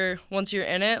once you're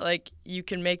in it, you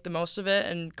can make the most of it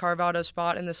and carve out a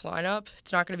spot in this lineup.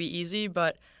 It's not going to be easy,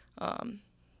 but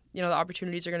the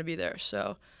opportunities are going to be there.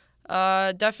 So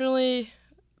definitely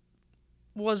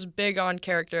was big on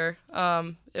character.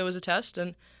 It was a test,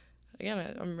 and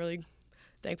again, I'm really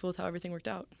thankful with how everything worked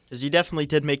out. Because you definitely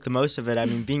did make the most of it. I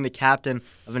mean, being the captain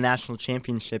of a national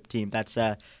championship team, that's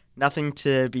nothing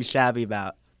to be shabby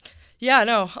about. Yeah,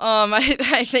 no.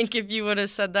 I think if you would have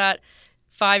said that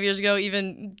 5 years ago,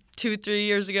 even 2-3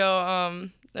 years ago,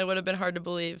 it would have been hard to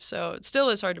believe. So it still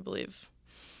is hard to believe.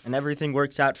 And everything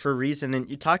works out for a reason. And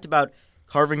you talked about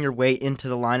carving your way into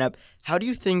the lineup. How do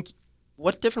you think,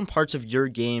 what different parts of your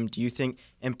game do you think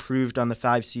improved on the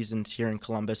 5 seasons here in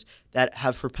Columbus that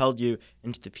have propelled you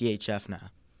into the PHF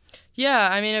now? Yeah,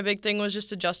 I mean, a big thing was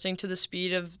just adjusting to the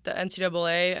speed of the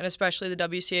NCAA and especially the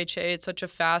WCHA. It's such a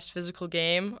fast, physical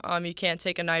game. You can't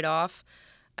take a night off.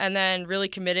 And then really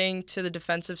committing to the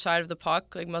defensive side of the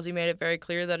puck. Like Muzzy made it very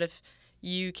clear that if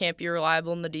you can't be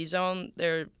reliable in the D zone,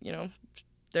 there's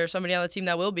somebody on the team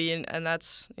that will be, and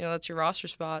that's your roster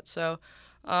spot. So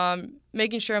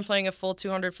making sure I'm playing a full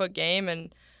 200-foot game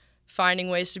and finding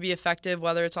ways to be effective,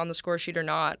 whether it's on the score sheet or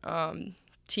not.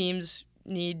 Teams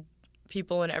need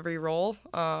people in every role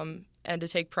and to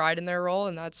take pride in their role,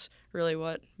 and that's really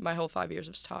what my whole 5 years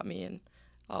has taught me and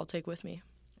I'll take with me.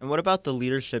 And what about the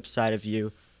leadership side of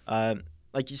you?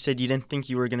 Like you said, you didn't think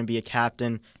you were going to be a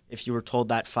captain if you were told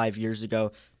that 5 years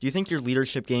ago. Do you think your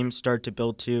leadership game started to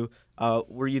build too?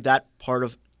 Were you that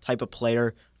type of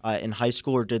player in high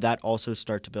school, or did that also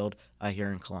start to build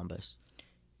here in Columbus?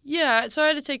 Yeah, so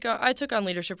I took on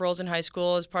leadership roles in high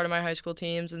school as part of my high school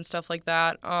teams and stuff like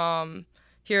that.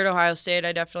 Here at Ohio State,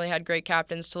 I definitely had great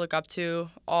captains to look up to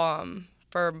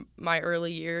for my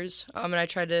early years, and I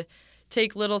tried to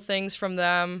take little things from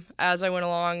them as I went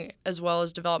along, as well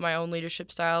as develop my own leadership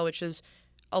style, which is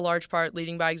a large part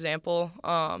leading by example,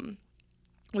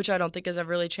 which I don't think has ever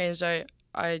really changed.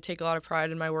 I take a lot of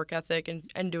pride in my work ethic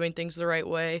and doing things the right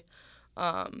way.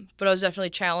 But I was definitely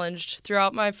challenged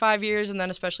throughout my 5 years, and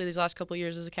then especially these last couple of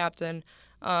years as a captain,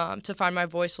 to find my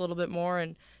voice a little bit more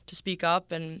and to speak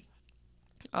up and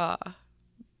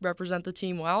represent the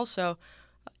team well. So,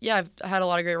 yeah, I had a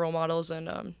lot of great role models,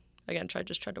 and again, tried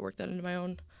to work that into my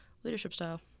own leadership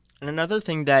style. And another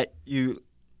thing that you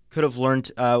could have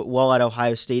learned well at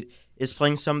Ohio State is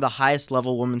playing some of the highest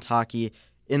level women's hockey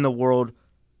in the world,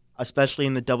 especially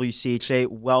in the WCHA,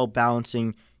 while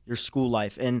balancing your school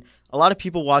life. And a lot of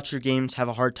people watch your games have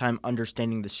a hard time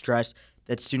understanding the stress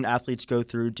that student athletes go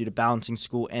through due to balancing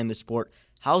school and the sport.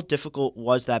 How difficult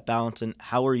was that balance, and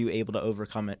how were you able to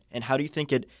overcome it? And how do you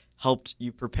think it helped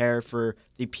you prepare for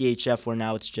the PHF, where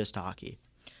now it's just hockey?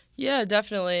 Yeah,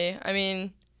 definitely. I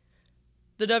mean,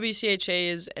 the WCHA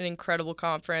is an incredible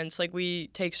conference. Like, we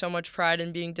take so much pride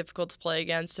in being difficult to play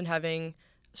against and having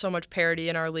so much parity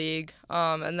in our league.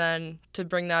 And then to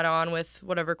bring that on with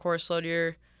whatever course load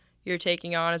you're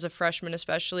taking on as a freshman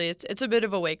especially, it's a bit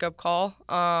of a wake-up call.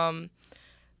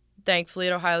 Thankfully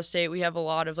at Ohio State we have a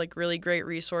lot of really great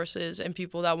resources and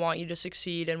people that want you to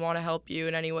succeed and want to help you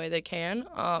in any way they can.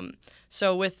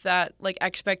 So with that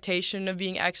expectation of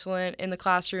being excellent in the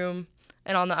classroom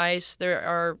and on the ice, there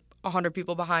are 100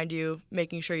 people behind you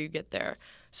making sure you get there.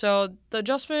 So the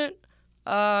adjustment,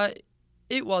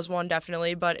 it was one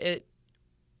definitely, but it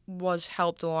was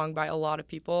helped along by a lot of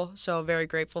people. So very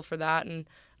grateful for that, and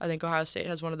I think Ohio State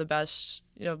has one of the best,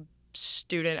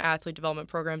 student athlete development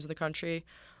programs in the country.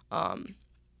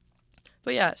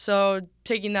 But yeah, so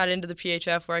taking that into the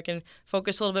PHF where I can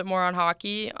focus a little bit more on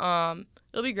hockey,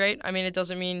 it'll be great. I mean, it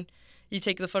doesn't mean you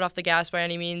take the foot off the gas by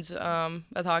any means.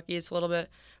 With hockey, it's a little bit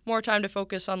more time to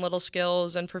focus on little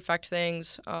skills and perfect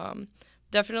things.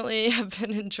 Definitely have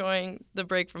been enjoying the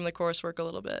break from the coursework a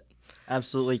little bit.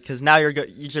 Absolutely, because now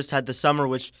you just had the summer,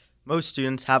 which most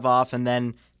students have off, and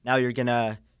then now you're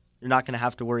not gonna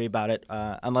have to worry about it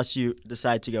unless you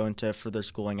decide to go into further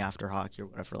schooling after hockey or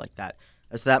whatever like that.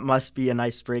 So that must be a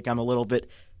nice break. I'm a little bit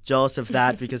jealous of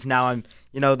that because now I'm,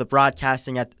 the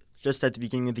broadcasting just at the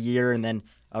beginning of the year and then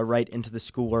right into the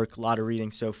schoolwork. A lot of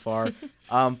reading so far.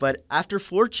 But after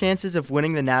 4 chances of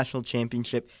winning the national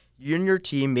championship, you and your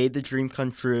team made the dream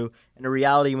come true and a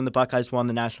reality when the Buckeyes won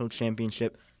the national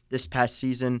championship this past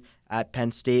season at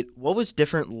Penn State. What was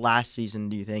different last season,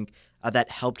 do you think, that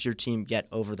helped your team get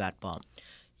over that bump?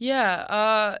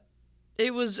 Yeah,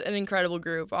 it was an incredible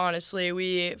group, honestly.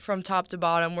 We, from top to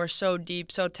bottom, were so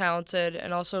deep, so talented,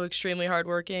 and also extremely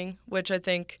hardworking, which I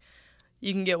think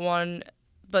you can get one,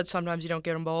 but sometimes you don't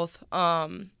get them both.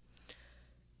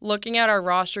 Looking at our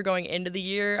roster going into the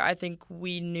year, I think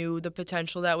we knew the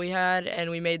potential that we had,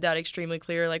 and we made that extremely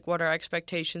clear, what our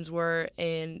expectations were,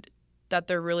 and that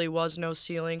there really was no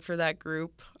ceiling for that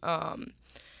group.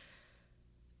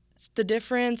 The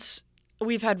difference,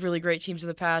 we've had really great teams in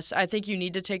the past. I think you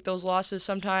need to take those losses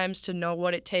sometimes to know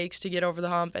what it takes to get over the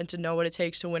hump and to know what it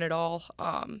takes to win it all.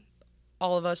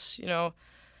 All of us,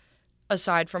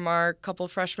 aside from our couple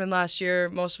of freshmen last year,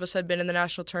 most of us had been in the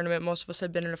national tournament. Most of us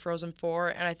had been in a Frozen Four,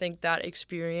 and I think that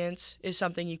experience is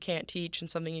something you can't teach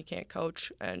and something you can't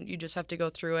coach, and you just have to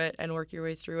go through it and work your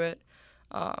way through it.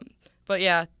 But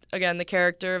yeah, again, the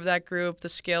character of that group, the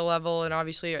skill level, and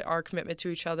obviously our commitment to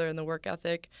each other and the work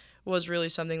ethic was really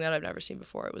something that I've never seen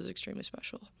before. It was extremely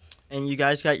special. And you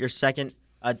guys got your second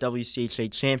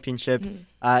WCHA championship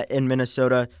in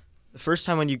Minnesota. The first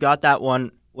time when you got that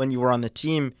one, when you were on the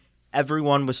team,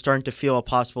 everyone was starting to feel a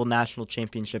possible national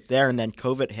championship there, and then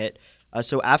COVID hit.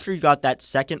 So after you got that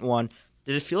second one,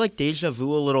 did it feel like deja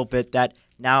vu a little bit that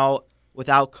now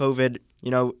without COVID,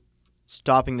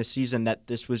 stopping the season, that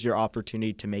this was your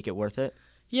opportunity to make it worth it?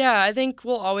 Yeah, I think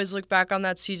we'll always look back on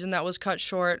that season that was cut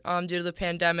short due to the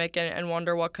pandemic and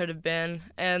wonder what could have been.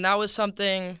 And that was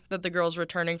something that the girls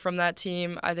returning from that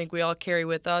team, I think we all carry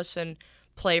with us and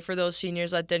play for those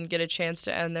seniors that didn't get a chance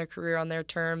to end their career on their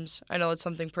terms. I know it's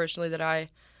something personally that I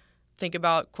think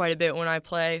about quite a bit when I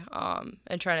play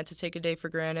and try not to take a day for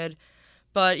granted.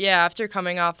 But yeah, after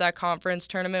coming off that conference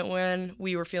tournament win,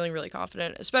 we were feeling really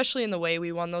confident, especially in the way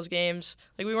we won those games.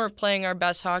 Like, we weren't playing our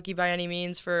best hockey by any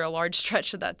means for a large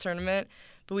stretch of that tournament,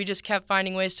 but we just kept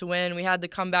finding ways to win. We had the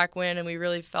comeback win, and we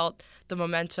really felt the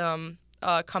momentum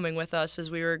coming with us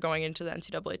as we were going into the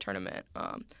NCAA tournament.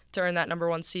 To earn that number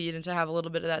 1 seed and to have a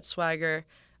little bit of that swagger,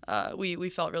 we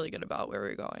felt really good about where we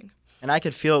were going. And I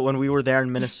could feel it when we were there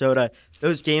in Minnesota.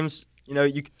 Those games,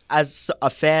 you as a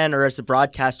fan or as a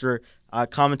broadcaster,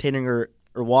 commentating or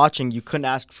watching, you couldn't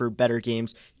ask for better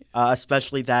games,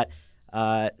 especially that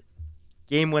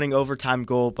game-winning overtime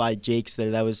goal by Jakes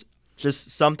there. That was just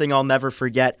something I'll never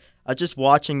forget, just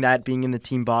watching that, being in the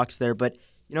team box there. But,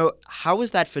 how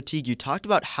was that fatigue? You talked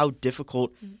about how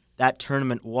difficult that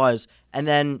tournament was, and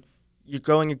then you're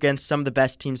going against some of the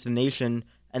best teams in the nation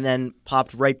and then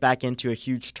popped right back into a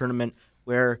huge tournament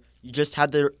where you just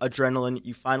had the adrenaline.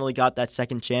 You finally got that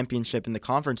second championship in the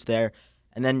conference there,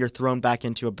 and then you're thrown back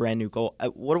into a brand new goal.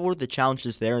 What were the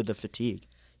challenges there, the fatigue?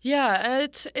 Yeah,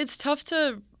 it's tough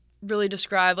to really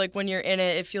describe. Like, when you're in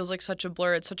it, it feels like such a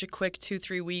blur. It's such a quick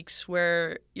 2-3 weeks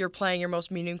where you're playing your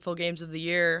most meaningful games of the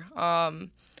year.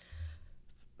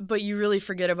 But you really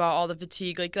forget about all the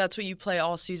fatigue. Like, that's what you play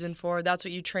all season for. That's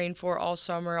what you train for all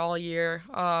summer, all year.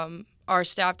 Our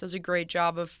staff does a great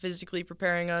job of physically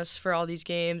preparing us for all these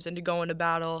games and to go into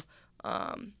battle.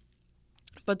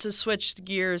 But to switch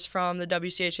gears from the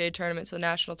WCHA tournament to the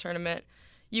national tournament,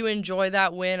 you enjoy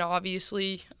that win,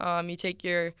 obviously. You take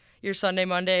your Sunday,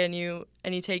 Monday, and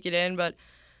you take it in. But,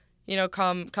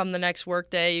 come the next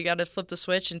work day, you got to flip the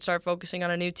switch and start focusing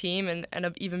on a new team and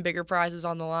even bigger prizes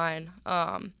on the line.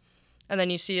 And then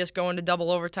you see us go into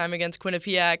double overtime against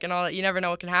Quinnipiac and all that. You never know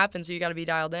what can happen, so you got to be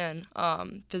dialed in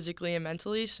physically and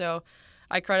mentally. So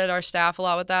I credit our staff a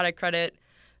lot with that. I credit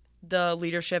the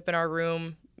leadership in our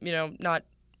room, not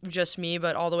just me,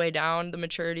 but all the way down, the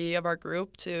maturity of our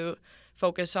group to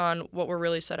focus on what we're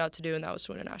really set out to do, and that was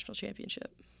to win a national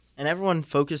championship. And everyone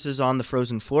focuses on the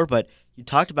Frozen Four, but you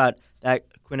talked about that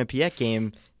Quinnipiac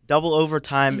game, double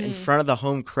overtime in front of the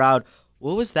home crowd.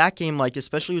 What was that game like?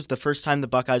 Especially, it was the first time the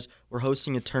Buckeyes were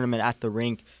hosting a tournament at the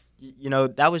rink.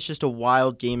 That was just a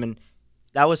wild game, and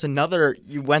that was another,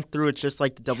 you went through it just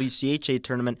like the WCHA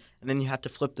tournament, and then you had to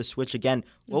flip the switch again.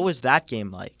 What was that game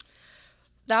like?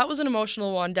 That was an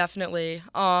emotional one, definitely.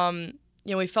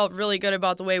 We felt really good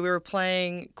about the way we were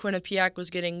playing. Quinnipiac was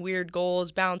getting weird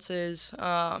goals, bounces,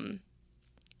 and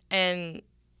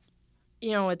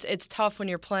it's tough when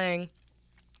you're playing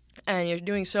and you're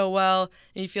doing so well,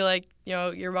 and you feel like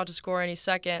you're about to score any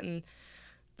second,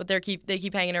 but they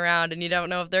keep hanging around, and you don't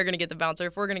know if they're going to get the bounce or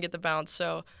if we're going to get the bounce.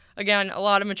 So again, a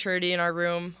lot of maturity in our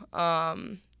room,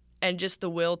 and just the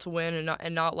will to win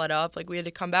and not let up. Like, we had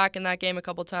to come back in that game a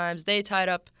couple times. They tied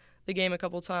up the game a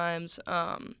couple times.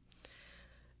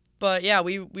 But yeah,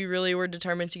 we really were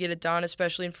determined to get it done,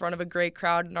 especially in front of a great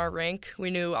crowd in our rink. We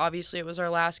knew obviously it was our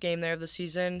last game there of the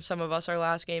season. Some of us our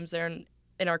last games there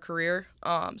in our career.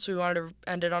 So we wanted to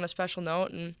end it on a special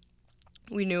note, and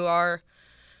we knew our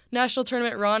national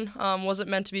tournament run wasn't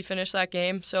meant to be finished that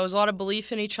game. So it was a lot of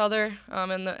belief in each other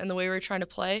and the way we were trying to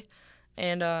play,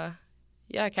 and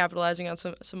capitalizing on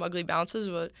some ugly bounces,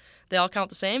 but they all count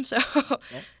the same. So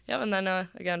and then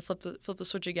again flip the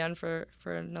switch again for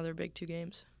another big 2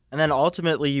 games. And then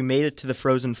ultimately you made it to the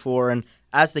Frozen Four, and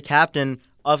as the captain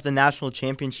of the national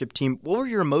championship team, what were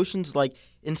your emotions like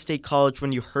in State College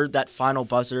when you heard that final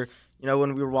buzzer?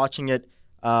 When we were watching it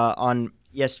on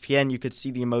ESPN, you could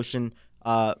see the emotion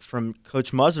from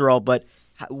Coach Muzerall, but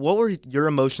what were your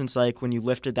emotions like when you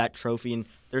lifted that trophy? And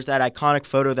there's that iconic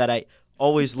photo that I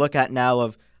always look at now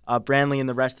of Brandli and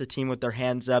the rest of the team with their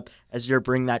hands up as you're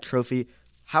bringing that trophy.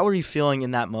 How are you feeling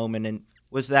in that moment, and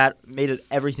made it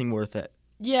everything worth it?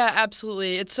 Yeah,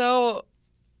 absolutely. It's so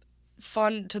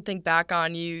fun to think back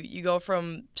on. You go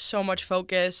from so much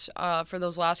focus for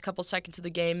those last couple seconds of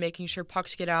the game, making sure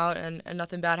pucks get out and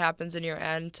nothing bad happens in your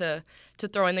end, to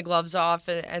throwing the gloves off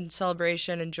and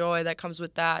celebration and joy that comes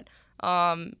with that.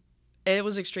 It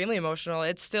was extremely emotional.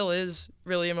 It still is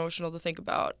really emotional to think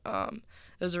about.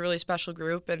 It was a really special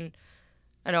group, and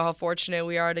I know how fortunate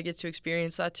we are to get to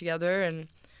experience that together, and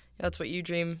that's what you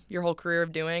dream your whole career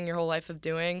of doing, your whole life of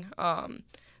doing.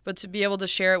 But to be able to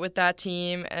share it with that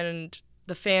team and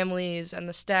the families and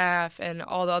the staff and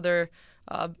all the other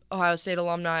Ohio State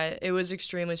alumni, it was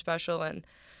extremely special, and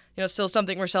still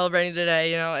something we're celebrating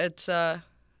today. It's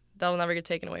that'll never get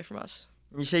taken away from us.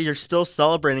 You say you're still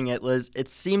celebrating it, Liz. It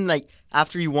seemed like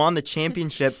after you won the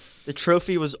championship, the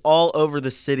trophy was all over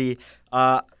the city.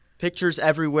 Pictures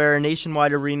everywhere,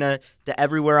 Nationwide Arena, to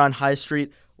everywhere on High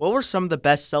Street. What were some of the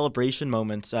best celebration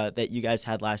moments that you guys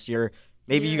had last year?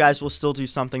 Maybe you guys will still do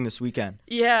something this weekend.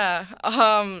 Yeah,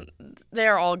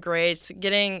 they're all great.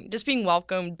 Just being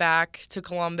welcomed back to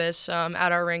Columbus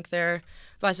at our rink there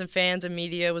by some fans and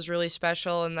media was really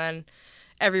special. And then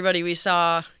everybody we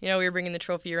saw, we were bringing the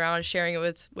trophy around, sharing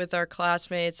it with our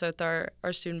classmates, with our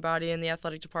student body in the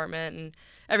athletic department, and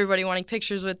everybody wanting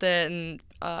pictures with it and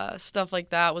stuff like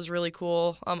that was really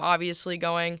cool. Obviously,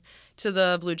 going to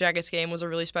the Blue Jackets game was a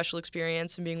really special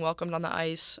experience, and being welcomed on the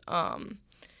ice.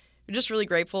 We're just really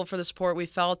grateful for the support we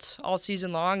felt all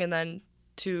season long, and then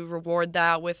to reward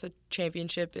that with a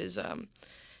championship is,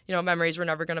 memories we're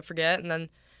never going to forget. And then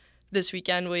this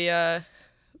weekend we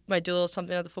might do a little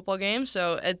something at the football game,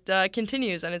 so it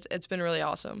continues, and it's been really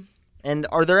awesome. And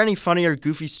are there any funny or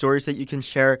goofy stories that you can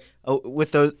share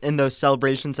with those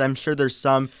celebrations? I'm sure there's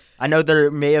some. I know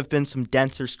there may have been some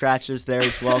dents or scratches there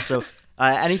as well. So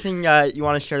anything you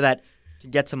want to share that to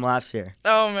get some laughs here?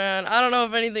 Oh, man. I don't know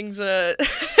if anything's I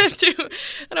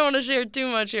don't want to share too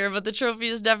much here, but the trophy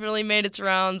has definitely made its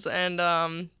rounds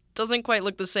and doesn't quite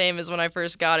look the same as when I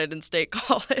first got it in State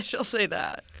College. I'll say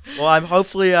that. Well, I'm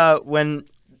hopefully when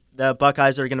the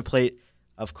Buckeyes are going to play,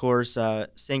 of course,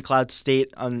 St. Cloud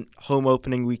State on home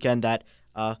opening weekend, that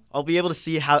I'll be able to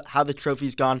see how the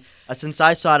trophy's gone, since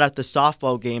I saw it at the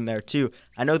softball game there, too.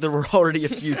 I know there were already a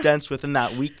few dents within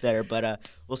that week there, but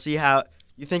we'll see how.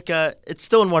 You think it's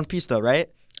still in one piece, though, right?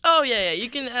 Oh, yeah. You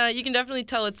can definitely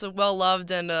tell it's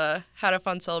well-loved and had a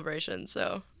fun celebration,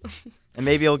 so. And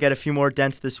maybe you'll get a few more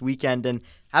dents this weekend. And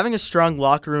having a strong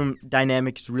locker room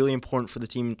dynamic is really important for the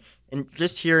team. And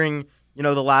just hearing,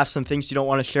 the laughs and things you don't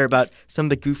want to share about, some of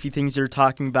the goofy things you're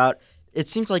talking about, it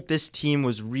seems like this team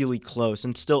was really close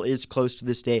and still is close to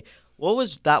this day. What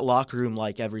was that locker room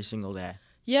like every single day?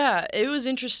 Yeah, it was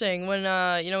interesting. When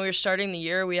we were starting the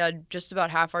year, we had just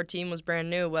about half our team was brand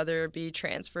new, whether it be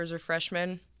transfers or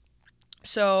freshmen.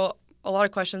 So a lot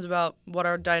of questions about what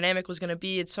our dynamic was going to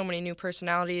be. It's so many new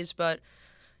personalities, but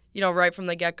right from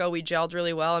the get-go, we gelled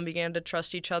really well and began to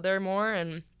trust each other more.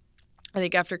 And I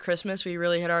think after Christmas, we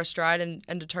really hit our stride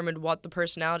and determined what the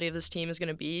personality of this team is going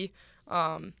to be.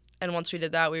 And once we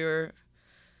did that, we were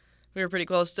pretty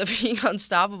close to being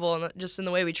unstoppable, and just in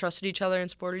the way we trusted each other and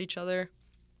supported each other.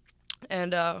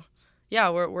 And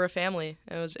we're a family.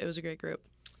 It was a great group.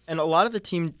 And a lot of the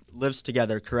team lives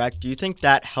together, correct? Do you think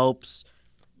that helps,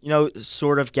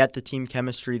 sort of get the team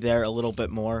chemistry there a little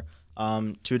bit more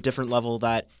to a different level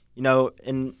that,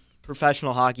 in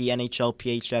professional hockey, NHL,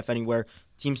 PHF, anywhere,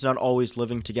 teams not always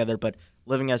living together, but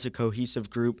living as a cohesive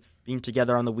group, being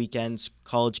together on the weekends,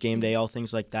 college game day, all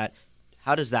things like that.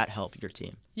 How does that help your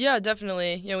team? Yeah,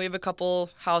 definitely. We have a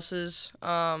couple houses.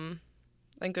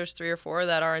 I think there's 3 or 4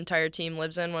 that our entire team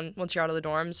lives in once you're out of the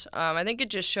dorms. I think it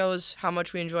just shows how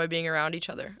much we enjoy being around each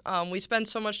other. We spend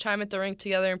so much time at the rink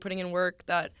together and putting in work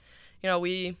that,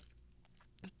 we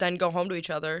then go home to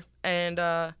each other. And,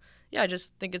 I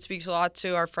just think it speaks a lot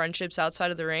to our friendships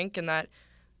outside of the rink, and that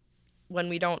when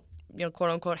we don't,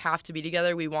 quote-unquote, have to be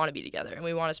together, we want to be together. And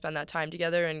we want to spend that time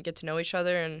together and get to know each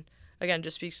other. And, again,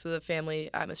 just speaks to the family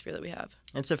atmosphere that we have.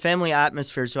 It's a family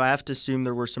atmosphere, so I have to assume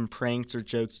there were some pranks or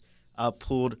jokes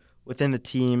pulled within the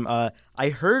team. I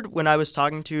heard when I was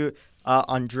talking to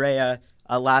Andrea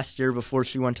last year before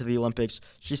she went to the Olympics,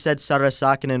 she said Sara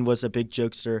Sakinen was a big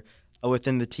jokester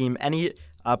within the team. Any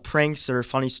pranks or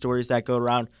funny stories that go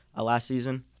around last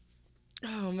season?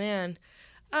 Oh, man.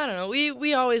 I don't know.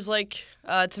 We always like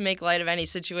to make light of any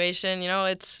situation.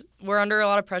 We're under a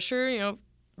lot of pressure,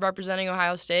 representing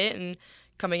Ohio State and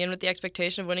coming in with the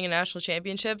expectation of winning a national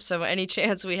championship. So any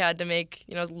chance we had to make,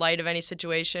 light of any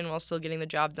situation while still getting the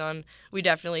job done, we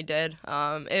definitely did.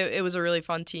 It was a really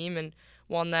fun team and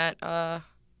one that I'm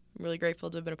really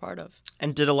grateful to have been a part of.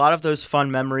 And did a lot of those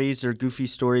fun memories or goofy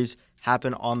stories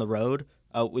happen on the road?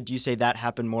 Would you say that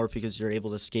happened more because you're able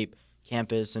to escape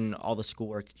campus and all the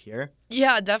schoolwork here?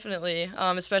 Yeah, definitely.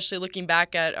 Especially looking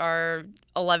back at our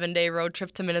 11-day road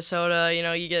trip to Minnesota,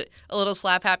 you get a little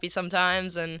slap happy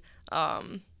sometimes and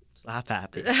slap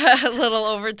happy, a little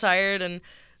overtired and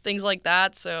things like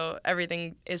that. So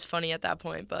everything is funny at that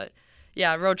point. But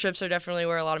yeah, road trips are definitely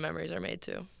where a lot of memories are made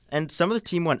too. And some of the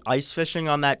team went ice fishing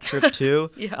on that trip too.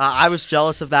 Yeah. I was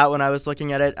jealous of that when I was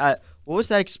looking at it. What was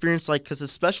that experience like? Because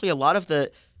especially a lot of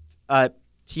the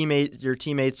your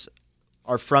teammates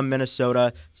are from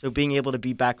Minnesota, so being able to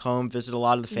be back home, visit a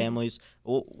lot of the families.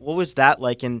 What was that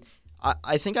like? And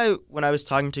I think when I was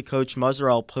talking to Coach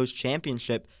Muzerall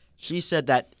post-championship, she said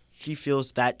that she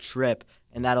feels that trip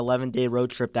and that 11-day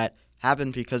road trip that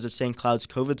happened because of St. Cloud's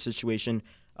COVID situation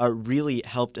really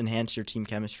helped enhance your team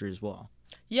chemistry as well.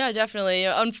 Yeah, definitely.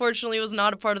 Unfortunately, it was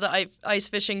not a part of the ice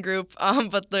fishing group,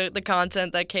 but the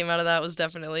content that came out of that was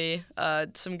definitely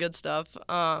some good stuff.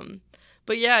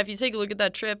 But yeah, if you take a look at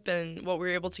that trip and what we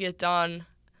were able to get done,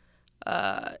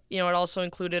 it also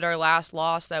included our last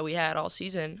loss that we had all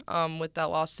season with that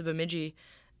loss to Bemidji.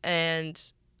 And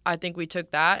I think we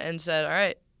took that and said, all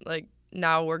right, like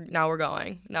now we're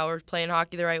going. Now we're playing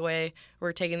hockey the right way.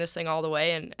 We're taking this thing all the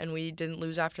way, and we didn't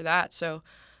lose after that. So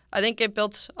I think it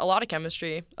built a lot of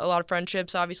chemistry. A lot of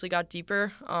friendships obviously got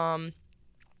deeper,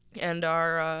 and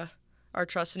our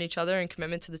trust in each other and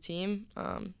commitment to the team,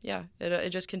 it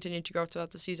just continued to grow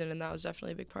throughout the season, and that was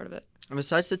definitely a big part of it. And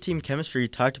besides the team chemistry, you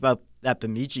talked about that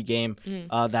Bemidji game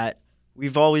that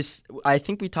I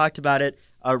think we talked about it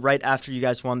right after you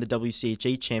guys won the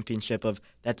WCHA championship, of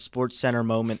that Sports Center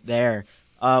moment there.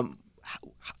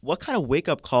 What kind of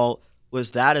wake-up call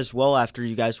was that as well after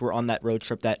you guys were on that road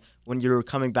trip, that when you were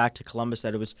coming back to Columbus,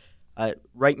 that it was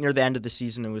right near the end of the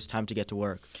season and it was time to get to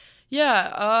work?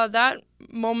 Yeah, that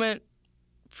moment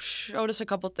showed us a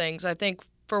couple things. I think,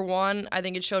 for one,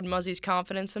 it showed Muzzy's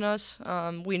confidence in us.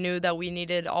 We knew that we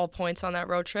needed all points on that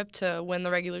road trip to win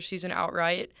the regular season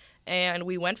outright, and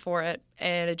we went for it,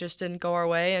 and it just didn't go our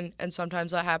way, and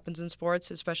sometimes that happens in sports,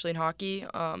 especially in hockey.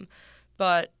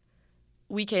 But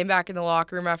we came back in the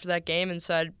locker room after that game and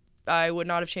said, I would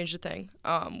not have changed a thing.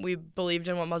 We believed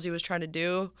in what Muzzy was trying to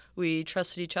do. We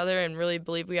trusted each other and really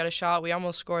believed we had a shot. We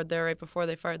almost scored there right before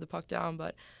they fired the puck down,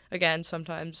 but again,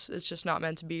 sometimes it's just not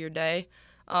meant to be your day.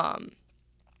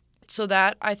 So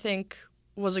that, I think,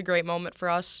 was a great moment for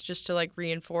us, just to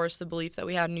reinforce the belief that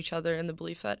we had in each other and the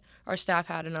belief that our staff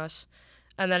had in us.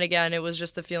 And then again, it was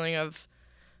just the feeling of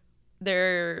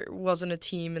there wasn't a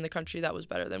team in the country that was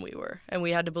better than we were, and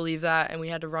we had to believe that, and we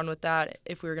had to run with that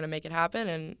if we were going to make it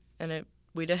happen, and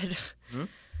we did. Mm-hmm.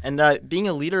 And being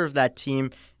a leader of that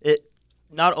team, it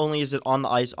not only is it on the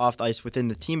ice, off the ice, within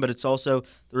the team, but it's also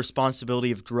the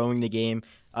responsibility of growing the game.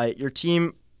 Your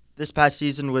team this past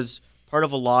season was part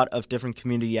of a lot of different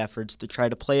community efforts to try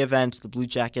to play events, the Blue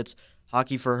Jackets,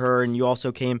 Hockey for Her, and you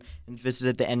also came and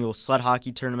visited the annual sled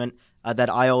hockey tournament that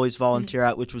I always volunteer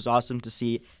at, which was awesome to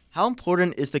see. How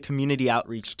important is the community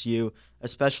outreach to you,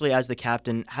 especially as the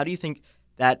captain? How do you think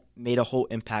that made a whole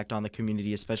impact on the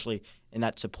community, especially in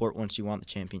that support once you won the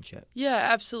championship? Yeah,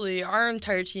 absolutely. Our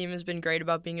entire team has been great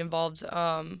about being involved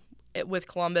with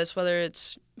Columbus, whether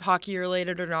it's hockey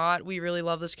related or not. We really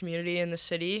love this community and the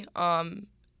city.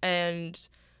 And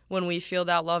when we feel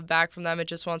that love back from them, it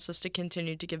just wants us to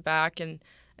continue to give back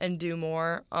and do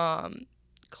more.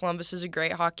 Columbus is a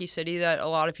great hockey city that a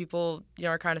lot of people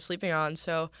are kind of sleeping on.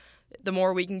 So the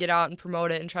more we can get out and promote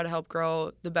it and try to help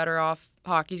grow, the better off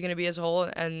hockey's going to be as a whole,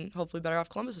 and hopefully better off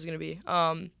Columbus is going to be.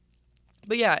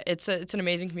 But yeah, it's an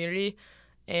amazing community,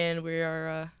 and we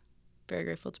are very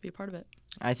grateful to be a part of it.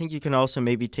 I think you can also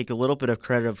maybe take a little bit of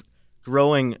credit of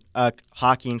growing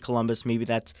hockey in Columbus. Maybe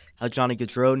that's how Johnny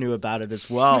Gaudreau knew about it as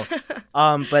well.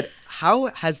 But how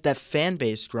has that fan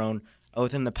base grown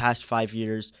within the past 5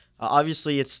 years?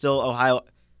 Obviously, it's still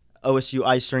OSU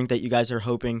Ice Rink that you guys are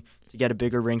hoping to get a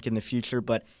bigger rink in the future,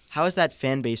 but how has that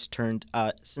fan base turned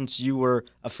since you were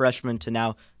a freshman to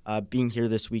now being here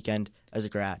this weekend as a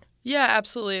grad? Yeah,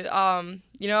 absolutely.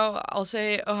 I'll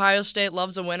say Ohio State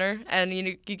loves a winner, and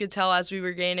you could tell as we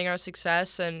were gaining our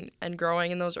success and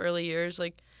growing in those early years,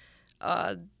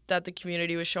 that the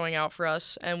community was showing out for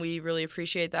us, and we really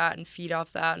appreciate that and feed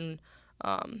off that. And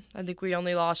I think we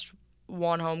only lost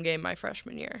one home game my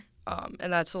freshman year.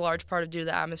 And that's a large part of due to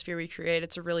the atmosphere we create.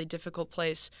 It's a really difficult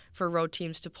place for road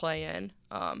teams to play in.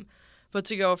 But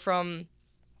to go from,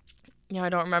 I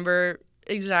don't remember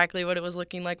exactly what it was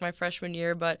looking like my freshman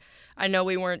year, but I know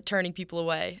we weren't turning people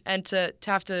away. And to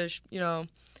have to,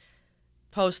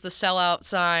 post the sellout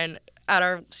sign at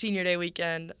our senior day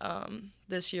weekend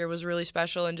this year was really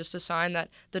special, and just a sign that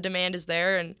the demand is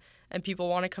there and people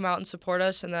want to come out and support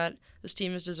us, and that this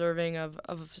team is deserving of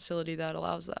a facility that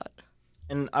allows that.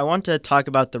 And I want to talk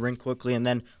about the rink quickly, and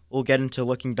then we'll get into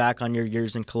looking back on your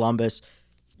years in Columbus.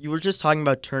 You were just talking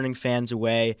about turning fans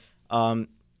away.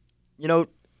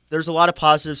 there's a lot of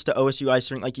positives to OSU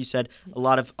Ice Rink. Like you said, a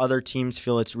lot of other teams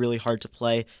feel it's really hard to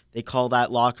play. They call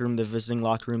that locker room, the visiting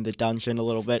locker room, the dungeon a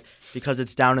little bit because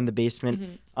it's down in the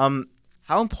basement.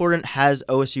 How important has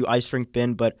OSU Ice Rink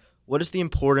been, but what is the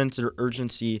importance or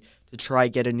urgency to try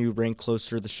get a new rink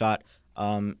closer to the shot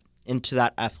into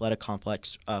that athletic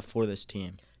complex for this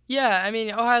team? Yeah, I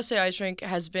mean, Ohio State Ice Rink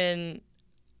has been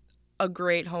a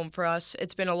great home for us.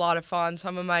 It's been a lot of fun.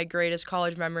 Some of my greatest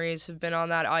college memories have been on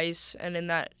that ice and in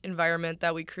that environment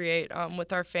that we create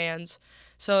with our fans.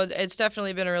 So it's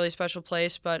definitely been a really special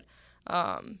place. But,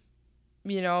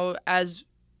 you know, as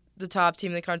the top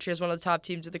team in the country, as one of the top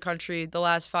teams of the country, the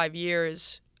last 5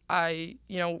 years,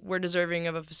 we're deserving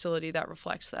of a facility that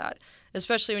reflects that.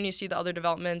 Especially when you see the other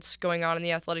developments going on in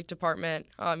the athletic department,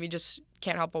 you just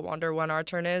can't help but wonder when our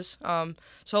turn is. So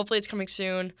hopefully it's coming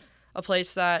soon, a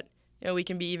place that we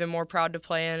can be even more proud to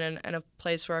play in, and a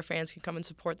place where our fans can come and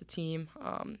support the team.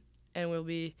 And we'll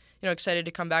be, excited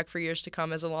to come back for years to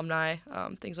come as alumni,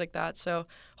 things like that. So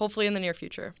hopefully in the near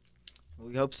future.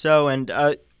 We hope so. And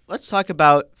let's talk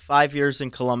about 5 years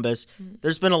in Columbus.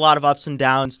 There's been a lot of ups and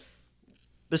downs.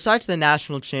 Besides the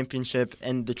national championship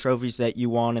and the trophies that you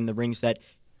won and the rings that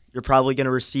you're probably going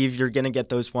to receive, you're going to get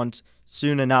those ones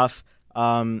soon enough.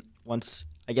 Once,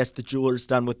 I guess, the jeweler's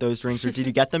done with those rings. Or did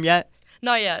you get them yet?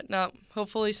 Not yet. No.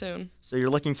 Hopefully soon. So you're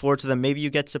looking forward to them. Maybe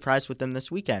you get surprised with them this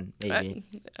weekend. Maybe.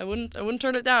 I wouldn't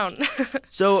turn it down.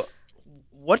 So,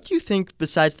 what do you think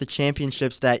besides the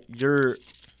championships that your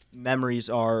memories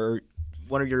are, or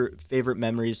one of your favorite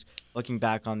memories looking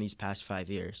back on these past 5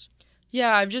 years?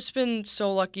 Yeah, I've just been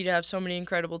so lucky to have so many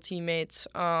incredible teammates.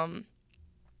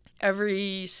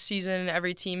 Every season,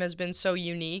 every team has been so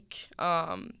unique,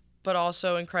 but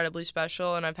also incredibly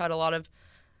special. And I've had a lot of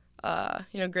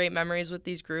great memories with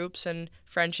these groups and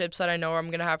friendships that I know I'm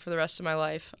going to have for the rest of my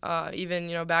life.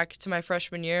 Even, back to my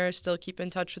freshman year, I still keep in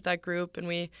touch with that group, and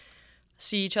we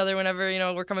see each other whenever,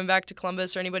 we're coming back to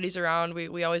Columbus or anybody's around.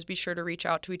 We always be sure to reach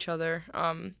out to each other.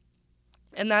 And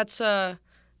that's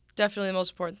definitely the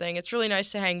most important thing. It's really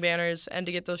nice to hang banners and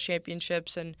to get those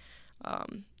championships and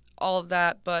all of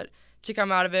that, but to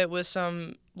come out of it with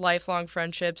some lifelong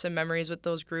friendships and memories with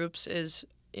those groups is,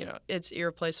 it's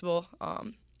irreplaceable.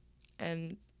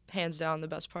 And hands down the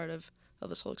best part of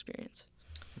this whole experience.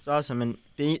 That's awesome. And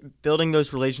building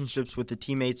those relationships with the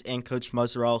teammates and Coach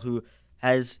Muzerall, who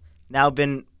has now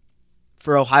been,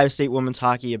 for Ohio State women's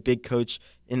hockey, a big coach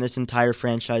in this entire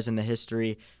franchise in the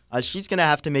history. She's going to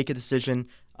have to make a decision,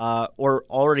 or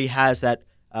already has, that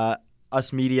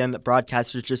us media and the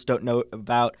broadcasters just don't know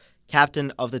about,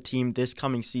 captain of the team this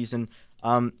coming season.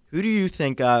 Who do you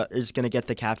think is going to get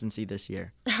the captaincy this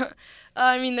year?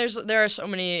 I mean, there are so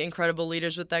many incredible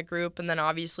leaders with that group, and then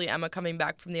obviously Emma coming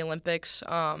back from the Olympics.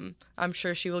 I'm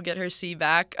sure she will get her C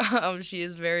back. She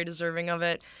is very deserving of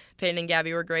it. Peyton and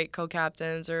Gabby were great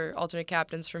co-captains or alternate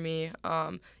captains for me.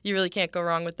 You really can't go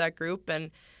wrong with that group,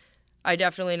 and I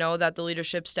definitely know that the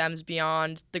leadership stems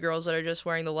beyond the girls that are just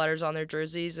wearing the letters on their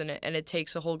jerseys, and it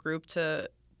takes a whole group to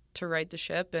right the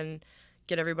ship and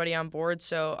get everybody on board.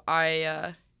 So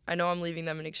I know I'm leaving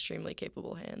them in extremely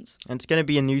capable hands. And it's going to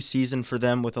be a new season for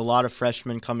them with a lot of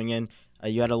freshmen coming in.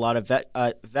 You had a lot of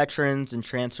veterans and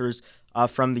transfers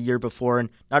from the year before. And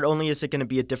not only is it going to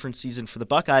be a different season for the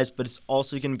Buckeyes, but it's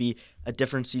also going to be a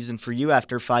different season for you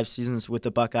after 5 seasons with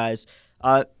the Buckeyes.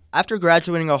 After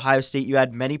graduating Ohio State, you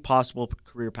had many possible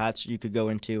career paths you could go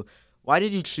into. Why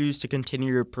did you choose to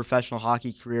continue your professional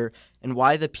hockey career, and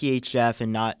why the PHF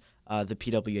and not the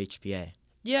PWHPA?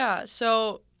 Yeah,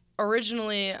 so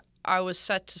originally I was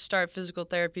set to start physical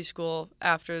therapy school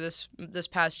after this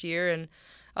past year, and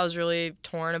I was really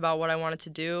torn about what I wanted to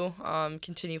do,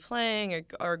 continue playing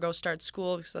or go start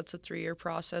school, because that's a 3-year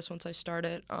process once I start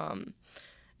it. And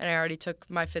I already took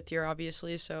my 5th year,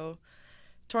 obviously, so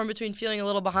torn between feeling a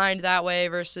little behind that way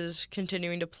versus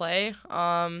continuing to play.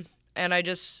 And I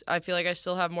feel like I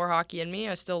still have more hockey in me.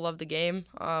 I still love the game.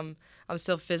 I'm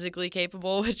still physically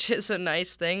capable, which is a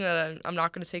nice thing that I'm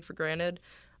not going to take for granted.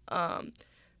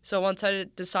 So once I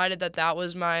decided that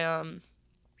was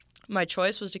my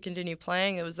choice was to continue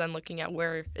playing, it was then looking at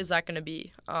where is that going to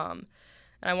be. And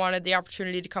I wanted the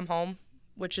opportunity to come home,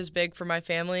 which is big for my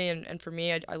family and for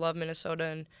me. I love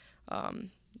Minnesota, and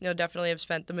definitely have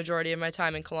spent the majority of my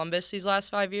time in Columbus these last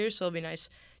 5 years, so it'll be nice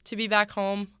to be back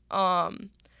home.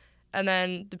 And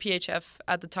then the PHF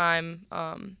at the time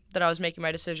that I was making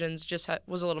my decisions just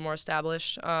was a little more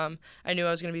established. I knew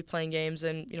I was going to be playing games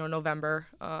in November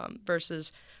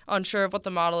versus unsure of what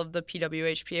the model of the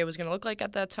PWHPA was going to look like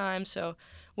at that time. So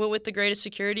went with the greatest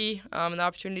security and the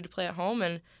opportunity to play at home,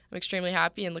 and I'm extremely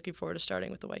happy and looking forward to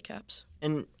starting with the Whitecaps.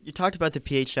 And you talked about the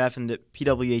PHF and the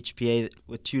PWHPA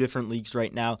with 2 different leagues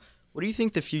right now. What do you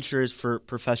think the future is for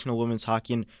professional women's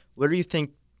hockey, and where do you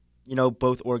think,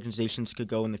 both organizations could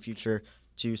go in the future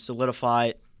to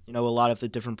solidify, a lot of the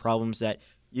different problems that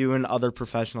you and other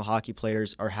professional hockey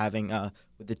players are having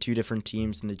with the 2 different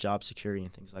teams and the job security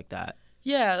and things like that?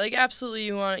 Yeah, absolutely.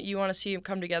 You want to see them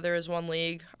come together as one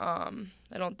league.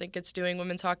 I don't think it's doing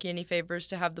women's hockey any favors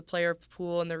to have the player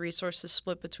pool and the resources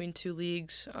split between 2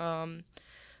 leagues.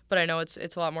 But I know it's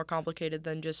a lot more complicated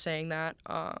than just saying that.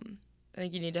 I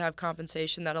think you need to have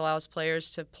compensation that allows players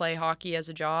to play hockey as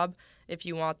a job if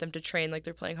you want them to train like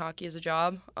they're playing hockey as a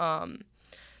job.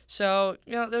 So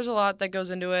there's a lot that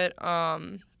goes into it.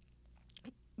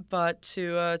 But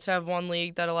to have one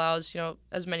league that allows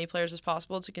as many players as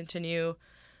possible to continue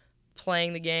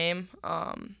playing the game,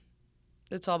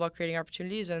 it's all about creating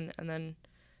opportunities and then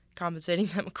compensating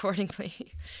them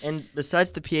accordingly. And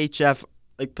besides the PHF,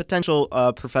 potential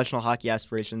professional hockey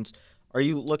aspirations, are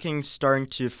you starting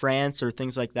to France or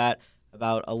things like that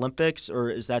about Olympics, or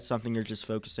is that something you're just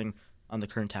focusing on the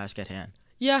current task at hand?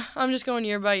 Yeah, I'm just going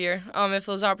year by year. If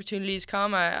those opportunities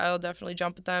come, I'll definitely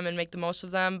jump at them and make the most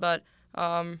of them. But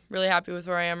really happy with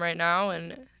where I am right now,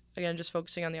 and again, just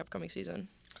focusing on the upcoming season.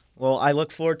 Well, I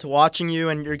look forward to watching you,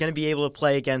 and you're going to be able to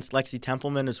play against Lexi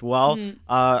Templeman as well. Mm-hmm.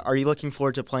 Are you looking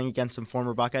forward to playing against some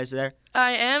former Buckeyes there?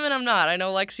 I am, and I'm not. I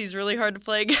know Lexi's really hard to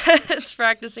play against,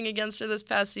 practicing against her this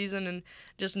past season, and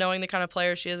just knowing the kind of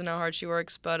player she is and how hard she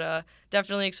works. But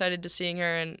definitely excited to seeing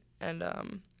her and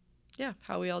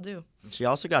how we all do. She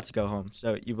also got to go home,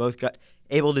 so you both got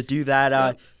able to do that.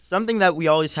 Yep. Something that we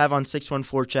always have on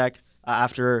 614 Check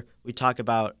after we talk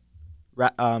about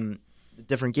the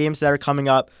different games that are coming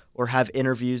up or have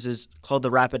interviews is called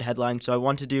the Rapid Headline. So I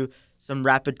want to do some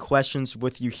rapid questions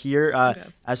with you here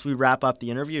as we wrap up the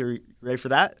interview. Are you ready for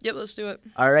that? Yep, let's do it.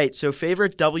 All right, so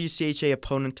favorite WCHA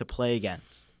opponent to play against?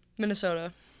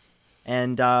 Minnesota.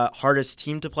 And hardest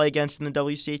team to play against in the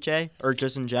WCHA or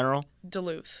just in general?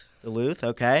 Duluth. Duluth,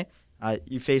 okay.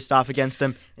 You faced off against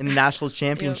them in the national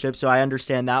championship, so I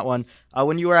understand that one.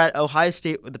 When you were at Ohio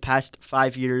State for the past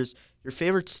 5 years, your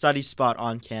favorite study spot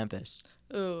on campus?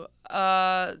 Ooh,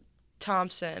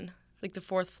 Thompson, like the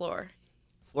 4th floor.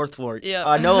 4th floor. Yeah.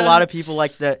 I know a lot of people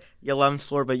like the 11th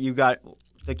floor, but you got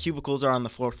the cubicles are on the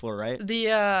 4th floor, right?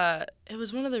 It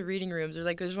was one of the reading rooms, or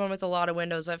there's one with a lot of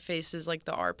windows that faces like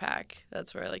the RPAC.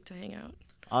 That's where I like to hang out.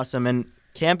 Awesome. And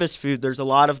campus food, there's a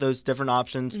lot of those different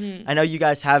options. Mm-hmm. I know you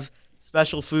guys have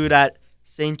special food at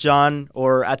St. John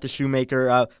or at the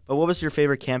Shoemaker, but what was your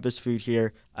favorite campus food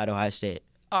here at Ohio State?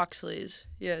 Oxley's.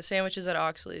 Yeah, sandwiches at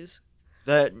Oxley's.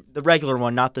 The regular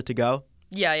one, not the to-go?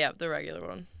 Yeah, the regular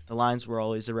one. The lines were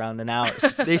always around an hour.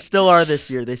 They still are this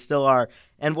year. They still are.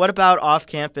 And what about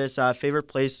off-campus, favorite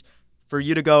place for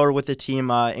you to go or with the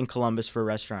team in Columbus for a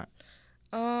restaurant?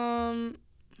 Where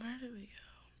did we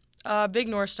go? Big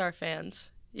North Star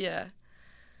fans. Yeah.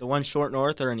 The one short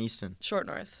north or in Easton? Short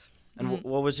North. And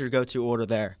what was your go-to order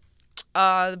there?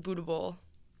 The Buddha Bowl.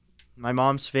 My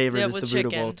mom's favorite is the chicken.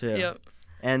 Buddha Bowl, too. Yep.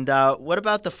 And what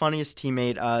about the funniest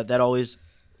teammate that always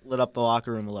lit up the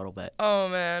locker room a little bit? Oh,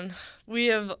 man. We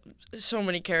have so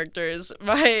many characters.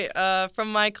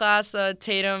 From my class,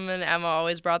 Tatum and Emma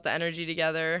always brought the energy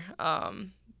together.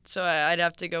 So I'd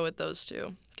have to go with those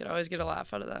two. Could always get a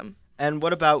laugh out of them. And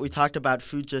what about, we talked about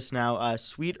food just now,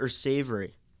 sweet or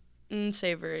savory?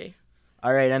 Savory.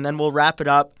 All right, and then we'll wrap it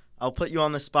up. I'll put you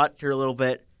on the spot here a little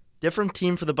bit. Different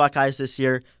team for the Buckeyes this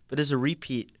year, but is a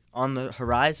repeat on the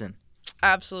horizon.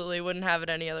 Absolutely. Wouldn't have it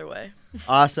any other way.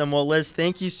 Awesome. Well, Liz,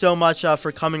 thank you so much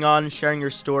for coming on and sharing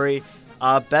your story.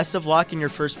 Best of luck in your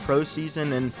first pro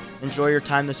season, and enjoy your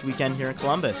time this weekend here in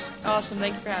Columbus. Awesome.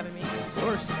 Thank you for having me. Of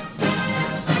course.